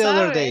told me ¿Cómo the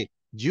other sabe? day.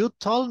 You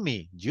told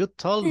me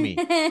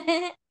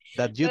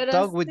that you Pero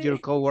talk with your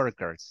sí,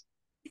 coworkers.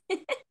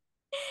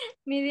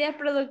 mi día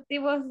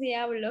productivo sí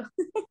hablo.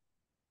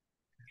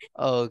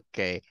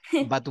 Okay,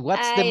 but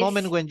what's the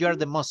moment when you are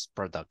the most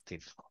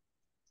productive?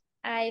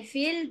 I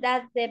feel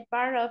that the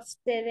part of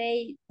the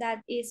day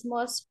that is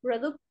most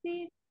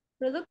productive,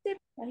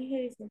 ¿así se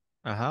dice?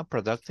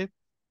 Productive.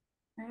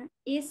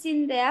 Is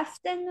in the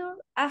afternoon,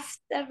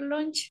 after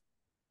lunch.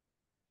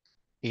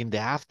 In the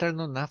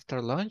afternoon after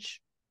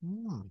lunch?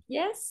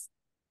 Yes,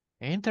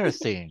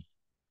 Interesting.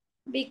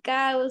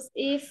 because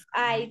if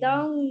I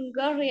don't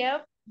hurry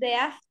up, the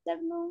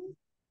afternoon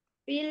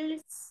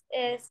feels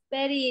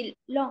very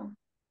long.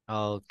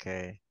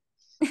 Okay.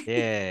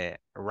 Yeah,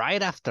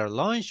 right after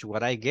lunch,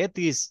 what I get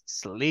is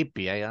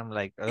sleepy. I am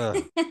like,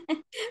 ugh.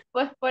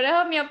 Pues por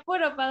eso me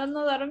apuro para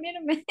no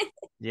dormirme.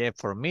 Yeah,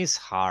 for me it's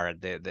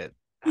hard.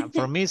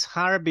 For me it's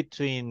hard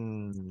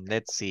between,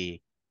 let's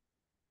see,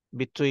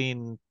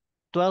 between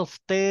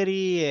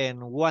 12:30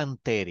 and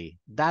 1:30.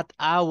 That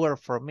hour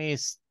for me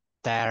is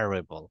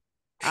terrible.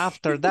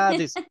 After that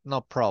is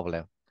no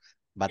problem.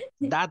 But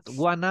that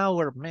 1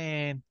 hour,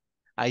 man,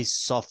 I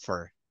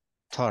suffer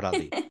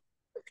totally.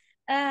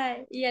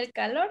 Y el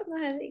calor, no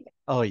se diga.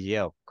 Oh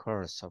yeah, of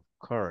course, of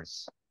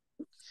course.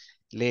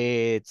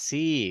 Let's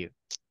see.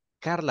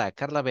 Carla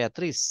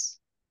Beatriz.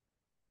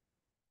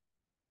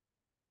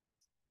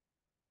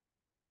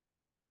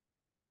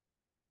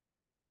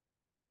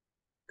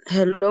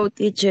 Hello,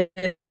 teacher.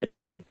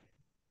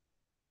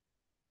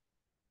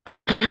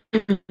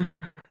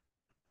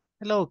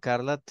 Hello,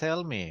 Carla,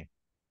 tell me.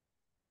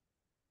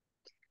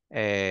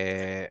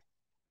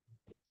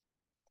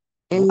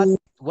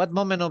 What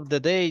moment of the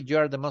day you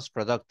are the most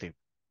productive?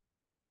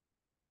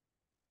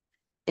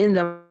 In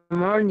the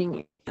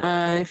morning,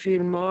 I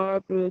feel more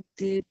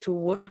productive to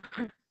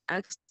work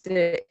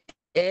after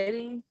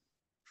eating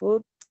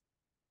food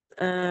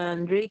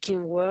and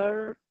drinking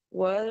water.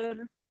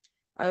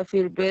 I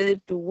feel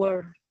ready to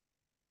work.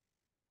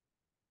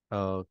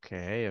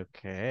 Okay,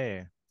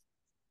 okay.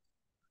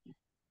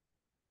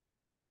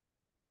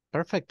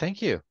 Perfect,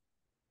 thank you.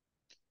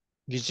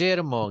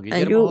 Guillermo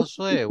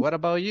Josué, what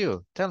about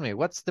you? Tell me,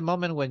 what's the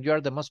moment when you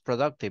are the most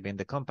productive in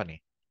the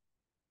company?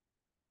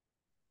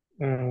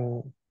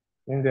 In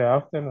the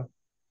afternoon.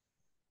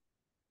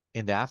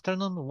 In the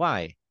afternoon?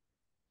 Why?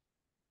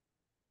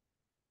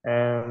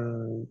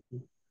 Every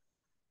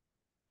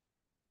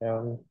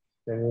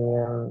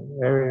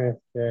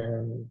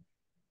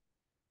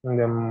in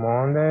the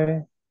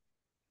Monday,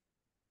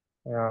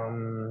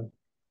 on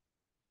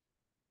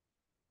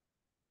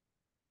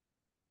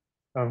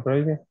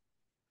Friday.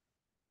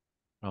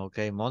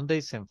 Okay,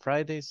 Mondays and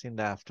Fridays in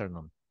the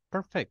afternoon.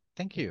 Perfect,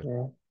 thank you.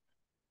 Yeah.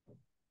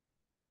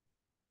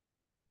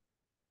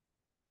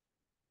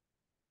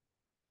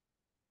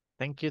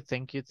 Thank you,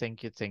 thank you,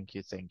 thank you, thank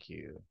you, thank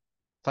you.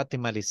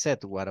 Fatima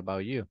Lisette, what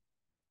about you?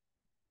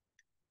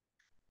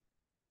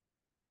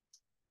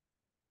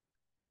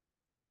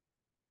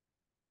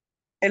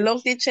 Hello,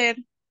 teacher.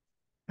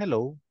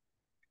 Hello.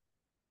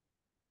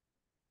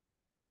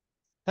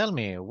 Tell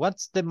me,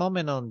 what's the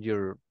moment on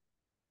your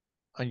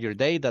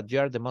day that you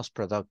are the most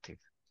productive?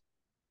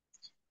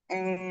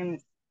 I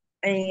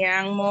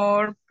am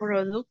more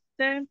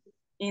productive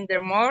in the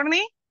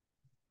morning.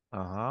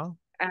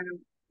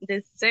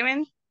 The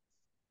 7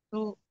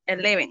 to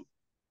 11.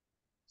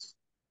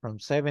 From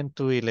 7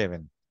 to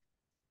 11.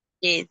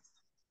 Yes.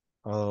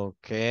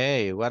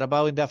 Okay, what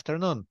about in the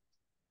afternoon?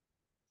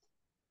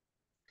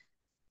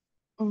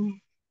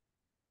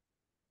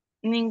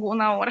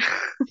 Ninguna hora.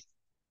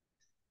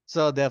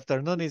 So the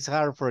afternoon is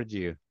hard for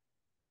you.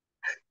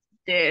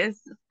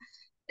 Yes.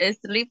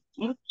 Sleep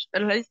much.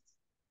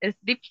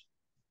 Sleep.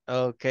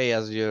 Okay,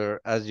 as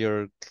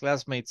your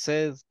classmate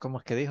says, ¿cómo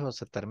es que dijo?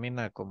 Se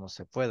termina como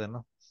se puede,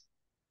 ¿no?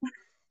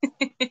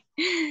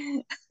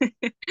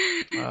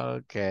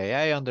 Okay,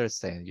 I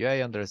understand you.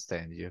 I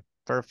understand you.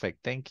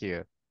 Perfect. Thank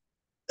you.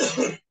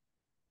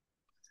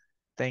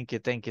 Thank you.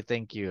 Thank you.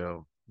 Thank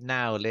you.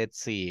 Now let's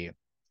see.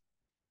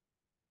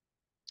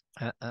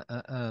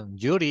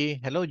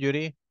 Judy. Hello,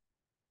 Judy.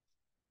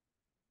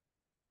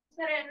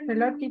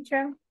 Hello,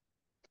 teacher.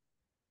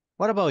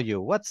 What about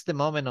you? What's the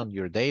moment on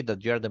your day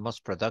that you are the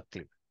most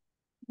productive?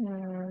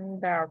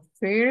 The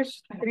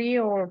first 3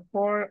 or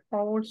 4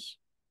 hours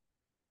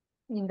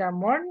in the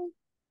morning.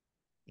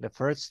 The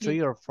first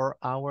 3 or 4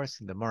 hours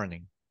in the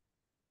morning.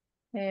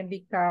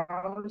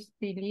 Because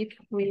the lead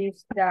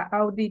with the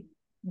audit,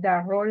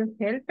 the role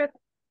help it.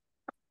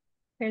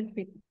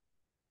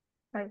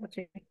 I would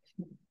say.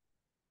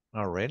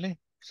 Oh, really?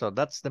 So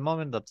that's the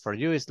moment that for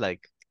you is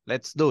like,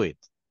 let's do it.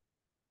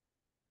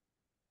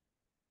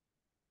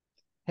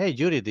 Hey,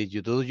 Judy, did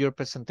you do your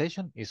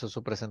presentation? ¿Hizo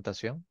su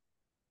presentación?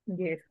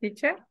 Yes,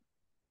 teacher.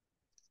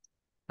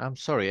 I'm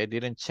sorry, I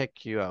didn't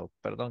check you out.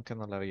 Perdón que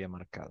no la había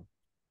marcado.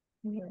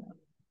 Yeah.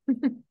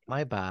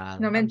 My bad.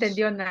 No me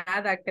entendió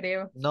nada,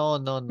 creo. No,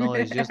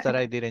 it's just that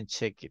I didn't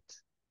check it.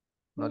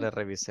 No le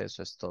revisé,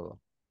 eso es todo.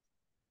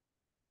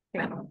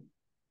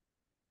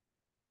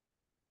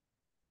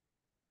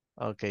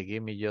 Okay,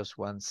 give me just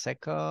 1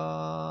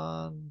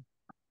 second.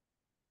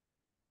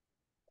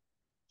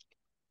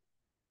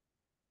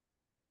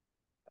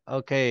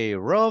 Okay,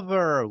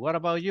 Robert, what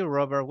about you,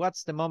 Robert?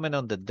 What's the moment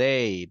on the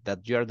day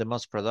that you are the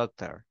most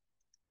productive?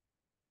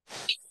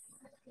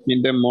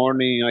 In the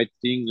morning, I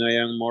think I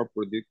am more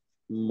productive.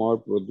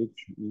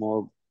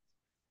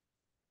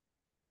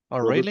 Oh,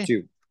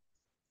 really?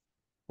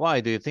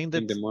 Why? Do you think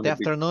that the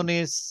afternoon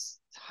is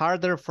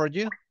harder for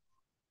you?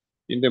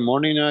 In the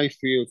morning, I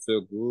feel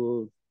so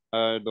good.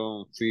 I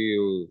don't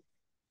feel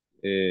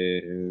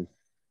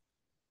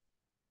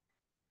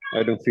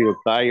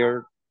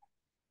tired.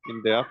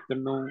 In the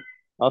afternoon,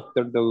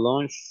 after the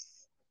lunch,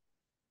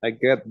 I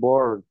get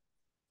bored,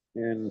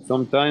 and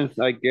sometimes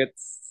I get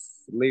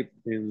sleep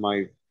in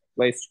my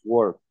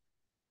work.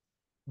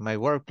 My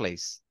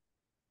workplace.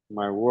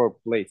 My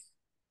workplace.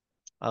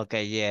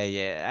 Okay,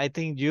 yeah. I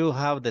think you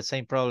have the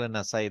same problem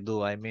as I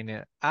do. I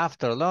mean,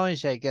 after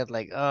lunch, I get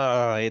like,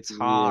 oh, it's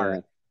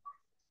hard.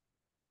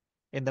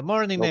 Yeah. In the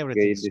morning,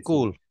 everything's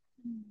cool.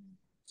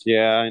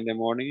 Yeah, in the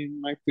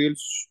morning,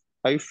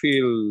 I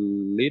feel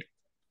lit.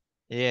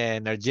 Yeah,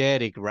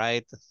 energetic,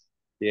 right?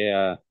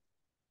 Yeah.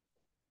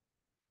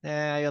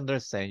 Yeah, I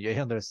understand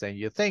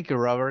you. Thank you,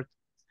 Robert.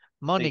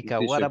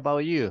 Monica, what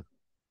about you?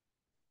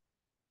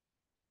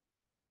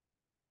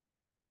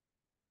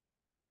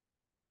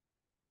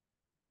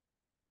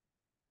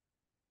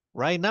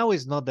 Right now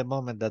is not the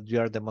moment that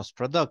you are the most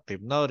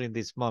productive, not in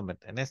this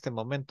moment. En este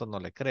momento no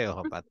le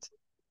creo, but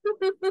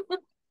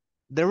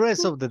the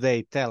rest of the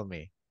day, tell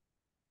me.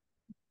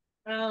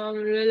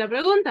 La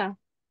pregunta.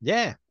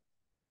 Yeah.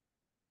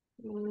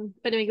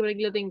 Espérame que por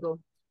aquí lo tengo.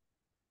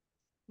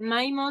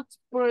 My most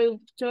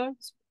productive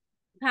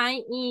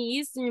time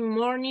is in the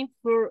morning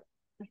for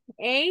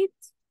 8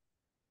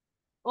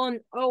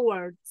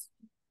 hours.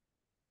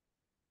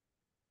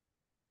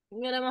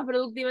 Mi hora más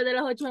productiva de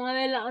las 8 en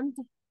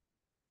adelante.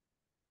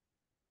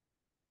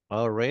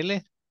 Oh,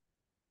 really?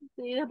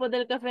 Sí, después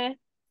del café.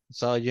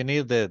 So you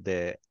need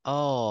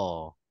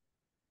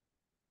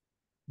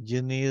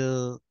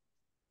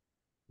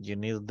you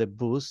need the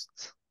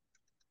boost.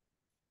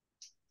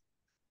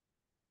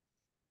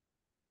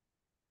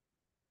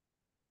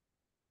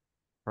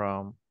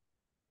 From,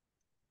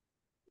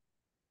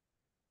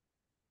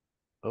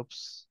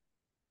 oops.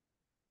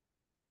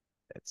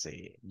 Let's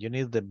see. You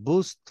need the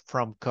boost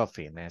from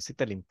coffee.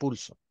 Necesita el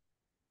impulso.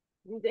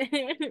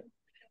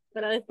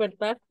 Para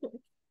despertar.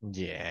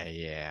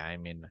 Yeah. I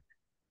mean,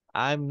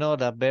 I'm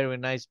not a very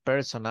nice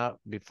person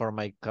before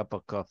my cup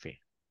of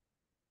coffee.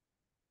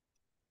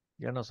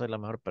 Yo no soy la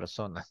mejor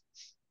persona.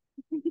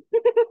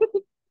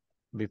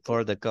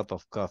 Before the cup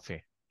of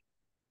coffee.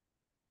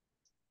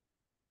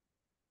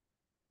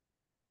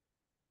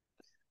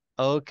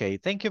 Okay,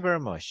 thank you very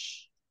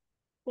much.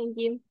 Thank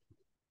you.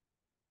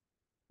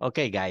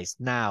 Okay, guys,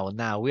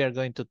 now we are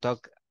going to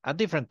talk a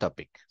different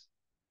topic.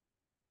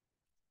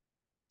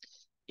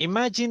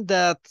 Imagine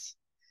that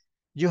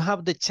you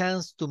have the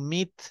chance to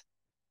meet,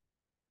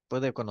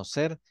 puede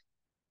conocer,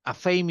 a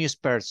famous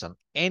person,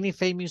 any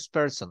famous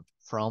person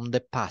from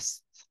the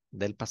past,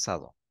 del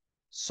pasado.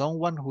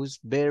 Someone who's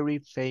very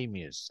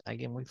famous,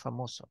 alguien muy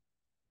famoso.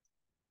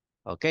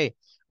 Okay,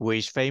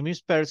 which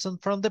famous person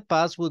from the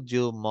past would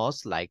you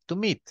most like to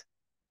meet?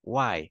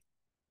 Why?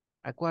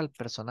 ¿A cuál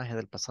personaje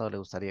del pasado le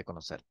gustaría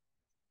conocer?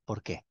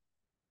 ¿Por qué?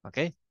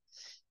 Okay.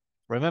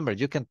 Remember,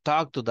 you can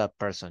talk to that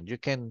person. You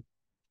can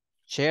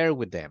share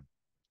with them.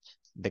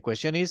 The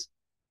question is,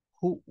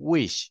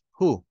 who's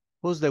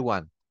the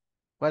one?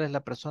 ¿Cuál es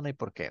la persona y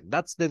por qué?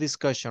 That's the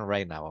discussion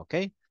right now,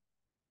 okay?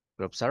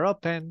 Groups are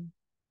open.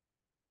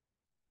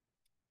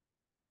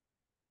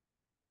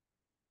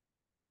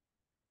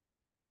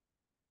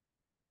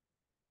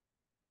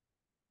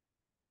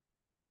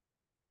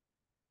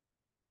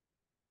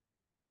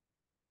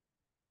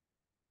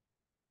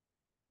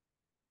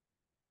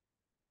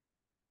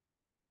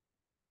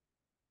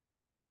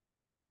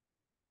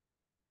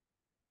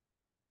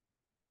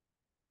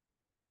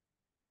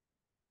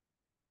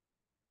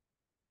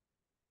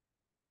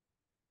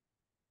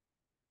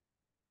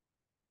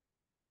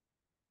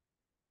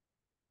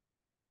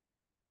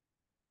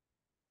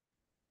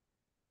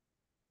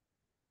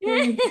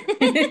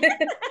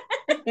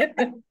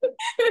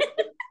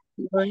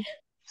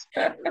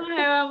 No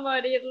se va a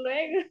morir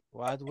luego.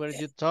 What were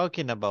you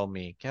talking about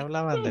me? ¿Qué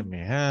hablaban de mí?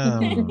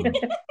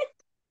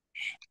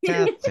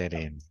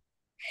 Catherine.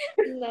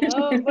 No,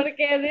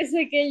 porque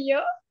dice que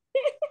yo.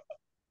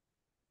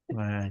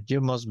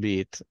 You must be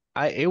it.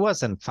 It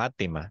wasn't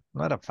Fatima.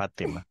 No era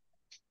Fatima.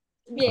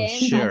 I'm Bien,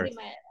 sure.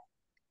 Fátima.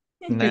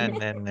 No,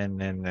 no, no,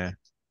 no, no.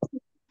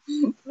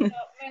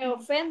 Me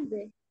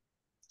ofende.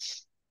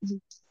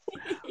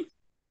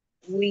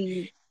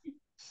 We.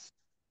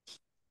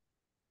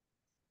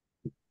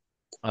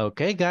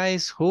 Okay,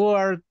 guys.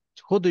 Who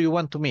do you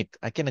want to meet?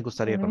 ¿A quién le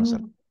gustaría conocer?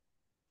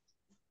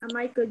 A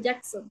Michael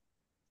Jackson.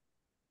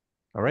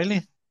 Oh,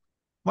 really?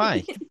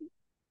 Why?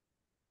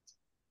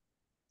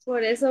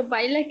 Por esos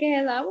bailes que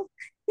se daba.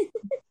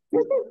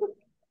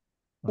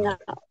 Ya.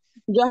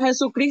 Yo a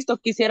Jesucristo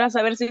quisiera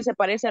saber si se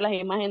parece a las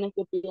imágenes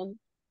que tiene.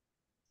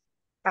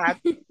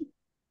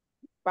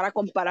 Para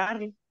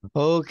compararlo.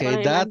 Okay,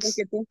 Con las imágenes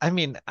que tiene. I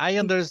mean, I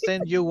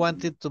understand you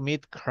wanted to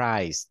meet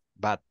Christ,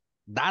 but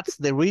that's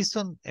the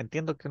reason.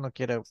 Entiendo que uno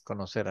quiere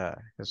conocer a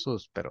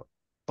Jesús, pero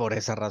por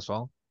esa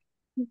razón.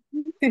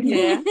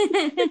 Yeah.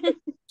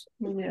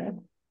 Yeah.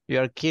 You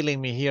are killing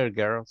me here,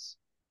 girls.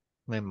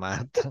 Me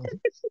matan.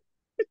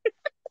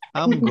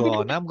 I'm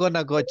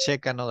gonna go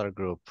check another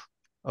group.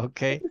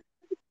 Okay?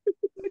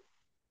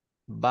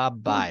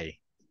 Bye-bye.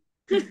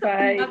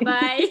 Bye.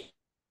 Bye.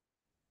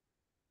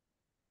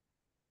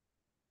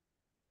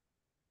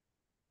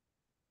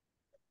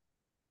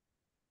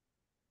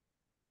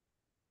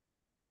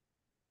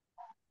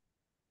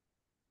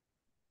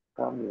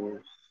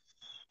 Cambios.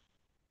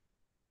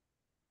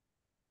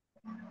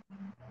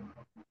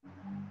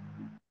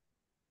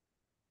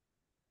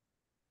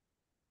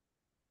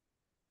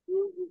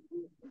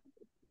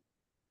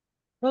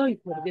 Ay,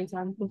 por Dios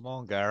santo. Come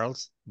on,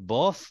 girls.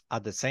 Both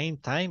at the same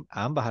time.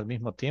 Ambas al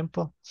mismo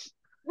tiempo.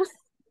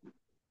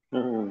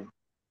 Mm,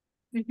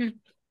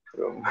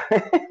 from-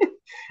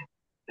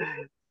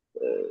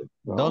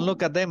 Don't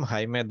look at them,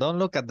 Jaime. Don't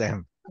look at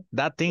them.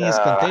 That thing is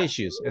Ah.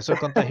 contagious. Eso es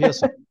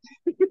contagioso.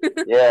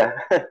 Yeah.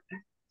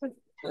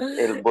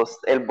 El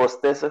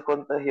bostezo es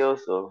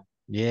contagioso.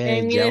 Yeah,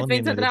 En mi ya un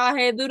defensa nivel.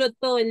 trabajé duro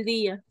todo el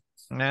día.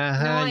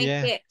 Ajá, No, es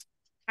yeah. que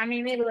a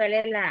mí me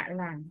duele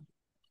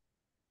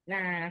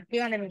aquí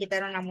donde me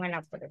quitaron la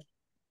muela. Por eso.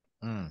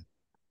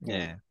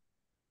 Yeah.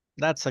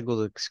 That's a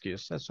good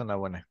excuse. Es una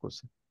buena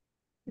excusa.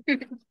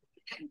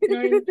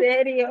 No, en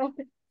serio.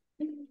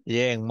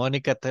 Yeah, and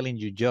Mónica telling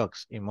you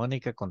jokes. Y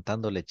Mónica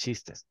contándole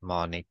chistes.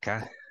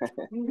 Mónica.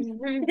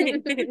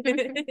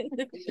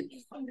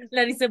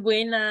 La risa es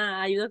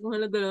buena, ayuda con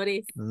los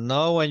dolores.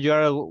 No when you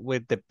are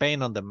with the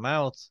pain on the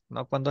mouth.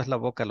 No cuando es la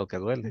boca lo que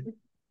duele.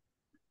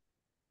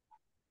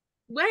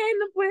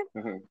 Bueno, pues.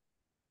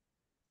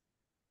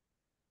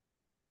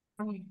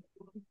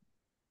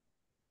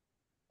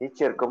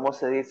 Teacher, ¿cómo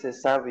se dice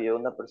sabio?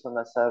 Una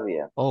persona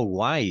sabia. Oh,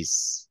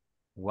 wise.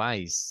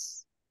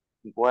 Wise.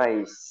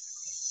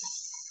 Wise.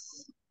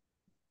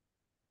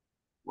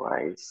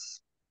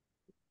 Wise.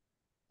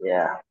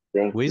 Yeah,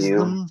 thank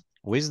Wisdom. you.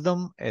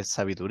 Wisdom es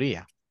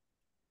sabiduría.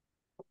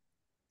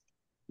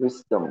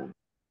 Wisdom.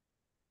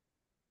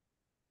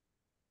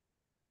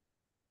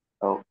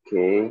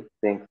 Okay,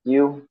 thank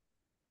you.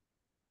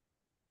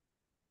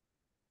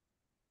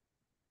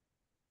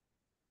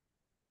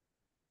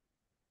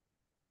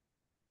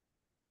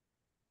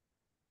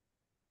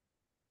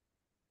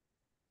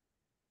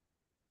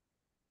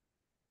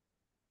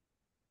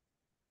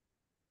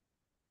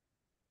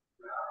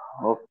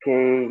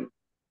 Okay.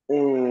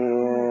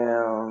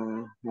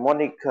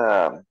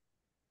 Mónica,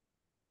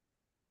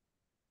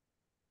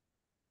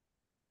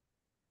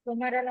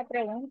 ¿Cómo era la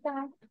pregunta?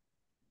 Aunque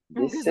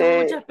son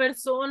dice, muchas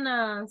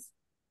personas.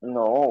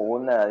 no,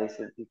 una,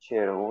 dice el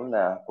teacher,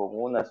 con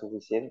una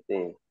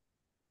suficiente.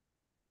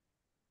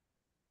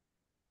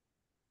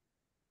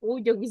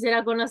 Uy, yo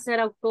quisiera conocer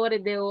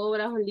autores de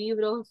obras o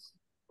libros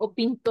o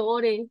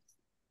pintores.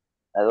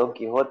 A Don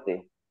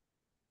Quijote.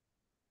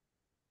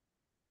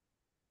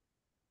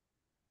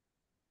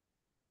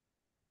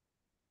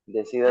 A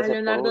Decídase por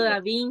Leonardo uno. da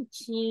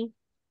Vinci.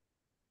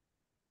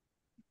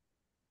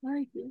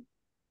 Ay, Dios.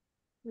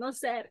 No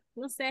sé,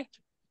 no sé.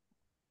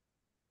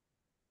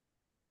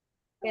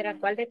 ¿Pero a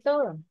cuál de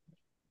todo?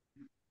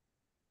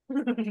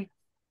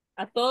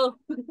 A todos.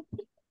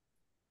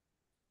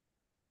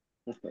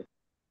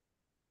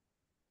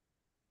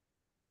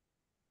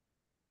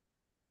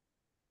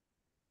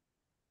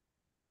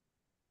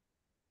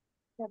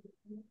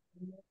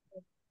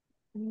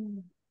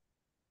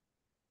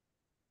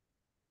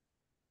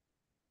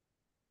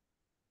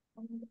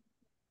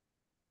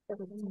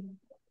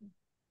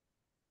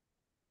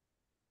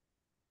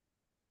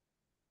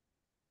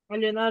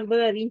 Leonardo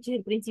da Vinci es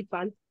el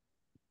principal.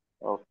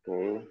 Ok.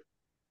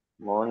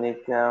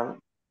 Mónica,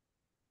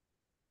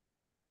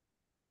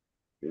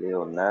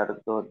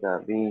 Leonardo da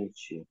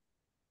Vinci.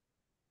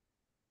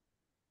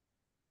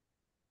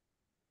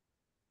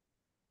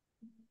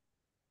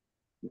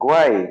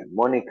 Why,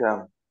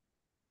 Mónica?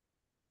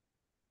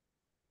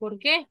 ¿Por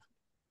qué?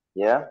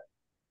 Yeah.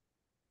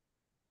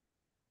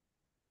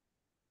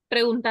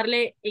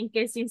 Preguntarle en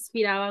qué se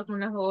inspiraba con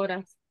las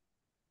obras.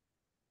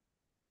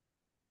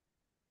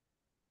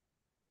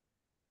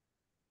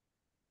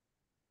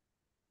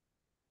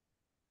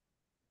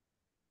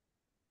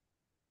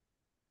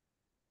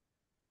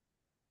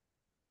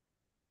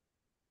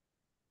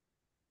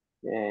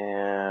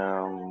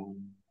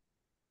 Um,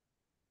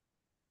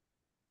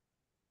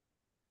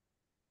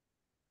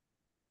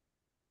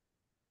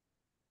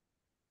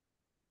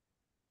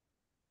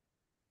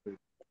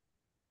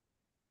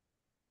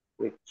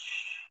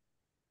 which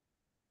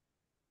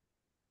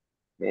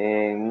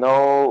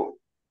no,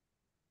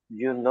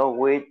 you know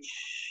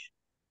which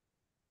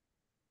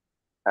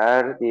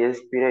are the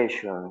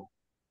inspiration.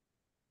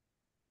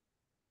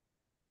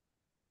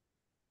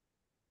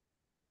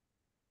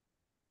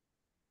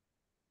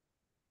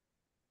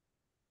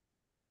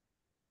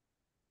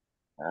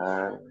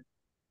 Are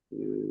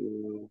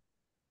the-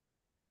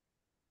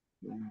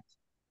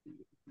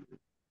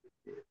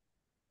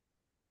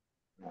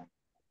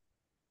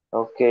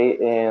 Okay,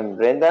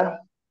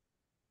 Brenda.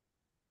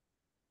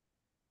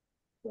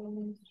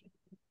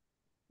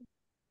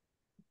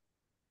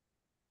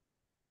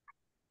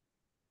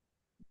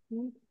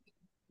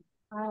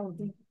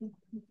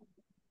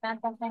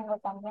 Tantas tengo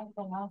también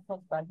que no sé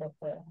cuál de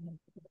todas.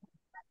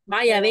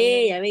 Vaya,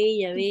 ve, ya ve,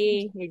 ya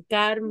ve. El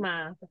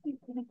karma.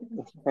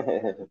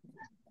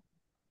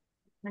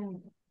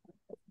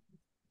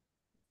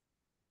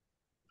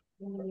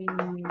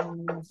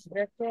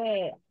 Creo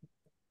que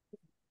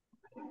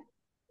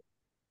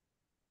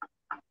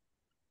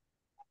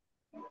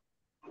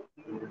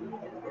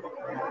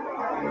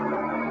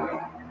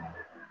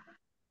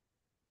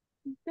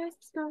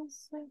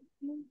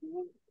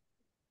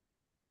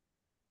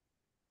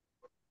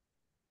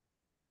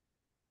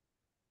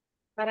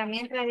para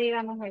mientras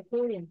digamos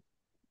estudio.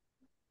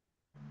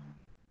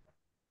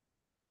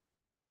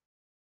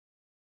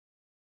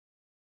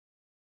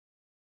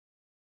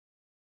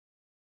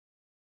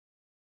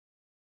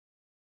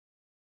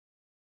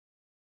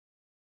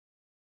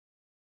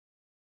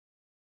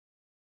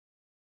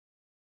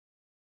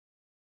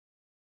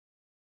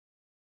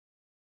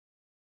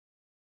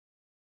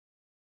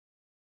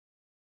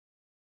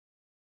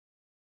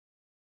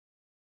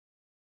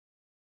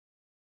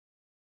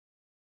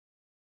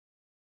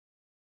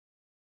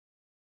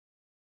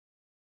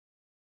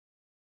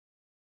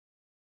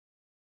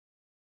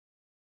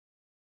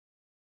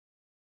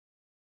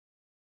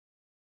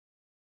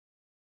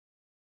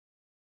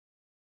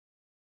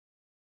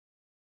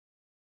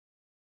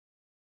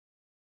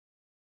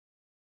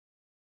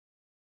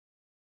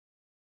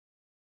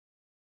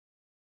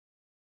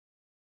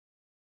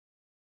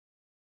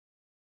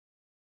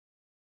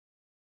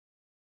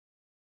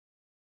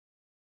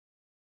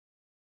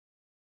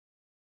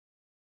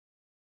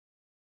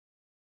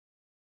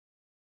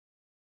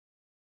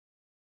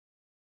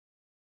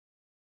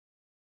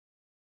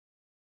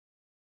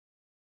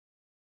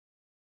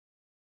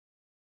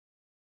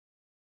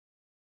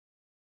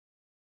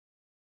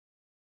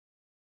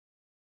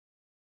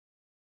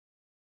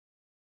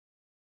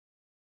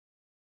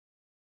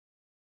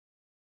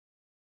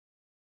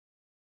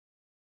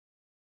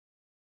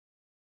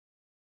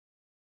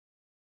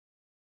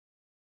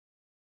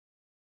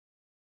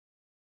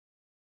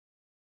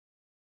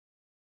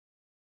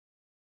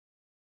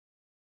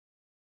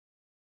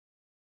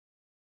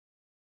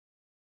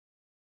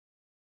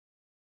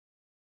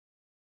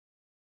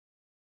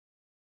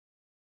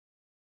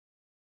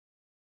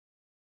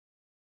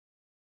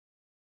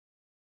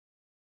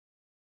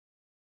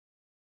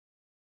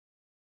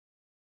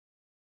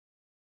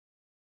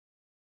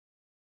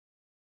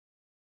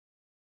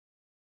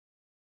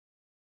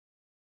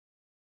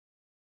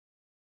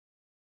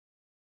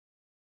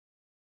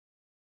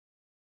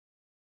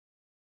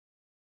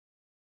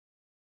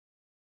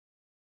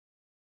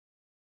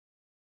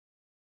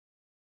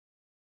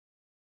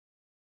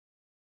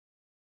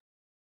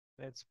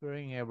 Let's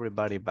bring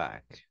everybody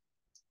back.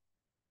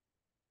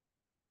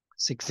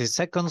 60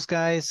 seconds,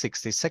 guys,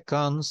 60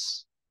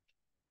 seconds.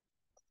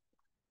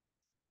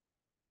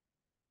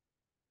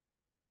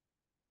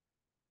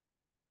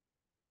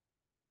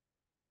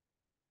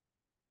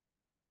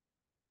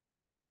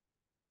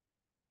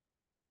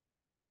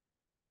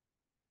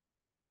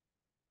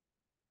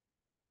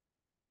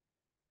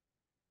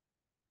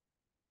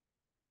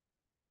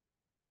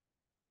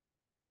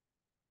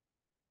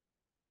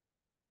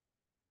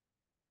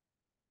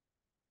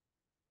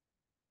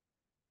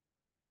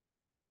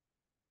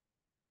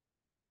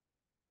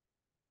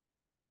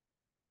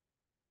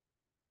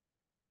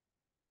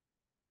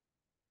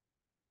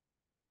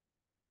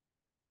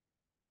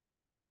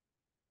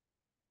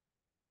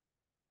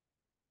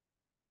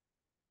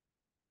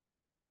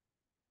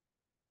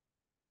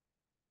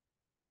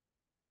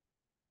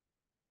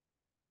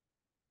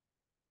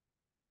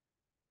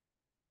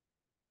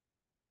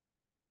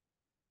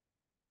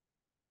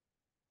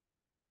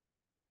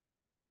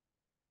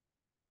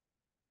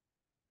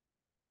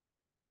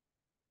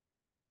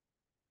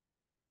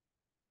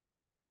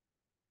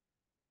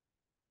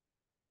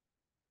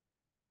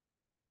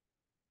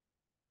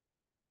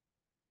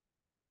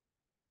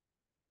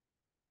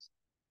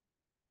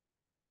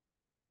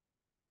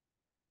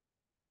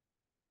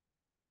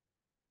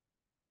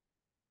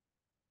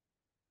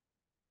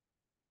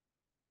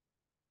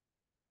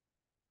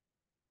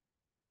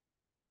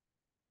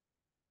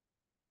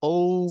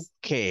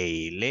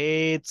 Okay,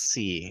 let's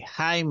see.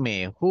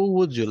 Jaime, who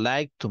would you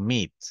like to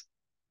meet?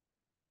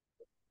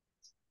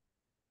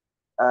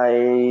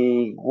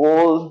 I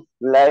would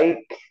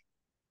like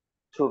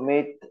to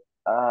meet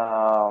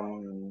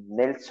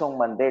Nelson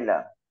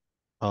Mandela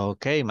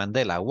Okay,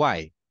 Mandela,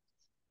 why?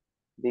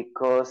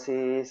 because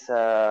he's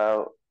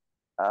a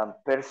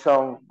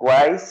person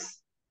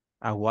wise,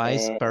 A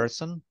wise and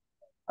person?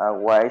 a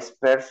wise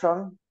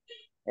person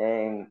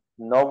and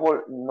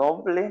noble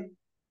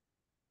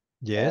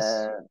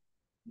Yes.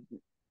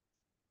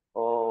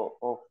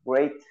 of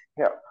great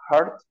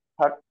heart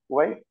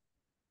way,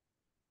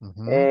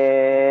 Mhm.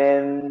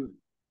 and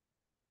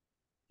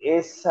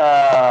is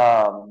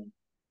a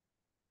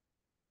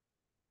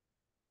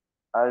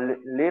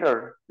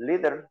leader,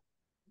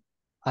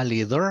 A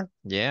leader?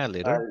 Yeah, a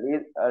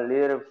leader. a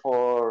leader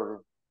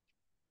for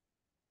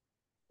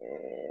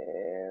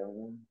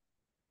um,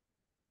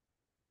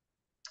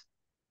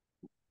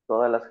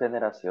 todas las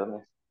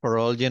generaciones. For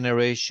all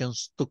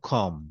generations to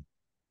come.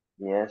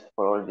 Yes,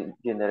 for all the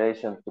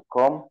generations to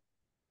come,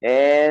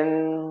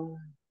 and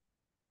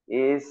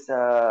is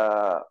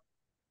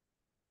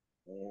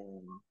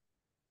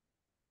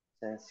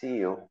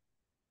sencillo,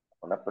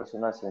 una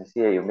persona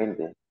sencilla y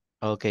humilde.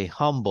 Okay,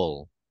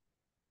 humble.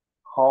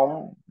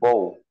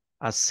 Humble.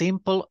 A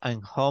simple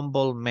and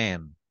humble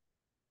man.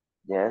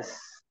 Yes,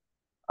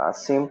 a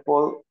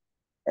simple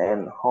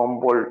and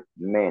humble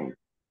man.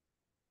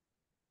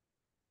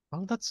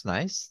 Oh, that's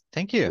nice.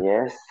 Thank you.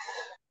 Yes,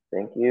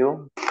 thank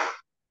you.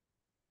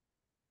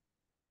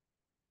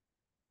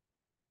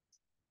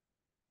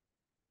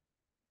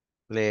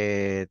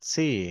 Let's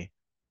see.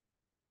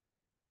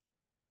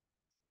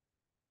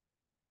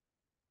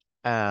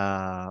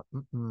 Uh,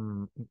 mm,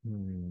 mm, mm,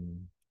 mm.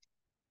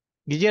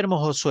 Guillermo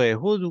Josué,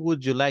 who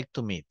would you like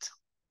to meet?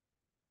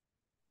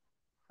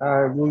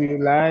 Would you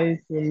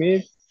like to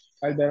meet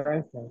Albert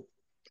Einstein?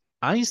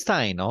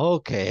 Einstein.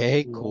 Okay,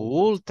 Yeah.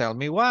 cool. Tell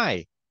me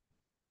why.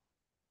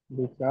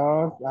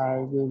 Because I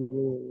would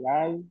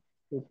like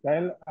to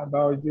tell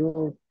about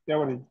your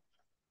theory.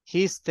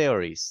 His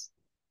theories.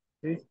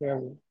 His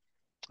theory.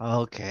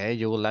 Okay,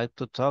 you would like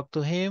to talk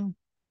to him,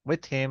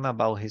 with him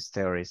about his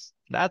theories.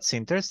 That's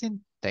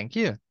interesting. Thank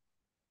you.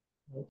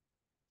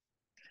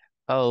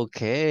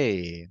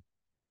 Okay.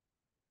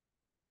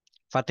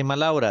 Fatima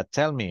Laura,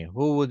 tell me,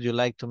 who would you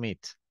like to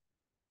meet?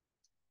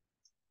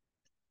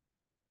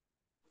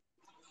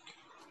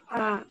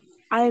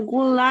 I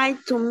would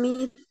like to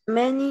meet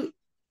many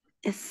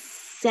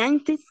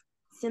scientists,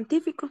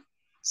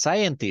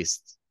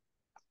 Scientist.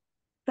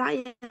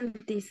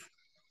 scientists,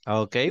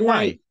 Okay, like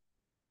why?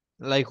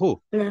 Like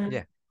who?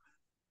 Yeah.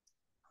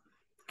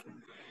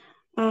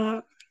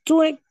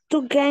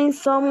 To gain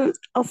some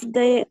of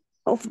their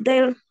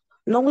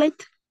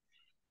knowledge.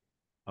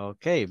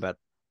 Okay, but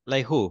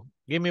like who?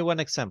 Give me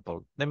one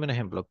example. Dame un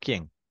ejemplo.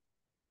 ¿Quién?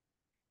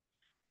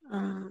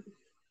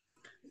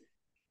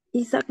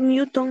 Isaac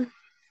Newton,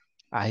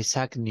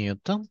 Isaac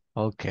Newton.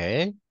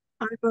 Okay.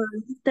 Albert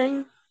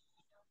Einstein,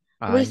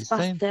 Louis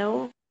Einstein.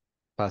 Pasteur.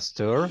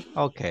 Pasteur.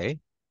 Okay.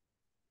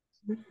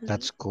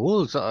 That's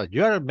cool. So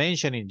you're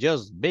mentioning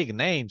just big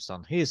names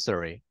on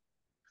history,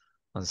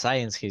 on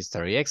science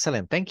history.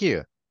 Excellent. Thank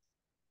you.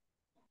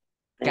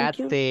 Thank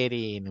you.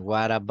 Catherine,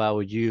 what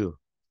about you?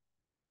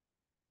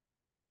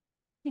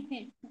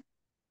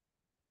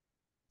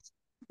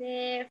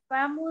 The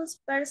famous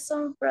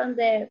person from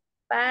the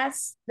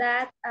past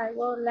that I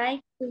would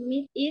like to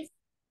meet is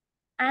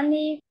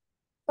Anne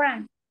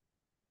Frank.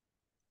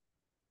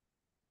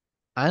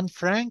 Anne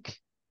Frank?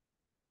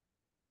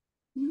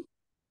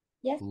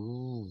 Yes.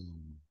 Ooh.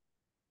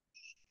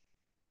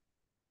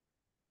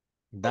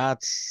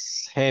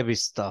 That's heavy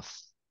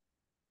stuff.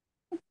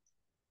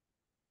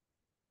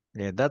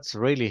 Yeah, that's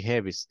really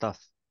heavy stuff.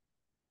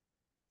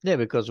 Yeah,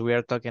 because we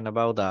are talking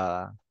about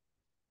a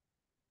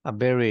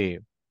very,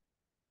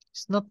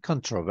 it's not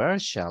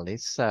controversial.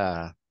 It's,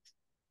 well,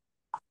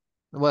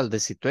 the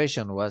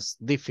situation was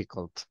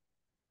difficult.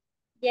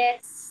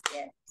 Yes,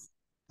 yes.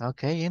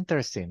 Okay,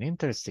 interesting,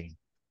 interesting.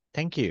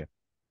 Thank you.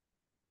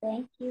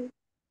 Thank you.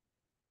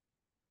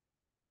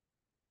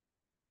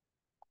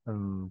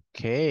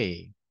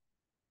 Okay.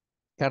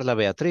 Carla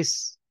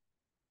Beatriz.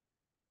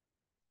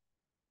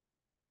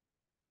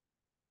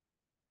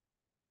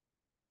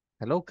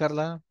 Hello,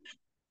 Carla.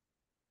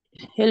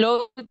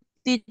 Hello,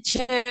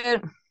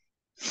 teacher.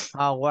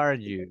 How are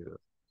you?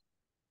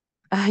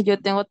 Yo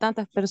tengo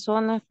tantas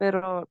personas,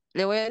 pero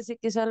le voy a decir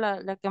quizá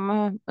la que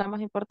más, la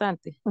más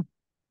importante.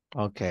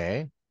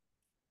 Okay.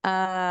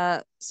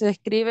 Se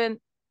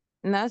escriben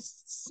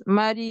Nas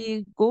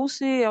Mari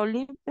Gousi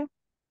Olimpia,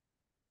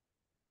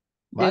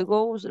 de What?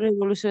 Gous,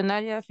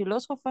 revolucionaria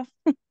filósofa.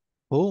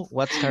 Who?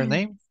 What's her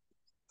name?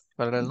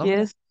 ¿Cuál era el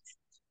nombre? Yes.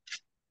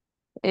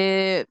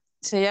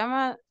 Se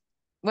llama,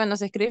 bueno,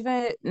 se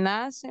escribe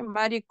Nas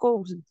Mari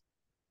Gousi.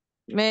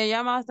 Me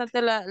llama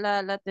bastante la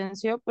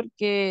atención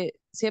porque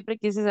siempre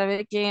quise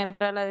saber quién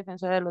era la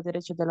defensora de los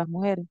derechos de las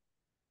mujeres.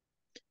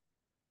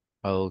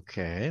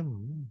 Okay.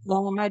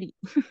 Vamos, Mari.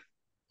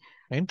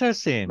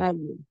 Interesting.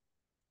 Mari.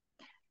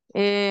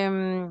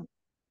 Is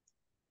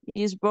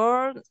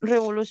born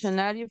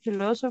revolutionary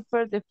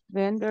philosopher,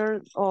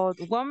 defender of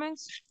women,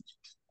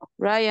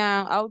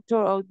 Ryan,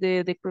 author of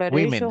the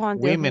Declaration on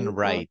the Women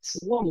Rights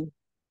of rights. Women.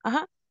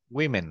 Uh-huh.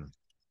 Women.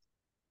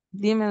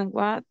 Dime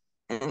what?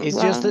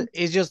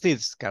 It's just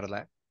this,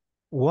 Carla.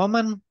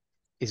 Woman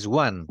is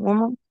one.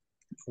 Woman.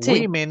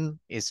 Sí. Women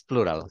is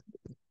plural.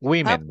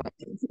 Women.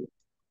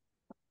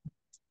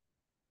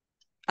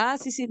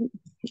 Sí,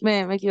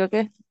 me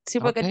equivoqué. Sí,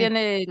 porque Okay.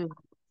 tiene el...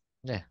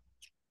 Yeah.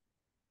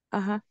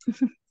 Ajá.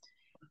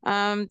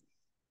 Un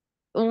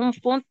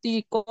punto,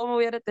 y cómo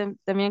hubiera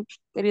también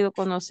querido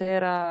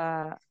conocer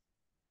a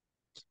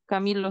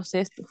Camilo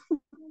Sesto.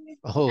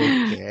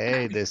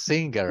 Okay, the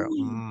singer.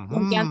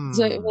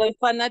 Soy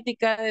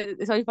fanática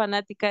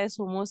de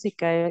su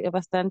música, es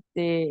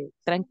bastante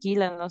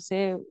tranquila, no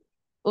sé.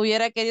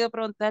 Hubiera querido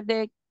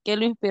preguntarle qué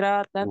lo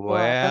inspiraba tanto a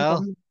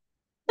tanto. Well,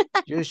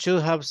 you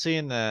should have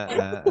seen,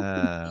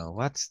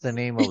 what's the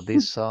name of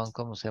this song?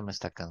 ¿Cómo se llama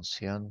esta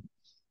canción?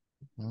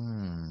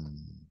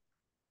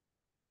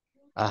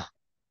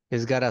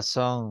 He's got a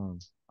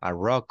song, a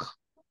rock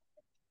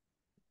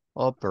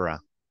opera.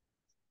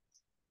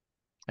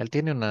 Él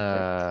tiene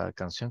una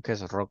canción que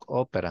es rock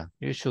opera.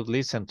 You should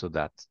listen to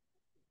that.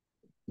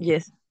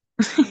 Yes.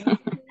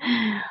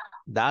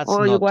 That's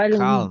O not igual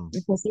calm.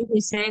 José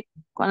José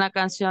con la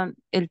canción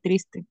El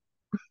Triste.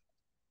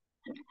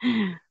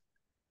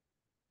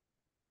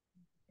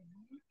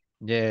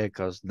 Yeah,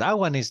 because that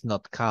one is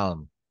not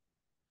calm.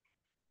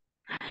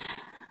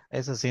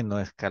 Esa sí no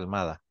es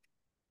calmada.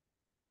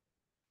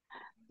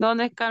 No,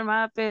 no es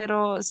calmada,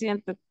 pero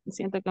siento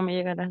que me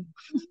llegará.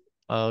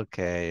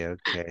 Okay.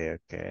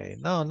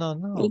 No.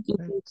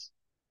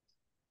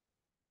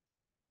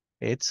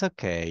 It's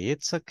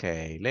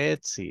okay.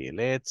 Let's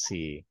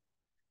see.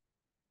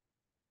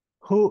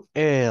 Who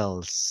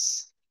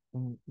else?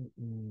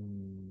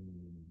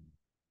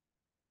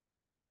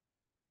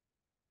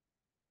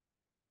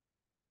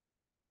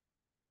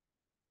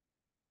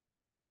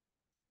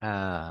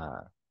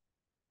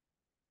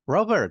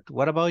 Robert,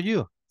 what about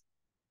you?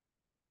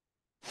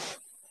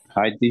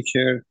 Hi,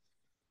 teacher.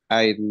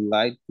 I'd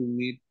like to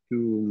meet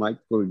to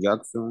Michael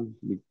Jackson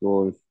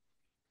because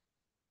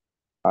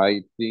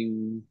I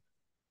think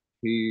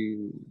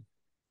he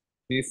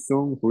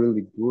sung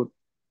really good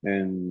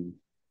and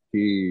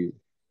he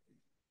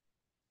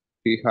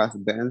has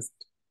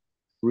danced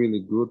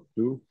really good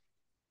too.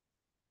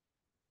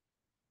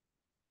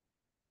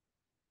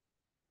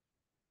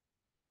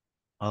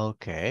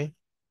 Okay.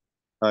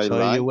 I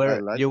So you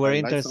were so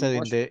interested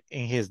much.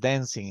 in his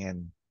dancing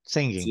and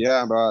singing.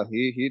 Yeah, but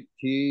he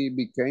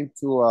became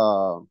to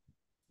a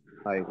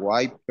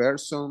white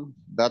person.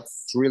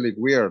 That's really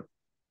weird.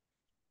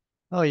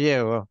 Oh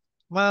yeah,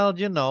 well,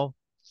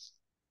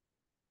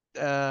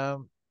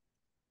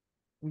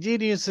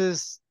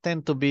 geniuses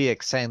tend to be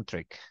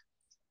eccentric.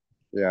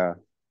 Yeah.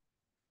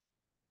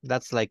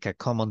 That's like a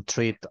common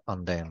trait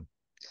on them.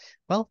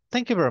 Well,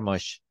 thank you very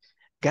much.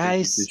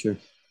 Guys,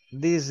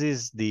 this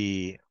is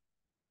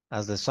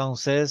as the song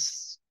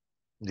says,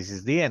 this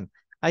is the end.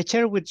 I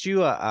share with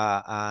you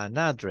an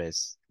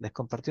address. Les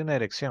compartí una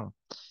dirección.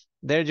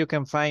 There you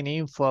can find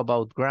info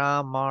about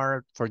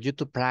grammar for you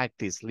to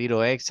practice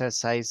little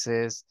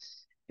exercises.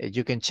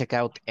 You can check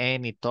out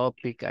any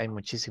topic. Hay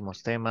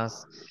muchísimos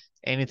temas.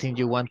 Anything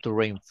you want to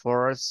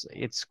reinforce,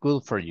 it's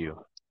good for you.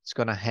 It's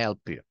going to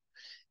help you.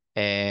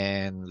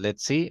 And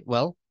let's see.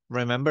 Well,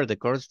 remember the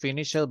course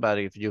finished, but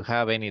if you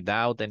have any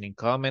doubt, any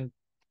comment,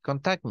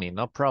 contact me,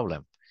 no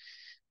problem.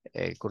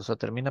 El curso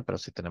termina, pero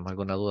si tenemos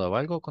alguna duda o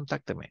algo,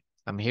 contácteme.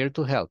 I'm here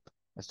to help.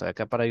 Estoy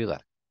acá para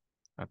ayudar.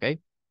 Okay?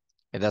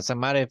 It doesn't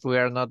matter if we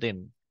are not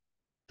in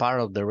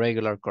part of the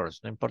regular course.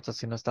 No importa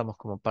si no estamos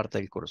como parte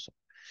del curso.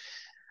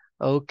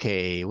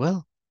 Okay,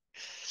 well.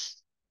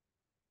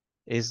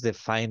 Is the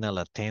final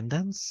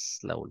attendance.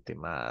 La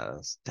última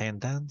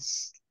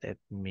attendance. Let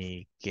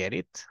me get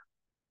it.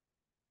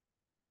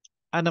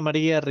 Ana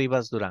María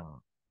Rivas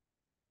Durán.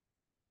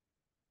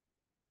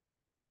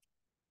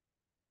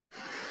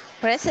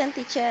 Present,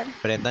 teacher.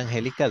 Brenda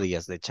Angélica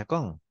Díaz de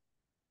Chacón.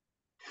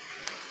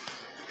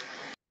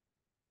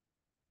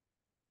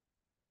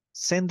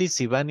 Cindy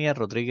Sivania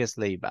Rodríguez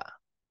Leiva.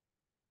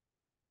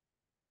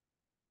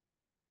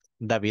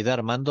 David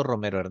Armando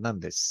Romero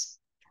Hernández.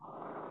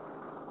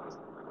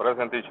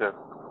 Present, teacher.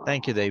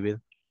 Thank you, David.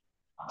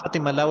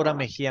 Fátima Laura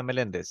Mejía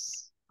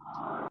Meléndez.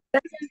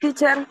 Present,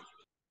 teacher.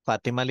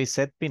 Fátima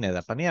Lisette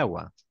Pineda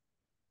Paniagua.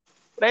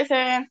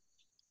 Present.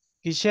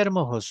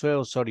 Guillermo Josué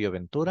Osorio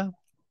Ventura.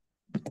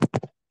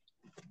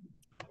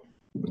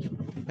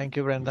 Thank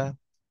you, Brenda.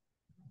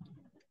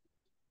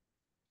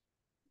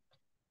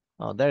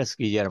 Oh, there's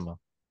Guillermo.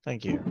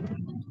 Thank you.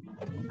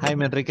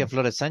 Jaime Enrique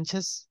Flores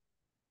Sánchez.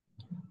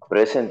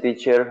 Present,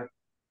 teacher.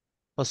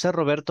 José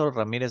Roberto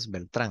Ramírez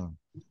Beltrán.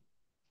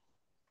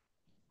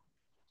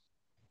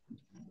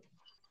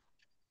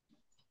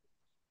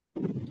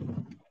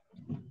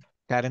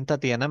 Karen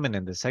Tatiana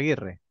Menéndez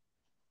Aguirre.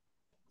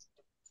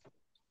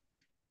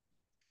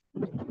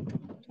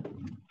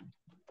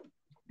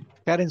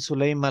 Karen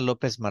Zuleima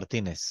López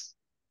Martínez.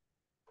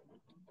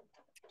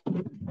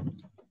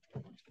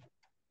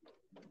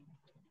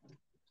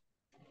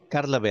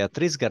 Carla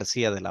Beatriz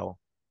García de la O.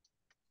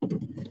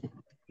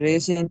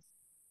 Present.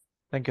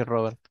 Thank you,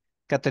 Robert.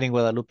 Catherine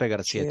Guadalupe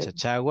García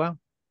Chachagua.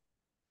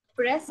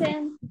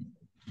 Present.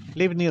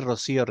 Livni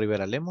Rocío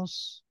Rivera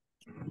Lemos.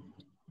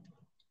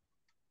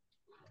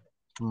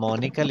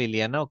 Mónica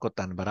Liliana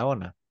Ocotán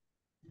Barahona.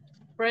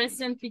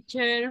 Present,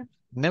 teacher.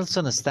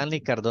 Nelson Stanley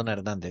Cardona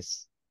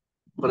Hernández.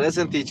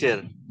 Present,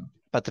 teacher.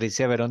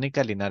 Patricia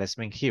Verónica Linares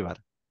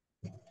Mengíbar.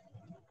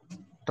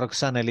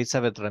 Roxana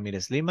Elizabeth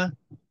Ramírez Lima.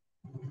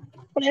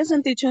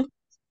 Present, teacher.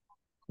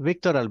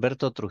 Víctor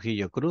Alberto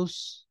Trujillo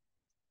Cruz.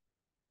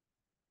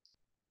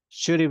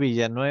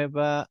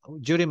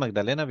 Yuri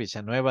Magdalena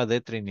Villanueva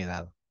de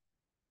Trinidad.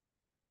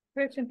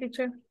 Present,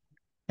 teacher.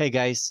 Hey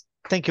guys,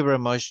 thank you very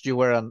much. You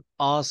were an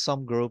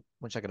awesome group.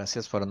 Muchas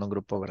gracias, fueron un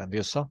grupo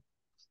grandioso.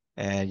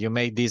 You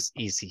made this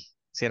easy.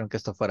 Hicieron que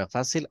esto fuera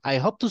fácil. I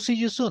hope to see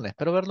you soon.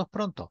 Espero verlos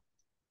pronto.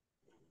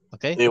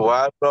 Okay.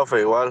 Igual,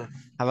 profe, igual.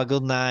 Have a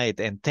good night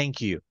and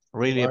thank you.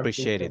 Really Igual,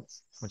 appreciate teacher. it.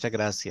 Muchas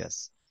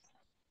gracias.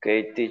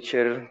 Okay,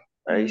 teacher.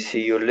 I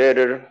see you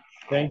later.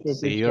 Thank you,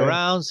 See you teacher.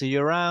 around. See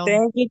you around.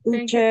 Thank you,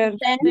 teacher.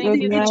 Thank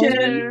Good you, night.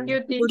 teacher. You,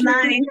 Good teacher.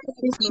 night,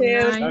 Good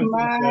teacher. night.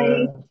 Bye, Bye.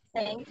 teacher.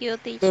 Thank you,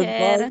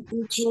 Goodbye, teacher.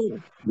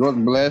 teacher.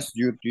 God bless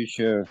you,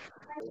 teacher.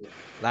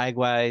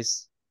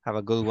 Likewise. Have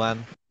a good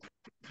one.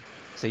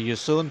 See you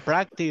soon.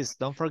 Practice.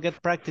 Don't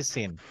forget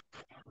practicing.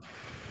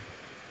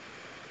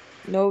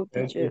 No,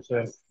 Okay, teacher.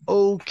 teacher.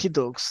 Okie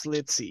dokes.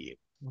 Let's see.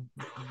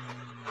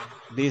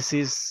 This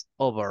is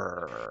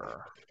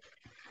over.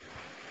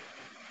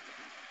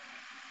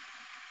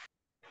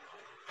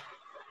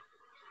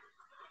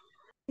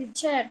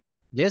 Teacher,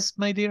 Yes,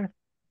 my dear.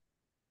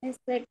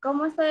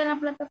 ¿cómo estoy en la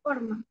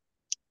plataforma?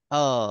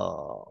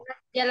 Oh.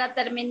 Ya la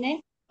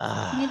terminé.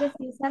 Mire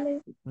si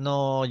sale.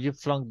 No, you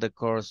flunked the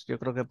course. Yo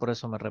creo que por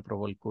eso me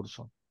reprobó el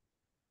curso.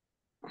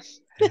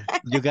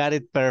 You got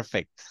it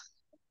perfect.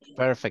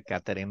 Perfect,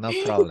 Catherine. No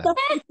problem.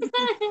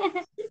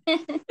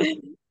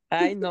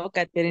 Ay, no,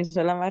 Catherine,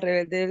 soy la más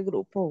rebelde del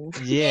grupo.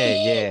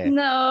 Yeah, yeah.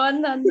 No,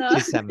 no, no.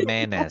 She's a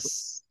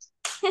menace.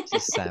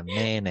 She's a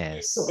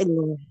menace.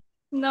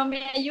 No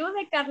me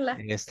ayude, Carla.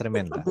 Es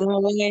tremenda.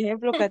 Un buen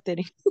ejemplo,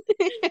 Catherine.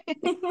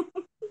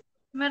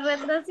 Me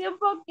retrasé un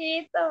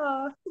poquito.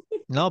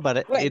 No,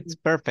 but Bueno, it's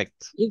perfect.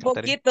 un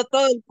Catherine. poquito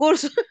todo el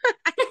curso.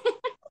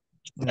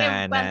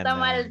 Nah, Cuánta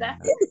maldad.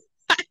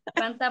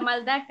 Cuánta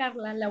maldad,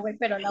 Carla.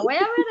 Pero la voy a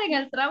ver en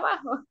el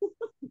trabajo.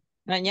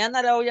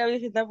 Mañana la voy a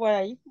visitar por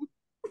ahí.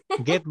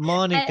 Get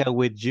Mónica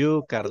with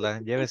you, Carla.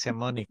 Llévese a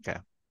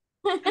Mónica.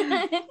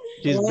 Le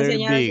She's voy a very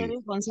enseñar a ser big.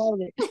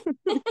 responsable.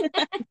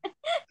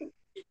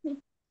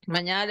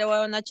 Mañana le voy a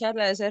dar una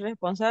charla de ser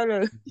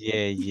responsable.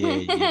 Yeah, yeah,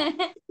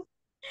 yeah.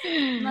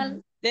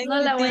 No, Thank no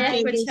you, la voy a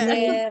teacher.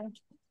 escuchar.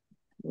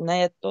 Good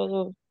night a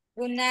todos.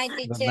 Good night,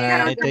 Good teacher.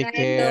 night. Good Take night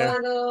care.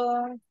 a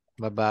todos.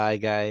 Bye bye,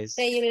 guys.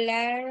 See you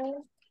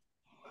later.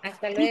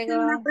 Hasta Teacher,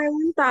 una luego.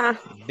 pregunta.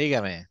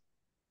 Dígame.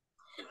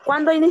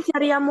 ¿Cuándo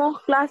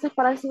iniciaríamos clases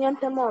para el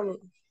siguiente módulo?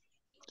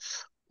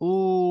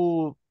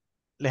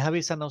 Les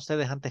avisan a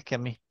ustedes antes que a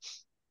mí.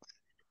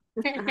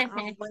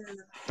 Bueno,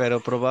 Pero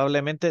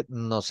probablemente,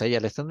 no sé, ya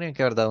les tendrían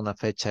que haber dado una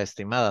fecha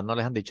estimada. No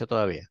les han dicho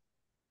todavía.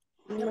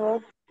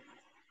 no.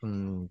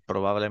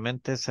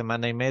 Probablemente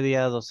semana y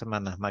media, 2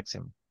 semanas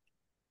máximo.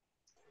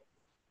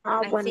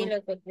 Así Bueno.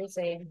 lo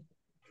supuse.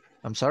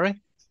 I'm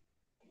sorry?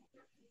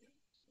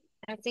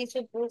 Así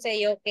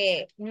supuse yo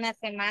que una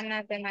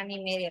semana, semana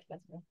y media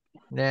pasó.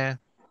 Yeah.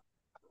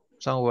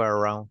 Somewhere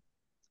around.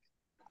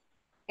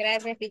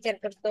 Gracias, teacher,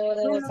 por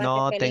todo. Pase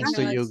No, feliz thanks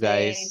to you noche.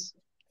 guys. Gracias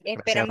a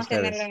Esperamos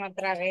tenerlo ustedes. en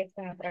otra vez,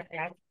 en otra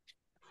clase.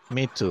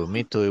 Me too,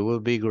 me too. It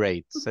would be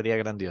great. Sería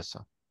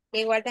grandioso.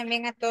 Igual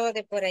también a todos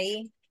de por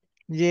ahí.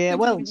 Yeah,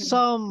 well,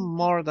 some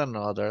more than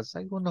others.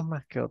 Algunos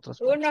más que otros.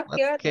 But Unos what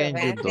que otros, can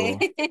you ¿verdad? do?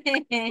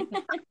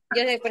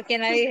 Yo sé por qué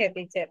no dije,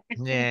 teacher.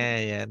 Yeah,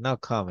 yeah. No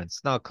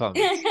comments, no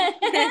comments.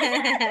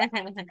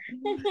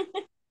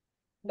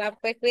 Va,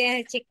 pues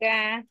cuídense,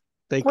 chicas.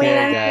 Take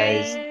care,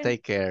 guys. Cuídate.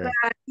 Take care.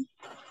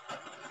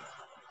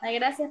 Ay,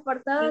 gracias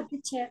por todo,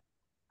 teacher.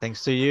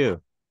 Thanks to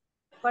you.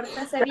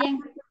 Pórtese bien.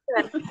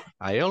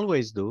 I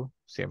always do.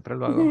 Siempre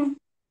lo hago.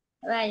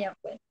 Vaya,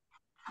 pues.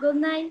 Good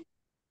night.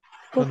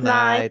 Good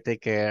night. Take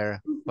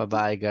care. Bye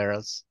bye,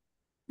 girls.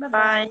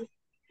 Bye-bye.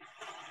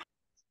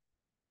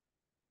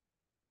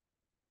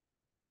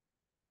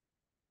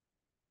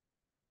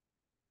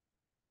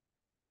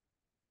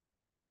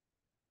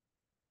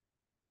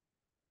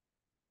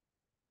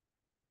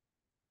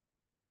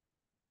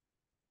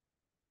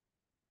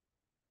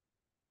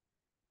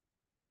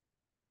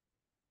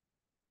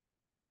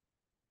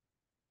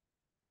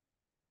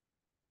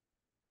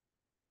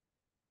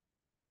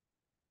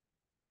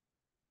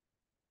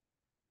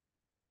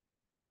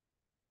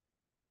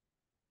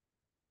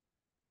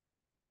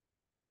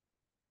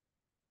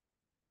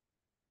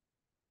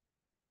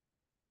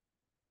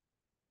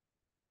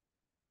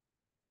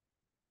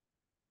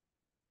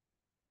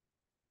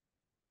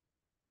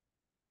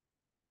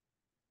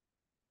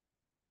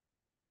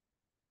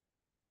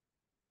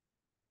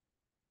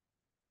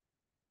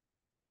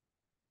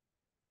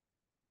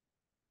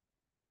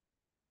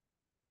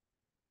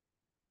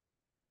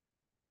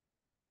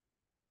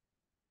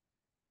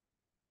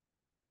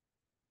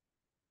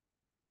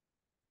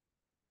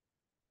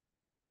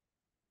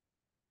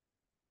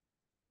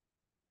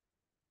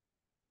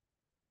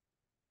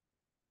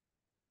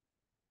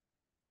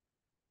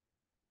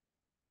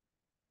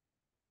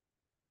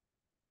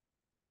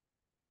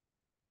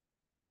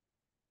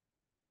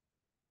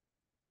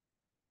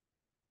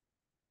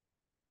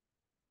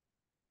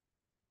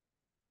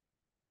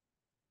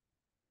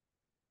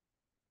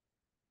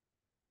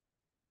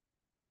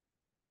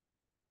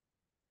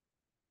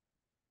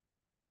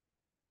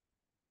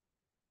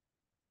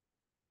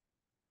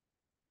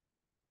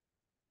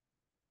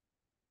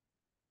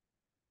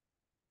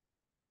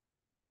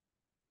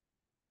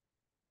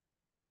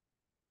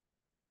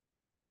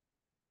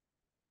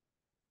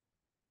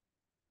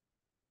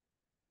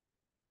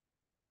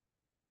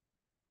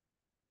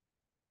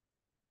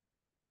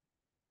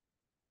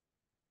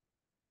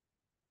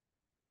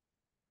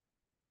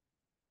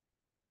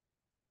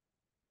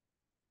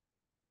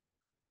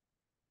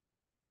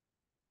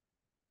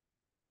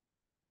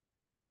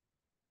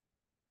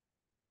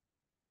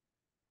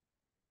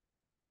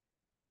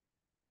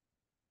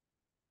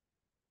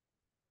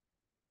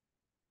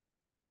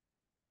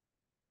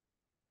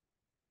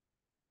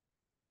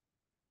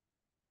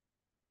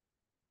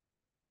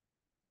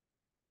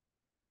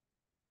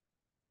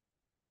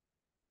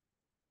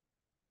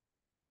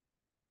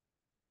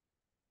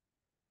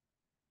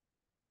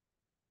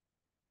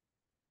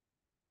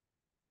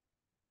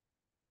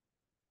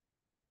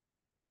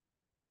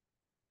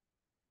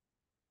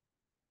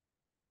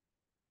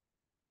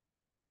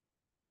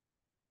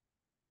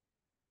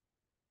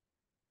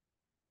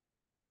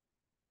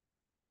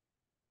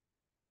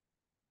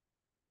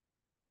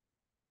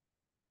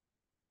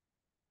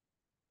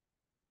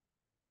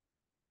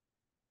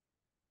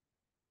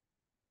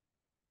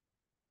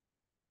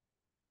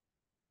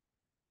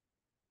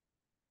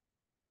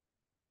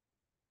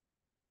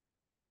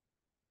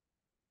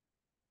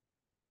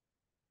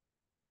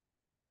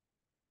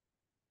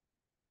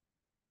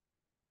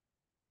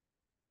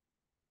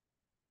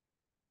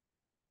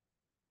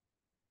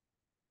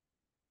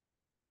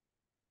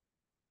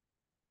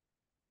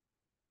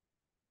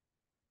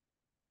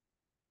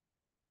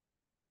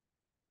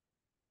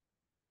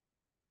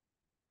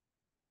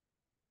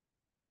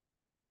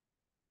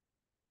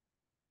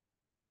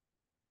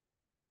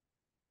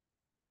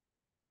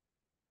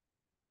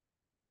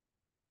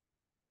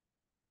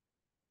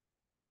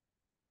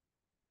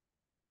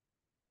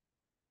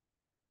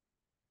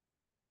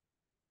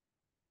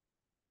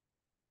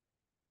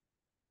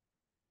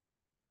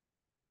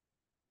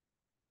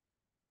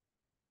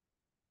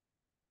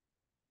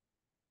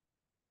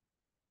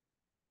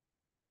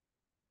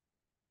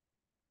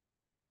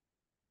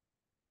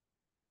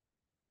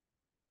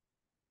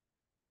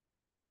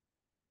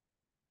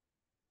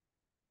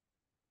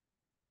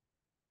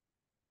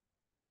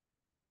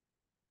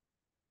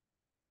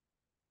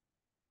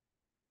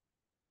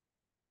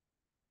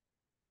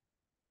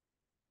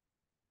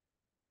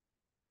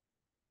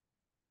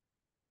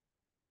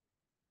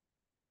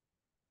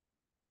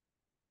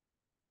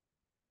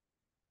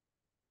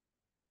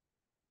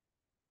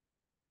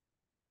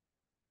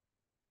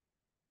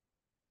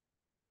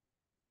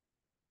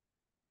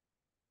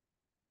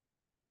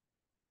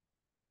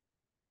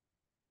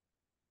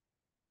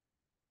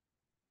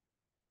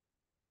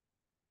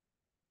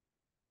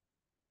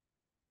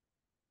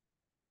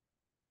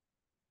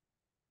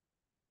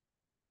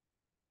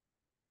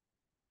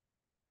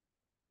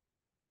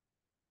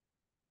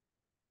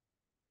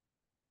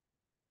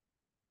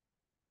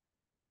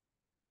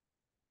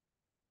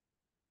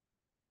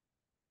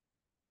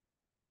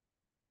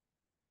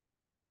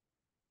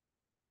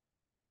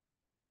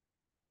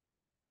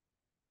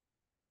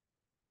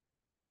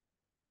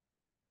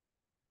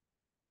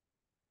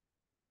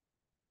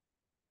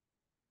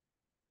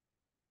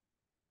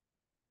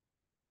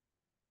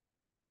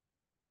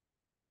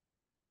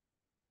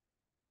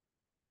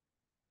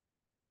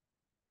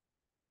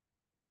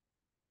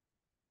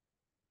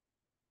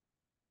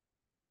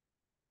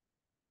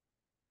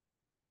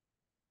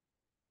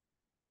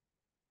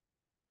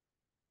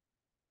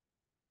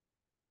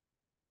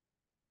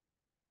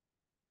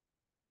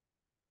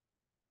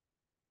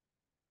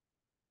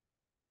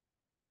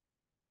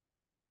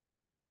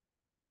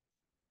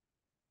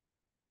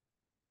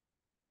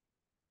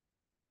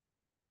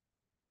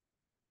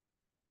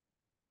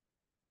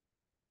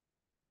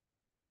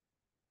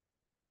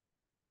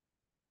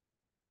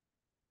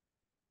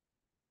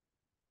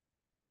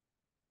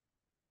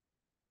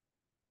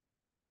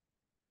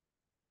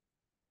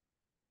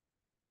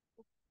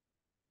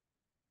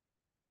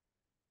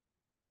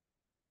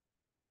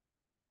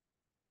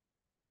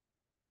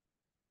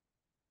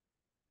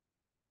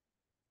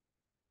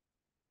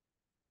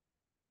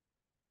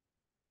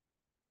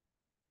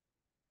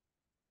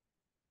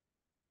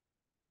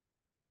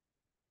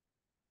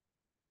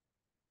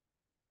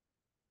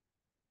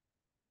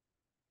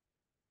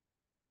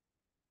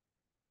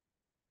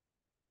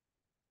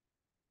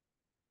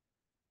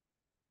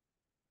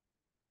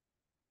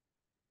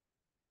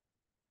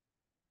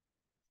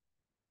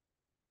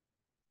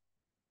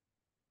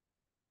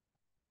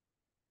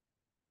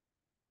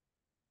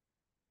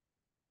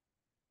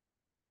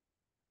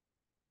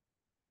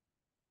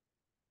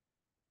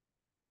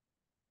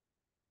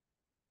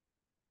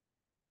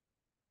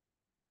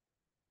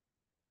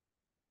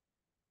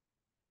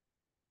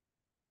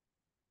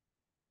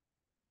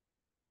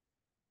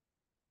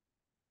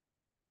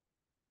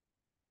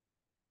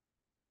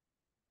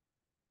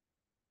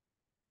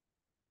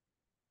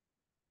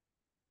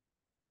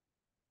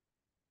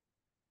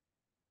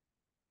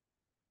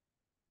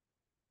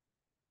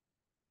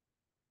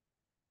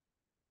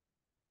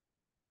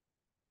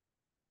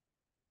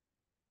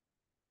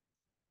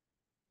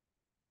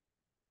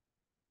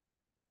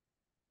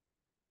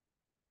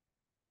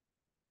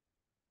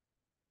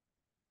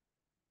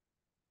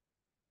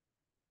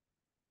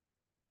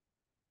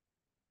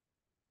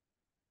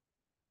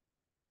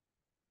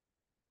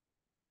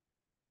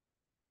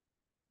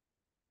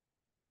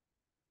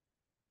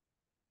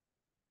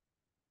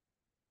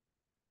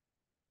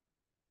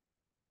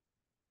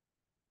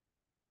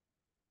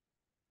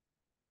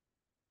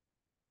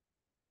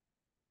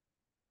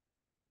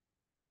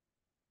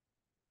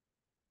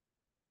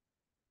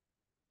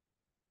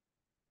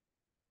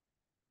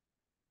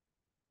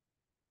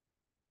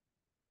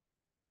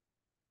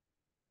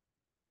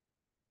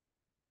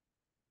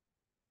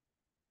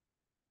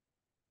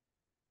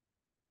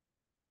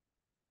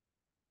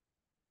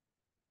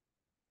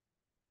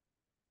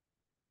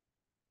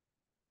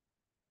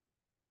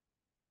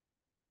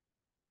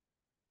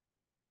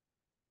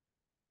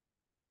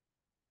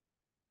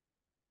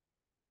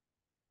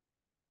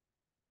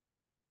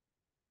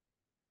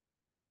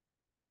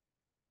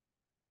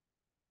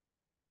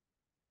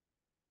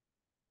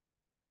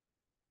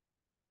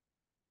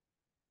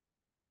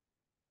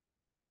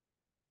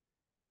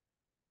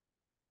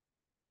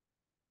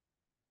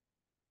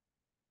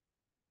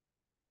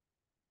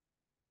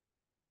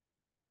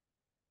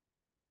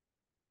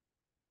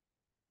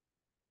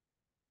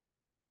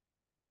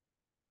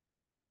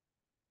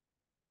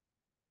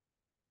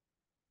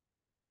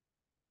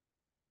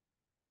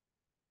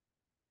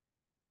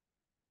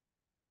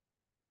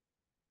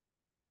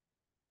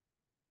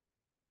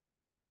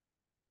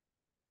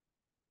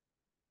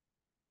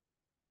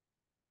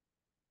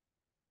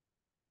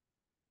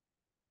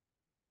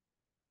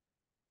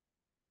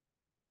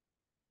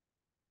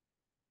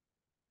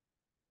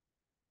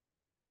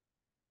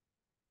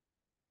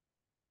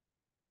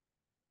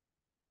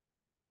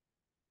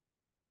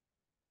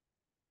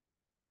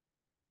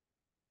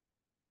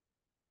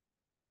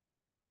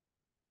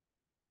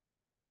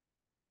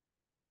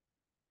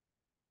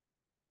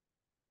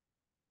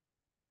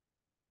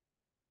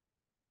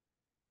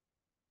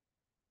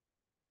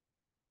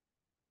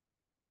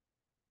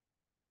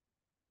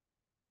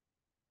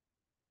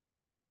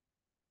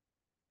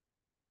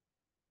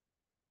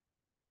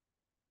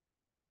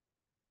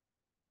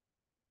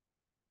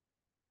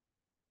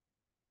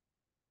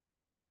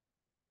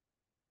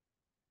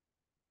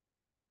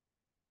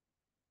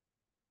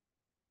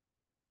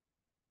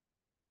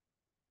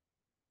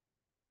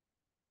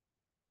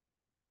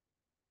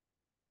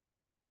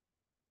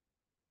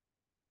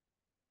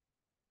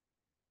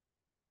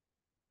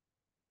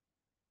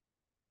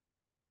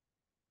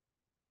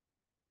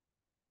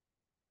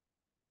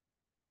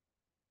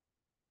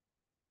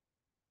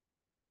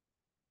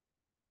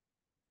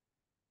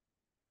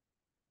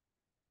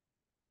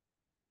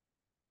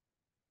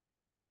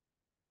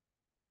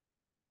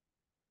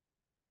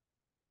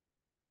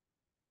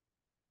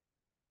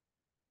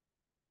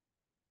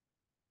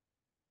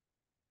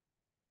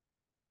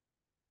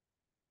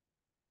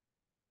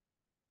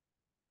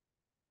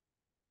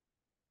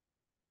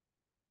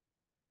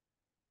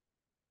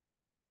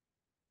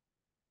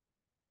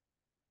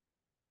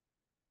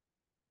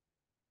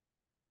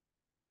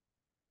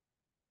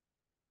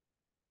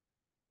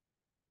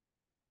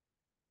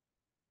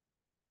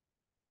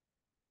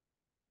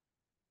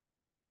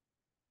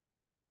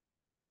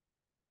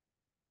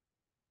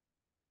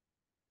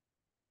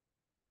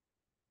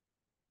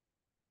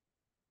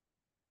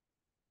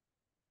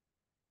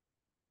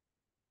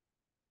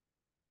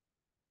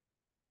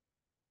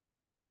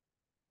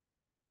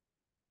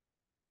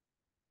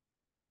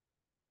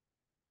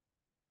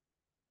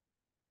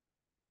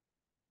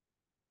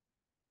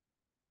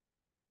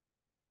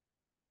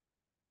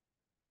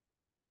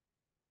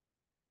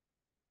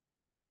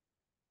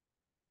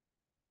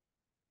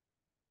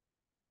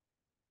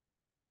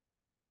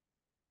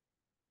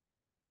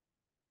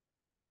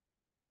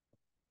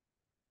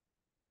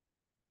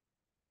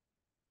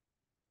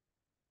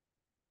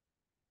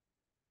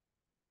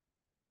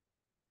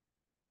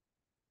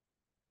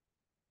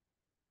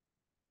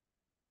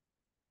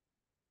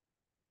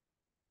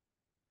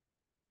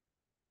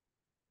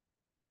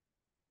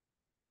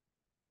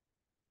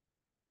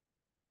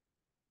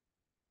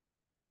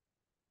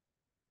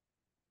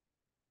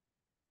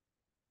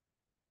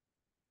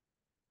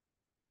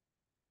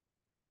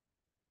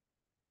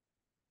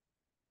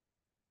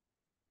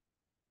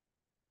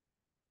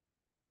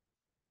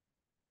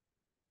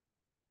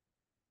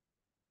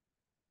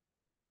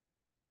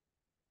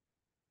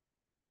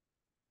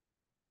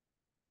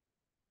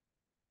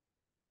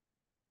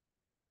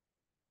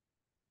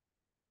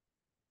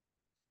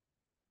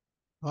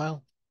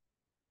 Well,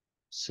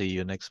 see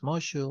you next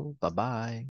module. Bye-bye.